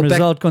awesome But back-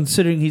 result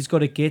considering he's got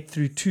to get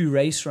through 2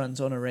 race runs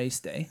on a race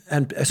day.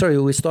 And sorry,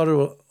 we started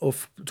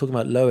off talking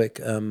about Loic,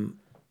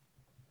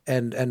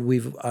 and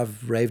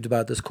I've raved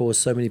about this course.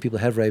 So many people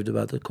have raved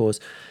about the course.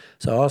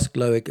 So I asked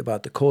Loic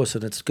about the course,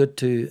 and it's good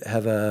to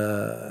have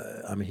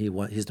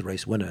he's the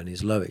race winner, and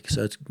he's Loic.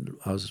 So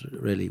I was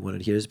really wanted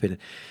to hear his opinion.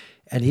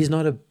 And he's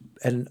not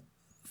and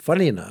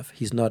funny enough,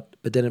 he's not,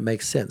 but then it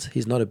makes sense.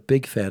 He's not a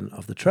big fan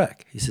of the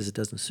track. He says it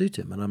doesn't suit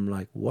him. And I'm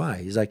like,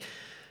 why? He's like,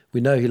 we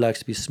know he likes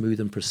to be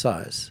smooth and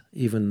precise,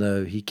 even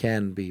though he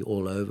can be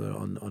all over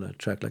on a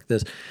track like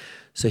this.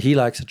 So he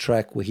likes a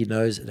track where he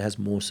knows it has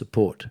more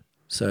support.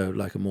 So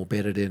like a more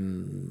bedded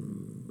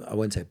in, I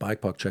won't say bike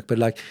park track, but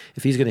like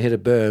if he's going to hit a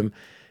berm,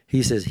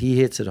 he says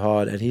he hits it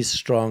hard and he's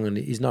strong and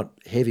he's not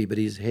heavy, but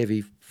he's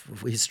heavy.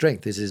 His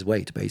strength is his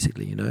weight,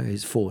 basically,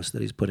 his force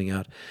that he's putting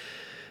out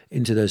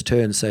into those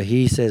turns. So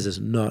he says it's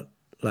not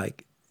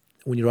like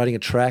when you're riding a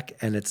track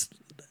and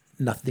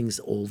nothing's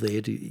all there.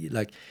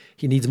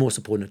 He needs more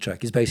support in a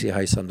track. Is basically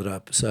how he summed it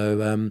up.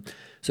 So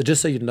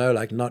just so you know,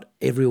 like not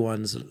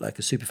everyone's like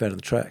a super fan of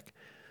the track.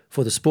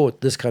 For the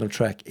sport, this kind of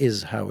track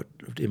is how it,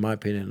 in my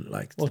opinion,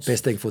 like the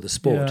best thing for the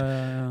sport.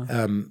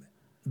 Yeah.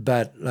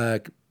 But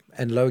like,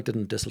 and Loic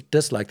didn't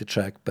dislike the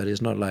track, but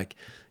it's not like,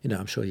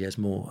 I'm sure he has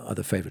more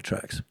other favorite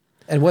tracks.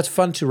 And what's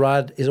fun to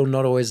ride is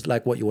not always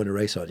like what you want to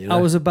race on.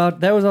 I was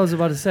about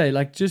to say,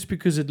 like just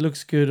because it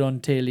looks good on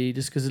telly,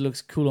 just because it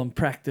looks cool on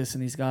practice,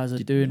 and these guys are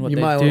doing what you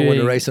they're might doing, want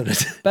to race on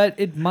it. but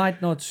it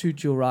might not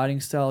suit your riding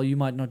style. You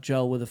might not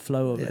gel with the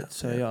flow of it.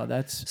 So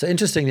that's so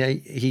interesting.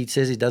 He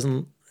says it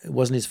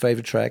wasn't his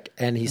favorite track,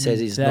 and he says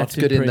he's not that's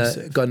good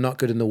impressive. not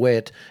good in the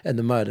wet and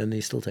the mud, and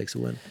he still takes a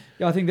win.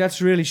 Yeah, I think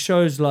that's really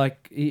shows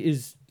like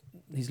he's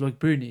like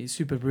Bruni, he's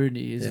super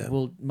Bruni, he's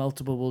a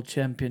multiple world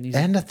champion.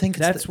 And I think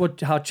that's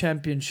how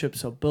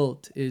championships are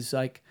built. Is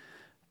like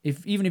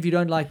even if you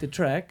don't like the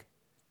track,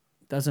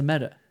 doesn't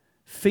matter.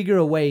 Figure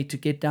a way to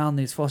get down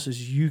there as fast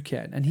as you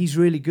can, and he's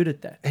really good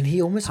at that. And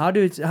he almost how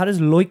does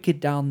Loic get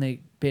down there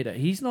better?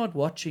 He's not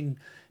watching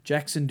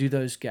Jackson do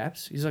those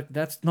gaps. He's like,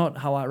 that's not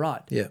how I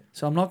ride. Yeah.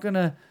 So I'm not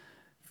gonna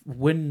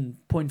win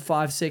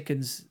 0.5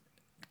 seconds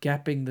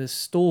gapping the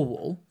store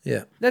wall.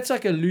 Yeah. That's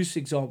like a loose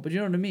example, but you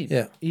know what I mean?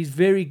 Yeah. He's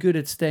very good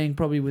at staying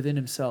probably within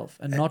himself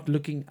and not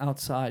looking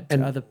outside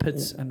to other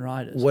pits and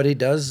riders.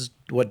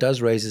 What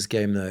does raise his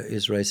game though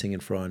is racing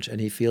in France,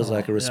 and he feels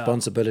like a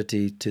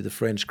responsibility to the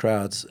French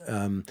crowds.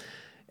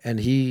 And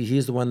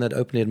he's the one that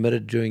openly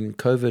admitted during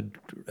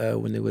COVID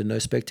when there were no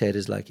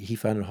spectators, like he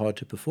found it hard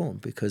to perform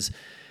because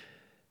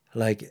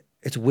like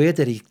it's weird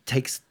that he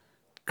takes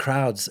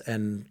crowds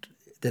and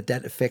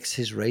that affects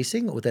his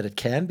racing, or that it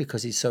can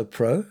because he's so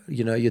pro.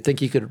 You'd think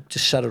he could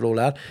just shut it all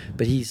out,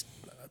 but he's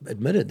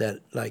admitted that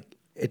like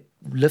it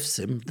lifts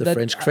him. The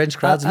French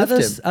crowds lift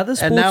him.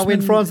 And now we're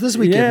in France this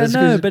weekend.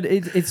 Yeah, but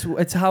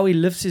it's how he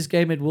lifts his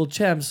game at World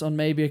Champs on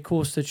maybe a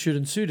course that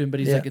shouldn't suit him,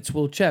 but he's like, it's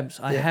World Champs.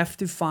 I have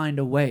to find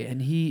a way,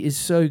 and he is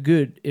so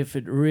good if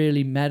it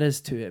really matters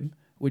to him,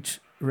 which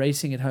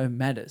racing at home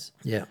matters.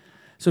 Yeah.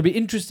 So it'll be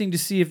interesting to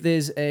see if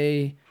there's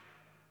a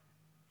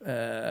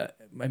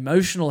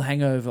emotional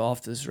hangover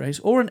after this race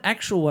or an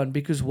actual one,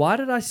 because why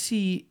did I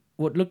see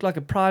what looked like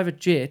a private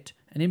jet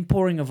and him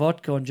pouring a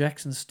vodka on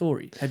Jackson's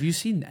story? Have you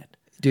seen that?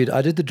 Dude,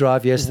 I did the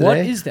drive yesterday. What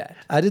is that?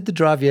 I did the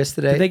drive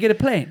yesterday. Did they get a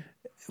plane?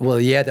 Well,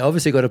 yeah, they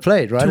obviously got a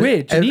plane, right? To where?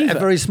 A Geneva?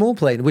 very small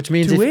plane, which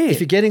means To where? if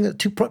you're getting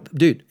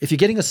if you're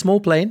getting a small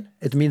plane,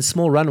 it means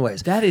small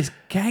runways. That is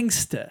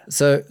gangster.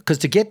 So, because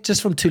to get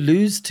just from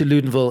Toulouse to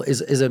Loudenvielle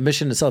is a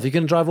mission in itself. You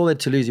can drive all the way to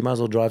Toulouse, you might as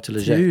well drive to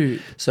Leger.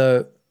 Dude.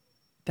 So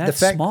That's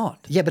the fact, smart.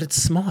 Yeah, but it's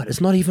smart.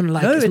 It's not even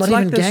like No, it's not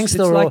like even this,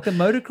 gangster. it's or, like the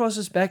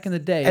motocrossers back in the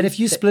day. and if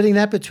you're splitting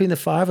that between the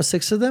 5 or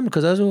 6 of them,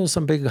 because those are all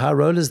some big high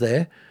rollers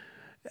there.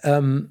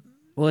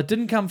 Well, it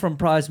didn't come from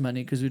prize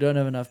money because we don't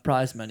have enough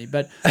prize money.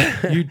 But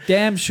you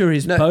damn sure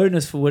is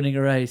bonus for winning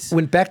a race.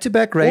 When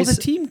back-to-back Or race,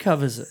 the team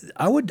covers it.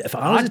 I would, if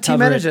I was I'd a team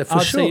cover it. manager, for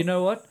I'd sure. say, you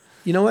know what?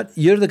 You know what?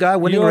 You're the guy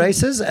winning You're-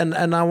 races, and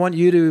I want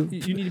you to.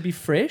 You need to be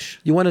fresh.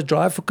 You want to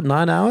drive for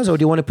 9 hours, or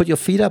do you want to put your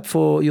feet up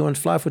you want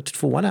to fly for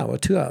 1 hour,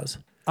 2 hours?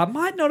 I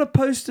might not have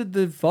posted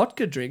the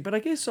vodka drink, but I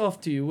guess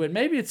after you win,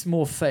 maybe it's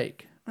more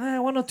fake.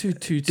 1 or 2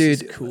 toots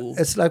is cool.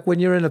 It's like when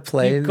you're in a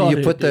plane, got you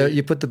it, put dude.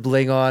 you put the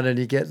bling on, and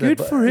you get Good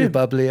for the him.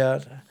 bubbly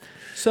out.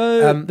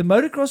 So the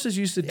motocrossers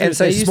used to do and it.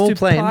 so They used small to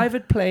plane-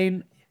 private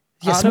plane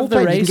Yeah, out small of the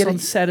plane, you can race get on a-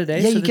 Saturday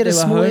yeah, so you that get they a were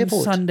small home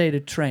airport. Sunday to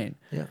train.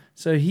 Yeah,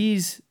 So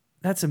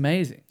that's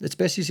amazing. it's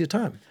best use your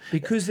time.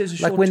 Because there's a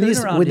short Like when these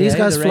turnaround when these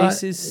here, guys the fly,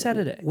 race is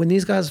Saturday. when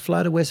these guys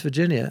fly to West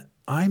Virginia,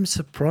 I'm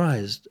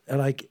surprised.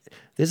 Like,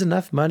 there's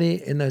enough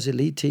money in those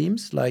elite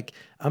teams. Like,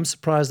 I'm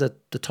surprised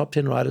that the top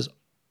 10 riders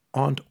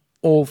aren't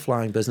all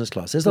flying business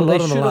class. There's a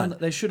lot on the line.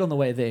 They should on the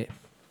way there.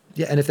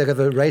 Yeah, and if they have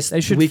a race They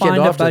should the weekend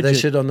find a after, they budget.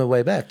 should on the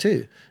way back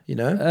too. You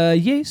know,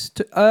 Yes.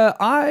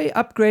 I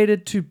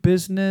upgraded to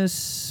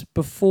business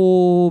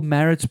before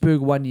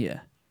Maritzburg 1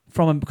 year.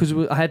 Because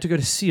I had to go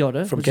to Sea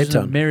Otter, From which Cape is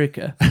in Town.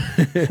 America.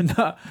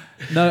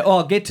 no. Oh,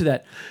 I'll get to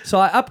that. So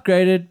I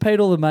upgraded, paid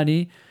all the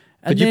money.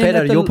 but you then paid at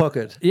out of the- your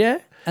pocket. Yeah.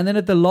 And then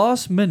at the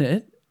last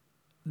minute,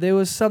 there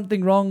was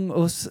something wrong.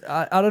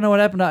 I don't know what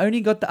happened. I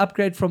only got the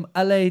upgrade from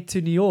LA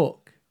to New York.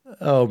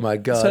 Oh my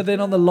god! So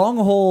then on the long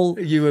haul,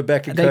 you were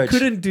back in they coach.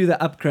 couldn't do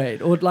the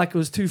upgrade, or like it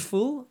was too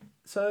full.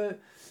 So,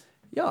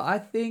 yeah, I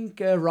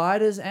think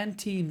riders and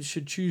teams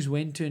should choose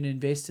when to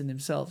invest in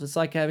themselves. It's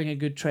like having a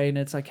good trainer.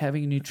 It's like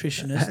having a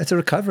nutritionist. It's a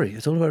recovery.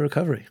 It's all about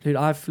recovery. Dude,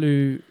 I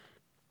flew.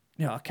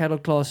 Yeah, cattle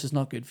class is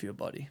not good for your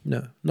body.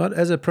 No, not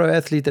as a pro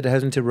athlete that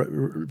has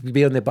to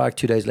be on their bike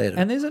 2 days later.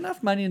 And there's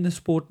enough money in the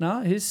sport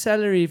now. His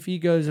salary, if he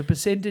goes a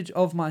percentage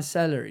of my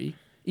salary,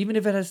 even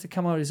if it has to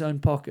come out of his own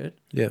pocket,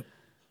 yeah,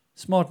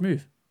 smart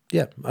move.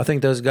 yeah. I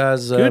think those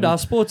guys. Good. Our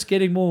sport's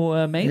getting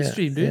more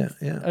mainstream, dude.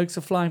 Yeah. Oaks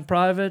are flying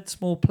private,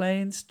 small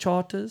planes,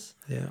 charters.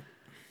 Yeah.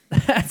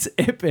 That's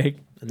epic.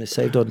 And they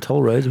saved on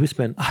toll roads. We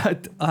spent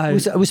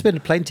we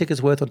spent plane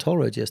tickets worth on toll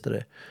roads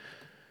yesterday.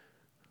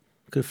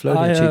 Could have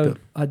flown here cheaper.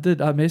 I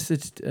did. I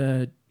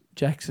messaged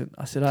Jackson.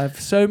 I said, I have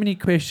so many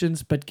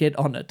questions, but get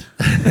on it.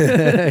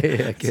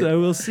 Yeah, good. So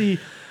we'll see.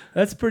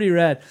 That's pretty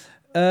rad.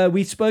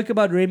 We spoke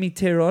about Remy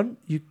Terron.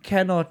 You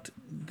cannot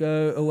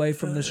go away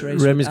from this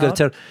race. Remy's got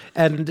without. to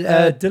and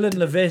Dylan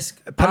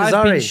Levesque.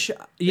 Palazzari.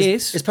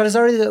 Yes. Is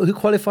Palazzari who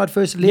qualified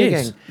first at Leogang?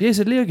 Yes. Yes,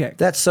 at Leogang.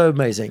 That's so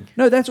amazing.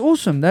 No, that's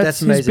awesome. That's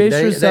his amazing. best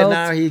They result.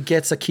 now he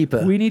gets a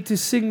keeper. We need to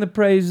sing the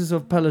praises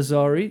of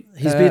Palazzari.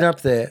 He's been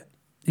up there.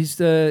 He's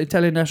the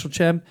Italian national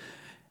champ.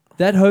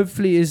 That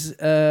hopefully is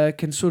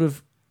can sort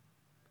of,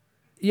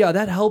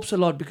 that helps a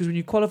lot because when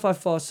you qualify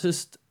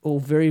fastest or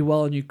very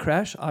well and you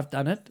crash, I've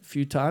done it a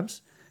few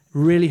times,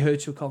 really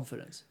hurts your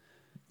confidence.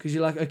 Because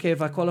you're like, okay,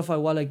 if I qualify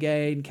well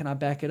again, can I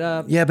back it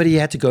up? Yeah, but he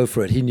had to go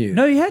for it. He knew.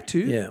 No, you had to.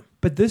 Yeah.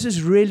 But this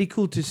is really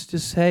cool to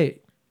just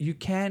say, you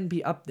can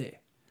be up there.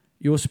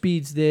 Your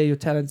speed's there, your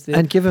talent's there.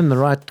 And give him the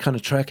right kind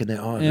of track in their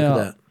eye. Look at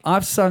that.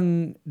 I've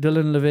sung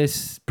Dylan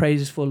Levesque's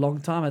praises for a long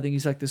time. I think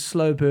he's like the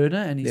slow burner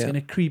and he's going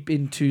to creep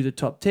into the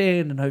top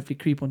 10 and hopefully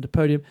creep onto the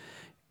podium.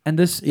 And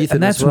Ethan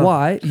and that's as well.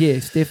 why,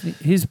 yes,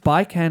 definitely, his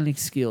bike handling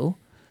skill,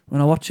 when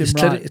I watch him It's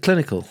ride,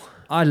 clinical.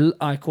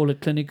 I call it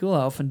clinical.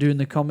 I often do in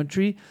the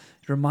commentary.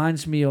 It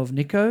reminds me of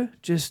Nico.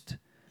 Just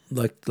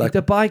Like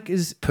the bike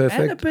is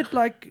perfect. and a bit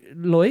like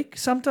Loic,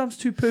 sometimes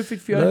too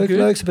perfect for your own good.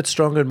 Loic's a bit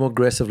stronger and more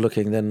aggressive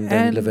looking than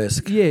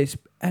Levesque. Yes,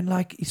 and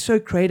like he's so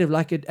creative.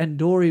 Like at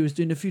Andorra, he was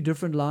doing a few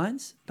different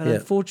lines, but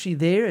unfortunately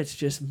there it's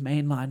just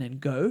mainline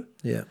and go.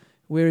 Yeah.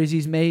 Whereas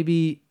he's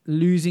maybe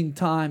losing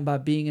time by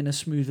being in a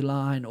smooth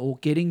line or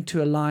getting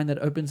to a line that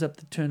opens up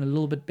the turn a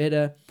little bit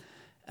better.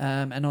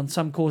 And on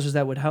some courses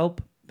that would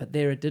help, but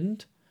there it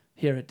didn't.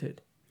 Here it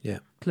did. Yeah.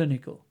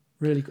 Clinical.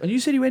 Really cool. And you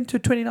said he went to a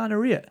 29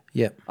 rear.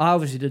 Yeah. I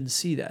obviously didn't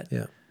see that.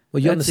 Yeah.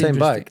 Well, you're on the That's same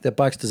interesting. bike. That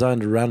bike's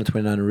designed around a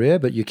 29 rear,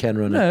 but you can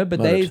run it. No, but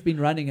mullet. they've been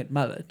running it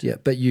mullet. Yeah,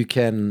 but you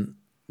can.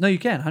 No, you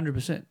can,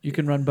 100%. You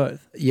can run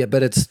both. Yeah,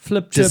 but it's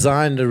Flip chip.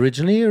 designed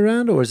originally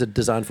around, or is it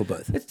designed for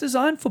both? It's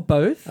designed for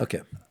both.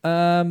 Okay.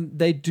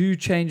 They do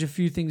change a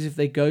few things if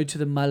they go to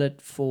the mullet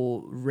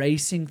for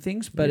racing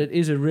things, but it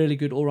is a really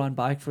good all-round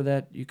bike for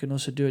that. You can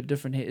also do a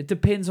different head. It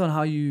depends on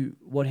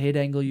what head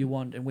angle you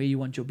want and where you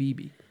want your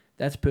BB.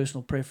 That's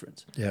personal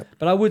preference. Yeah.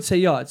 But I would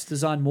say, it's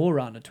designed more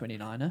around a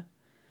 29er.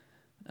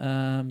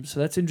 So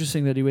that's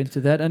interesting that he went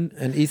to that.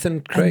 And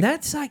Ethan Craig. and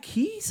that's like,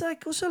 he's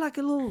like also like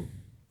a little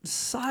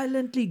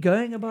silently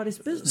going about his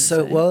business.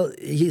 So, eh? well,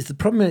 the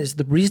problem is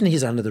the reason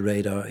he's under the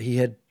radar. He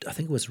had, I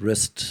think it was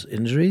wrist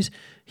injuries.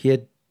 He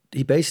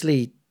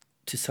basically,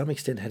 to some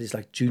extent, had his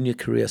like junior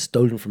career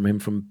stolen from him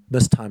from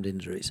mistimed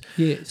injuries.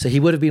 Yes. So he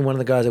would have been one of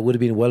the guys that would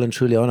have been well and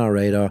truly on our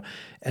radar.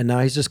 And now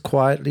he's just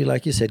quietly,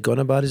 like you said, gone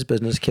about his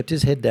business, kept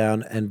his head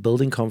down, and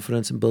building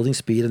confidence and building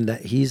speed. And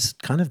that he's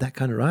kind of that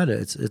kind of rider.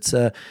 It's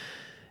and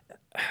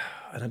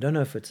I don't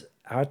know if it's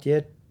out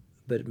yet,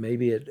 but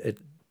maybe it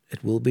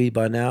will be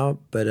by now.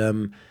 But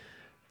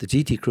the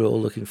GT crew are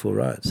all looking for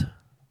rides.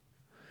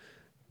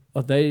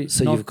 Are they?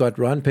 So not, you've got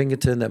Ryan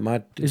Pinkerton that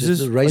might is just this?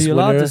 the Are race you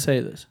allowed winner. to say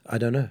this? I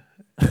don't know.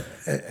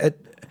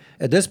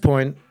 at this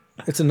point,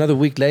 it's another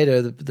week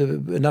later.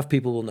 Enough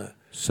people will know.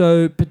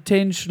 So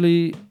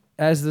potentially,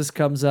 as this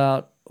comes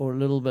out, or a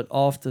little bit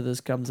after this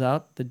comes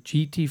out, the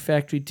GT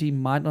factory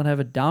team might not have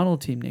a downhill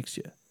team next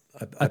year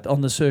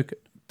on the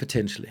circuit.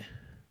 Potentially.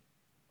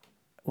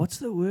 What's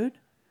the word?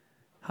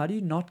 How do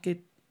you not get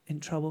in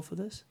trouble for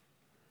this?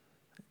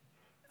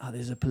 Oh,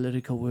 there's a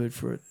political word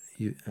for it.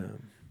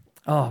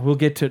 We'll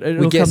get to it.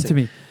 It'll come to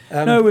me.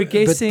 No, we're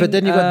guessing. But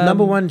then you've got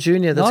number one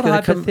junior that's not going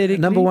to come.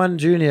 hypothetically. Number one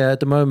junior at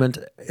the moment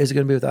is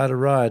going to be without a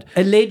ride.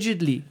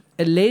 Allegedly,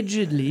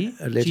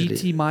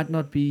 GT might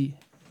not be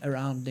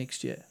around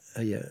next year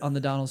Yeah. on the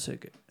downhill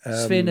circuit.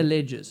 Sven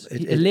alleges.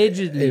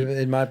 Allegedly.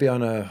 It might be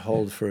on a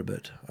hold for a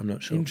bit. I'm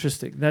not sure.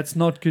 Interesting. That's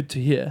not good to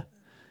hear.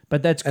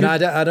 But that's good.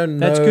 And I don't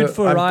know. That's good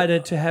for a rider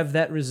to have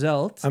that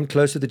result. I'm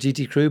close to the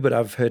GT crew, but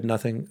I've heard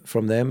nothing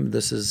from them.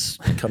 This is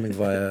coming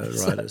via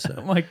riders. So.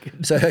 Oh my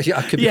goodness. So yeah,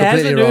 I could be He completely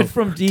hasn't wrong. heard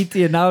from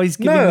GT and now he's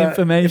giving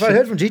information. If I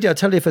heard from GT, I'll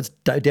tell you if it's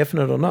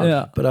definite or not.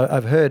 Yeah. But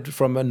I've heard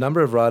from a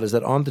number of riders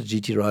that aren't the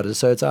GT riders,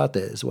 so it's out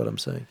there, is what I'm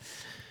saying.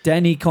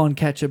 Danny can't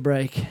catch a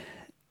break.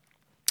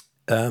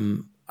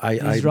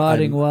 He's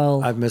riding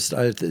well. I've missed.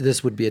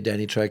 This would be a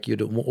Danny track.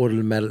 You'd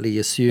automatically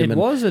assume. It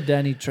was a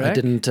Danny track. I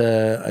didn't.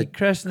 He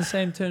crashed in the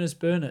same turn as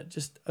Bernard.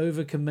 Just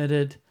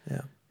overcommitted.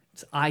 Yeah.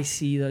 It's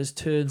icy. Those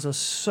turns are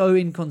so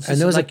inconsistent.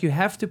 And there was you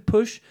have to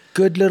push.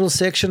 Good little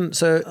section.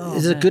 So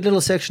there's a man. good little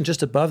section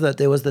just above that.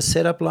 There was the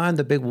setup line,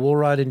 the big wall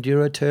ride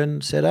enduro turn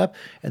setup,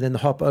 and then the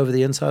hop over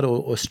the inside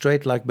or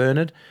straight like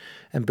Bernard.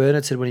 And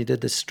Bernard said when he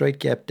did the straight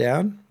gap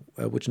down,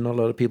 which not a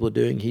lot of people are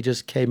doing, he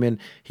just came in.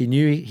 He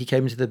knew he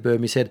came into the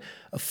berm. He said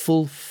a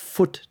full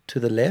foot to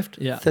the left,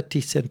 30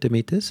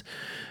 centimeters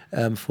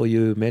for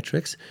you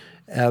metrics.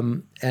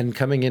 And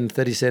coming in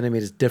 30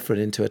 centimeters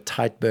different into a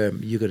tight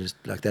berm, you got to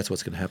that's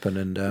what's going to happen.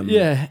 And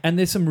and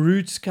there's some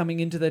roots coming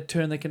into that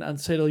turn that can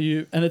unsettle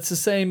you. And it's the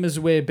same as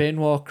where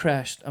Benoit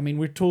crashed. I mean,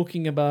 we're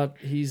talking about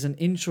he's an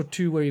inch or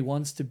two where he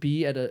wants to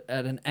be at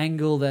an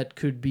angle that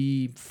could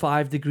be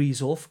 5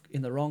 degrees off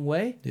in the wrong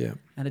way. Yeah,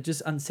 and it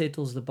just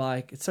unsettles the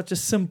bike. It's such a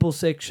simple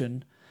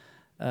section,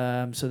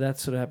 so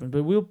that's what happened.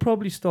 But we'll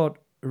probably start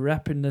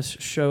wrapping this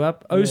show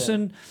up.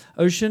 Ocean,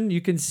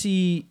 you can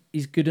see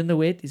he's good in the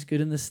wet, he's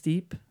good in the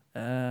steep.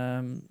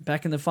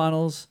 Back in the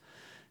finals,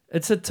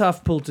 it's a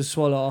tough pill to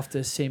swallow after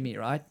a semi,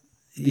 right?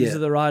 These are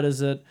the riders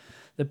that,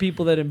 the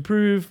people that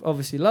improve,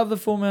 obviously love the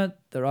format.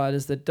 The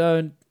riders that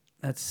don't,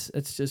 it's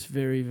just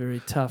very,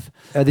 very tough.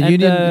 The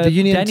union.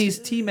 Danny's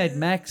teammate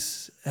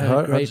Max had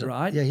a great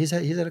ride. Yeah, he's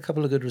had a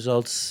couple of good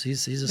results.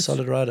 He's a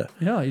solid rider.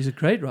 Yeah, he's a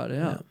great rider.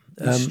 Yeah,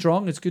 he's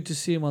strong. It's good to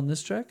see him on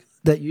this track.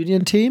 That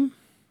union team,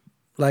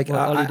 they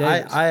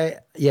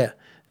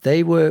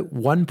were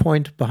 1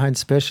 point behind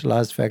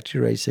Specialized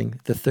Factory Racing,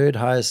 the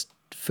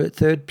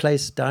third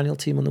place downhill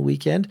team on the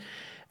weekend,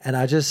 and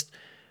I just.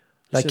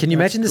 Can you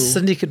imagine the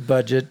syndicate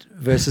budget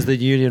versus the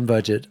union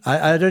budget?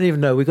 I don't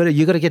even know.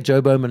 You got to get Joe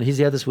Bowman. He's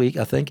here this week,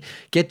 I think.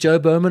 Get Joe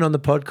Bowman on the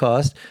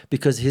podcast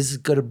because he's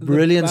got a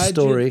brilliant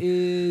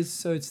story.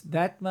 So it's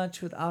that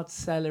much without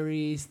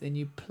salaries, then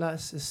you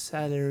plus a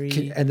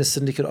salary. And the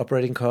syndicate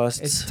operating costs.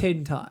 It's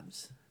 10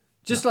 times.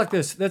 Just like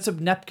this. That's a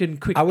napkin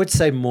quick. I would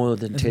say more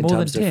than 10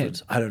 times than 10.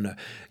 difference. I don't know.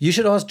 You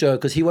should ask Joe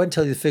because he won't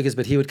tell you the figures,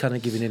 but he would kind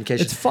of give you an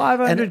indication. It's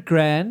 500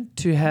 grand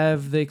to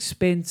have the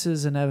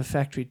expenses and have a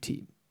factory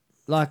team.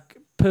 Like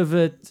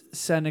Pivot,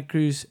 Santa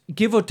Cruz,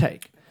 give or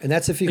take. And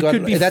that's if you got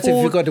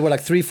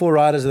 3-4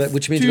 riders,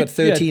 which means you've got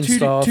 13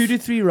 staff. 2 to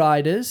 3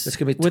 riders. It's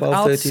going to be 12,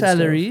 without 13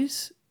 salaries.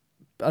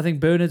 Staff. I think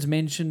Bernard's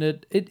mentioned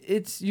it.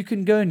 It's you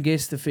can go and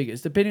guess the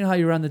figures depending on how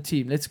you run the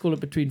team. Let's call it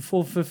between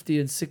 450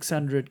 and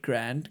 600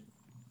 grand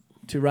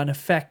to run a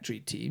factory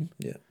team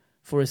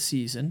for a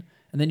season,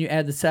 and then you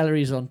add the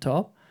salaries on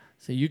top.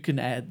 So you can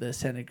add the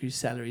Santa Cruz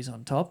salaries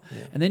on top,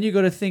 and then you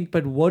got to think.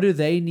 But what do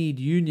they need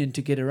union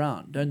to get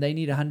around? Don't they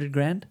need 100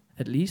 grand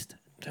at least?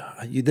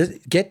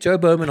 Get Joe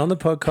Bowman on the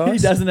podcast. He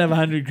doesn't have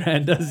 100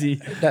 grand, does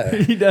he? No.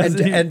 He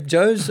doesn't. And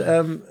Joe's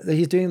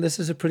he's doing this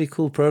is a pretty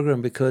cool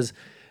program because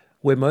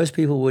where most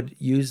people would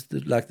use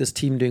this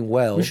team doing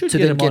well we should to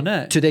get then him get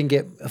on, to then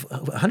get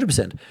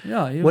 100%.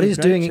 Yeah, what he's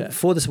doing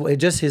for this,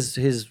 just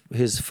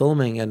his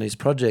filming and his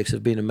projects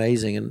have been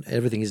amazing, and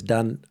everything he's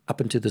done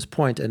up until this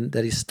point, and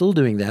that he's still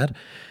doing that,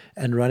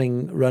 and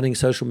running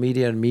social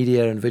media and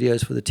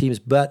videos for the teams.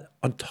 But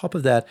on top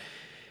of that,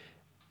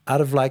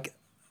 out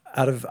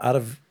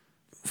of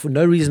for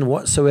no reason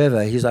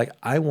whatsoever, he's like,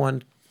 I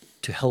want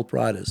to help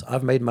riders.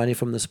 I've made money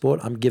from the sport.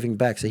 I'm giving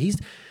back. So he's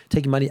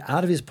taking money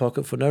out of his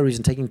pocket for no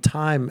reason, taking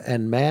time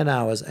and man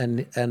hours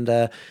and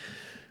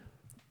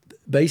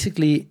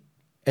basically,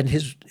 and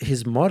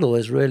his model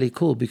is really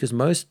cool because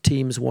most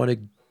teams want to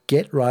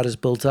get riders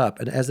built up,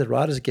 and as the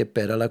riders get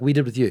better, like we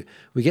did with you,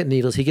 we get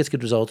needles, he gets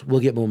good results, we'll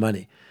get more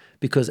money.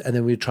 And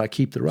then we try to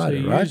keep the rider,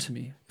 So you right? used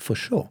me. For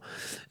sure,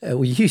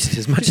 we used it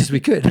as much as we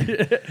could.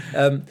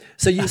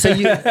 So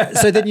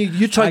then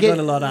you try I get got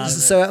a lot out of it.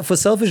 So for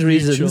selfish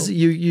reasons, Mutual.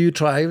 you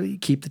try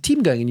keep the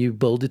team going and you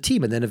build a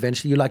team, and then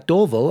eventually you're like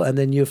Dorville, and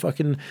then you're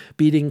fucking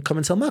beating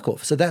Commensal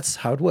Markov. So that's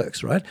how it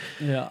works, right?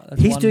 Yeah,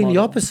 that's He's one doing the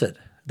model. opposite.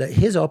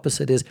 His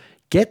opposite is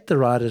get the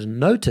riders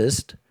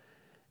noticed,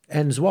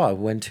 and Zwa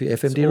went to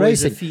FMD It's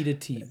always Racing. a feeder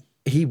team.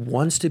 He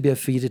wants to be a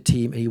feeder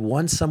team. He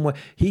wants somewhere.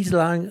 He's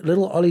allowing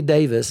little Ollie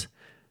Davis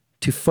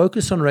to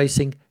focus on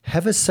racing,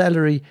 have a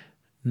salary,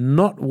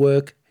 not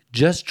work,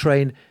 just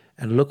train,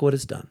 and look what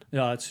it's done.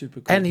 Yeah, it's super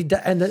cool. And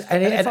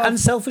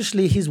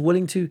unselfishly, he's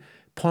willing to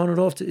pawn it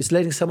off. It's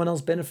letting someone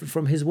else benefit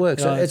from his work.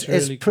 So Yeah, it's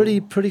really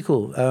pretty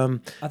cool.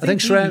 I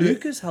think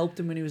Lucas helped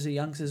him when he was a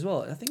youngster as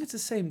well. I think it's the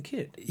same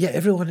kid. Yeah,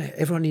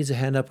 everyone needs a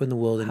hand up in the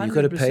world, and you've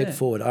got to pay it 100%.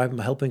 forward. I'm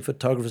helping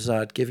photographers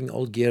out, giving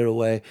old gear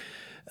away.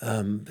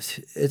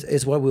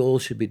 It's what we all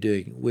should be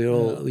doing.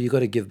 You got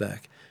to give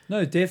back.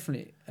 No,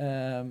 definitely.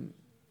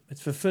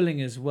 It's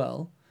fulfilling as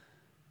well.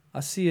 I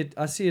see it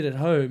at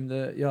home.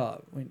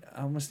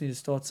 I almost need to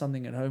start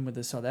something at home with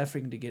the South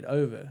African to get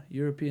over.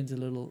 Europeans a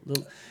little,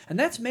 and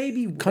that's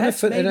maybe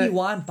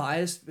why I'm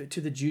biased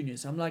to the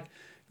juniors. I'm like,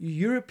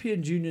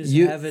 European juniors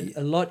have it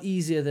a lot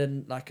easier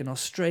than like an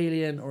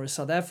Australian or a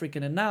South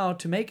African. And now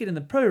to make it in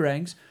the pro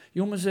ranks,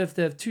 you almost have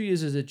to have 2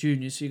 years as a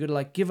junior. So you got to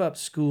like give up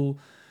school.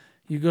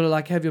 You got to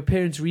like have your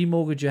parents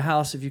remortgage your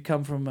house if you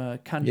come from a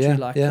country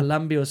like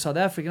Colombia or South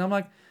Africa. And I'm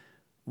like,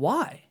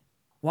 why?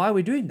 Why are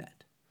we doing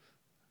that?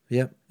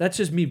 Yeah. That's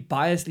just me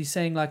biasly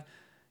saying, like,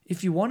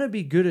 if you want to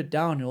be good at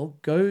downhill,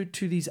 go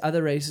to these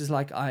other races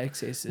like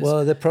IXSs.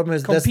 Well, the problem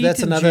is Compete that's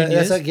in another.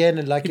 juniors. That's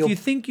again like if you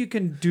think you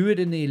can do it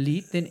in the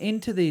elite, then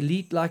enter the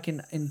elite, like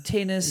in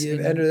tennis,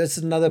 in Andrew, that's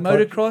another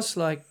motocross.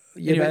 Like,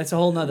 anyway, but it's a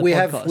whole nother we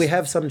podcast. we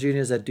have some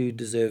juniors that do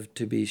deserve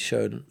to be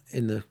shown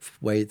in the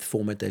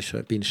format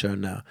they've been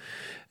shown now.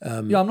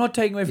 I'm not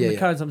taking away from the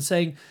currents. I'm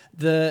saying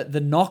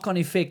the knock-on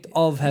effect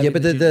of having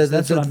but the juniors.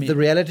 That's what I mean. the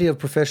reality of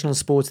professional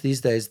sports these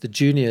days, the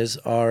juniors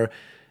are,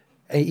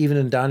 even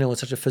in downhill, it's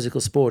such a physical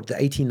sport.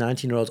 The 18,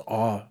 19-year-olds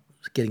are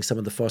getting some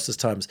of the fastest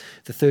times.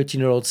 The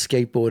 13-year-old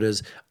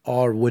skateboarders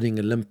are winning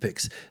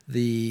Olympics.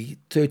 The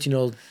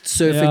 13-year-old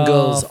surfing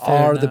girls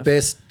are the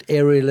best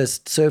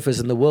aerialist surfers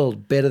in the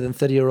world, better than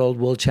 30-year-old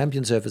world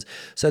champion surfers.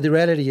 So the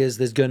reality is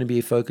there's going to be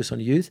a focus on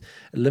youth.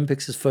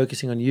 Olympics is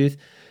focusing on youth.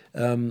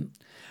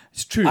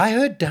 It's true. I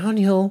heard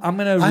downhill. I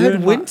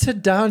heard winter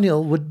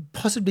downhill would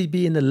possibly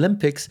be in the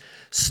Olympics,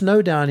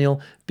 snow downhill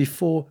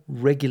before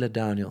regular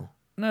downhill.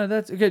 No,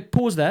 that's okay.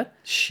 Pause that.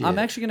 Shit. I'm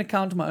actually going to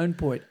counter my own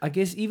point. I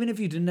guess even if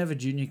you didn't have a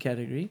junior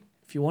category,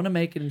 if you want to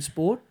make it in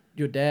sport,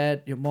 your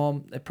dad, your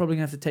mom, they're probably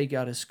going to have to take you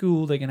out of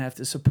school. They're going to have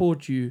to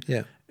support you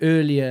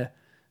earlier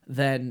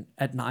than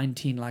at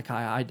 19, like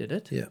I did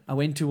it. Yeah. I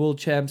went to world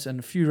champs and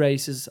a few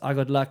races. I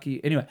got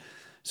lucky. Anyway,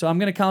 so I'm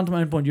going to counter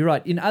my own point. You're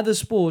right. In other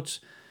sports,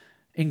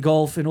 in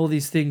golf and all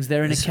these things,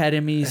 they're in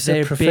academies.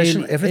 They're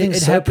professional. Everything's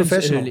it so happens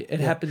professional. early. It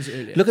happens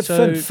earlier. Look at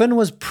Finn. Finn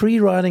was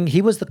pre-riding.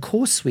 He was the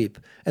course sweep.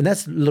 And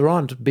that's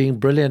Laurent being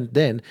brilliant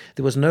then.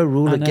 There was no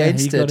rule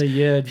against he it. got a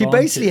year He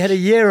basically had a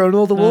year on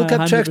all the World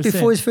Cup tracks 100%.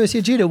 before his first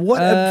year junior. What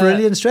a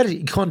brilliant strategy.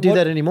 You can't do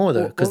that anymore,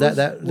 though. Because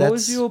that's... What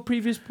was your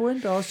previous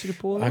point? I asked you to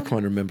pause. I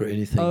can't remember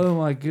anything. Oh,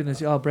 my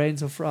goodness. Our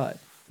brains are fried.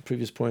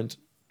 Previous point.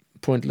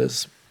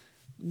 Pointless.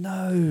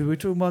 No, we're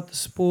talking about the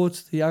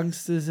sports, the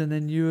youngsters, and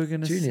then you were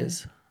going to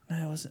Juniors.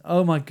 No, it wasn't.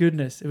 Oh, my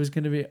goodness. It was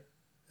going to be...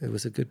 It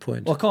was a good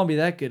point. Well, it can't be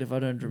that good if I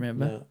don't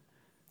remember. No.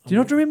 Do you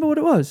not remember what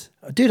it was?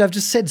 Dude, I've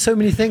just said so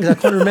many things. I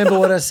can't remember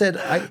what I said.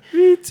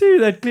 Me too.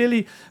 That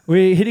clearly...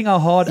 We're hitting our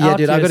hard out. Yeah,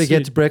 dude, I've got to here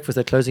get to breakfast.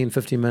 They're closing in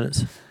 15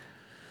 minutes.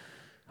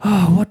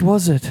 Oh, what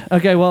was it?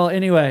 Okay, well,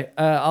 anyway,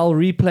 I'll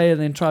replay and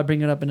then try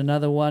bring it up in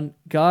another one.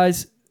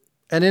 Guys...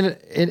 And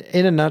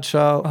in a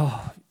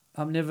nutshell...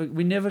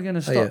 we're never going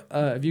to stop.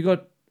 Have you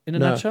got... In a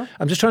nutshell?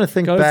 I'm just trying to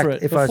think Go back. for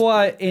it. Before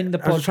I end the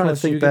podcast, I'm just trying to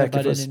think back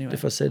anyway.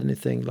 if I said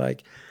anything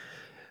like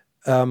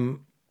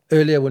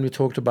earlier when we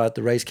talked about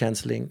the race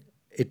cancelling.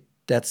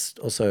 That's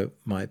also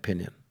my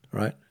opinion,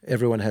 right?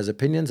 Everyone has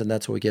opinions, and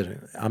that's what we get.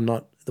 I'm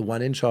not the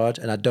one in charge,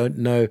 and I don't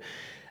know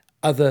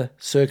other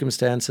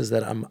circumstances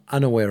that I'm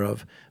unaware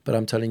of. But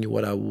I'm telling you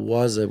what I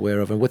was aware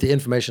of, and with the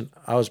information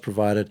I was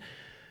provided.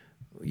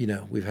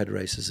 We've had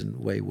races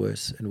in way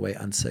worse and way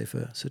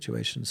unsafer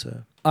situations.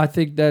 So I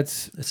think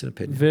that's an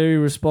opinion. Very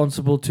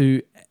responsible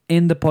to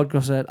end the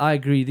podcast. That I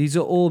agree. These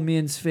are all me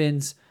and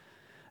Sven's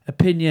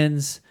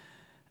opinions.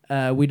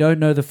 We don't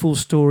know the full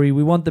story.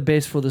 We want the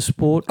best for the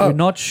sport. We're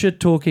not shit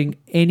talking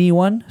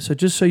anyone. So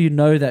just so you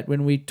know that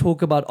when we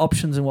talk about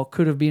options and what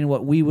could have been and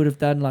what we would have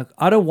done, like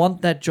I don't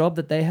want that job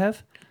that they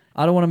have.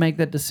 I don't want to make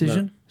that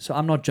decision, so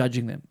I'm not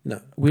judging them.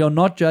 No. We are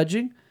not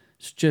judging.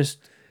 It's just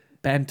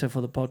banter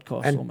for the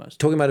podcast And almost.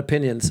 talking about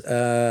opinions,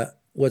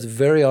 what's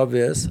very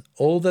obvious,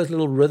 all those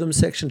little rhythm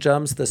section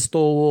jumps, the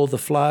stall wall, the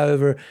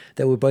flyover,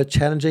 that were both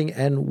challenging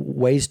and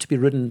ways to be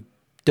ridden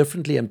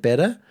differently and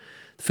better.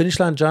 The finish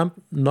line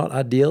jump, not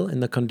ideal in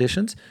the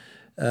conditions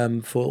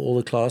for all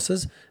the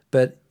classes,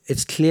 but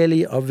it's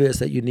clearly obvious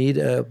that you need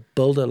a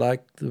builder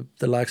like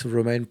the likes of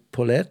Romain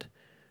Paulette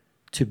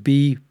to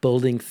be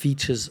building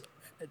features,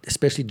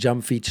 especially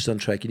jump features on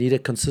track. You need a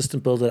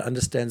consistent builder that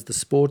understands the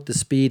sport, the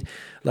speed.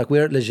 Like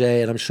we're at Leger,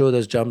 and I'm sure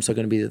those jumps are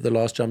going to be, the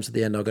last jumps at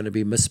the end are going to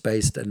be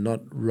misspaced and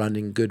not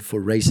running good for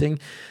racing.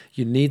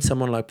 You need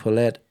someone like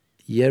Paulette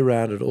year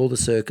round at all the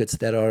circuits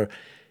that are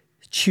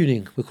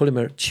tuning. We call him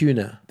a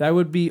tuner. That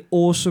would be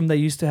awesome. They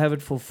used to have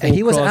it for full And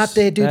he was cross. out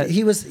there, dude. That,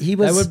 he was.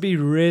 That would be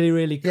really,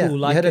 really cool. Yeah,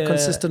 like you had a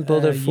consistent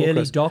builder a full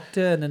yearly cross.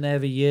 doctor, and then they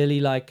have a yearly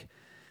like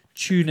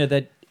tuner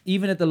that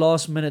even at the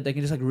last minute they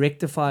can just like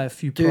rectify a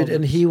few Dude, problems.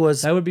 and he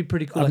was. That would be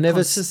pretty cool. I've Like, never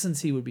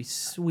consistency would be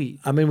sweet.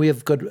 I mean, we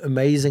have got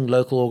amazing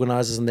local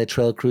organizers and their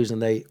trail crews,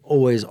 and they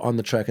always on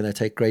the track, and they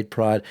take great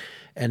pride.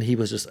 And he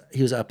was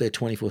up there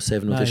 24/7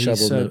 with No, a he's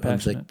shovel. so and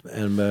passionate.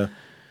 and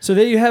So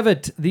there you have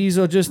it. These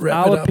are just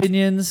Wrap it our up.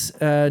 opinions,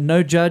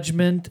 no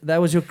judgment. That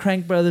was your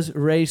Crank Brothers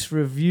race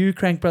review.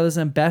 Crank Brothers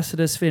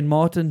ambassador Sven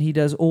Martin. He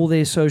does all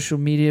their social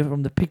media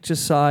from the picture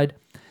side.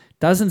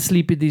 Doesn't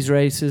sleep at these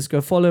races.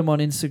 Go follow him on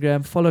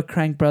Instagram. Follow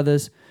Crank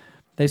Brothers.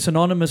 They're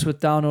synonymous with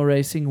downhill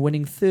racing,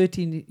 winning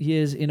 13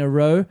 years in a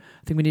row.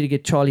 I think we need to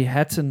get Charlie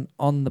Hatton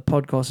on the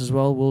podcast as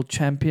well, world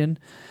champion.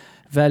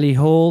 Valley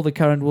Hall, the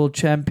current world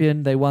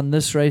champion. They won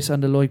this race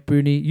under Loic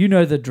Bruni. You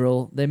know the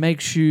drill. They make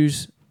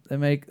shoes. They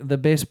make the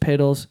best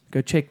pedals.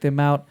 Go check them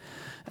out.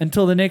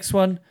 Until the next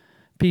one,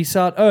 peace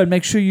out. Oh, and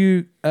make sure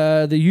the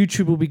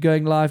YouTube will be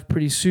going live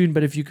pretty soon.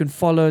 But if you can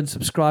follow and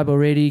subscribe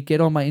already, get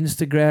on my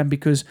Instagram,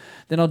 because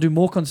then I'll do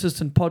more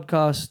consistent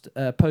podcast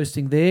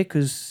posting there,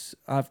 because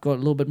I've got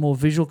a little bit more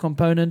visual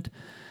component.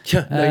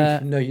 Yeah,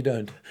 no, you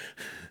don't.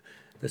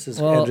 This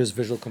is Well, Andrew's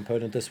visual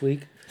component this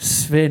week.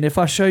 Sven, if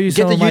I show you Get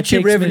some the of my YouTube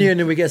text revenue, men- and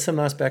then we get some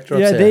nice backdrops.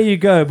 yeah, there you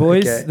go,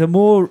 boys. Okay. The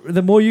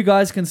more you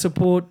guys can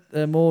support,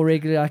 the more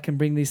regularly I can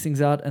bring these things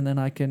out, and then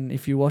I can,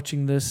 if you're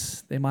watching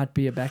this, there might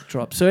be a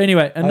backdrop. So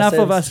anyway, enough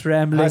of us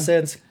rambling. High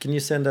Sense, can you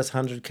send us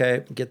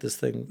 100K and get this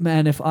thing?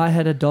 Man, if I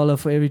had $1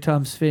 for every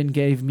time Sven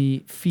gave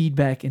me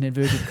feedback in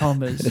inverted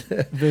commas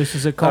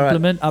versus a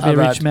compliment, I'd be a All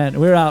rich right. man.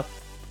 We're out.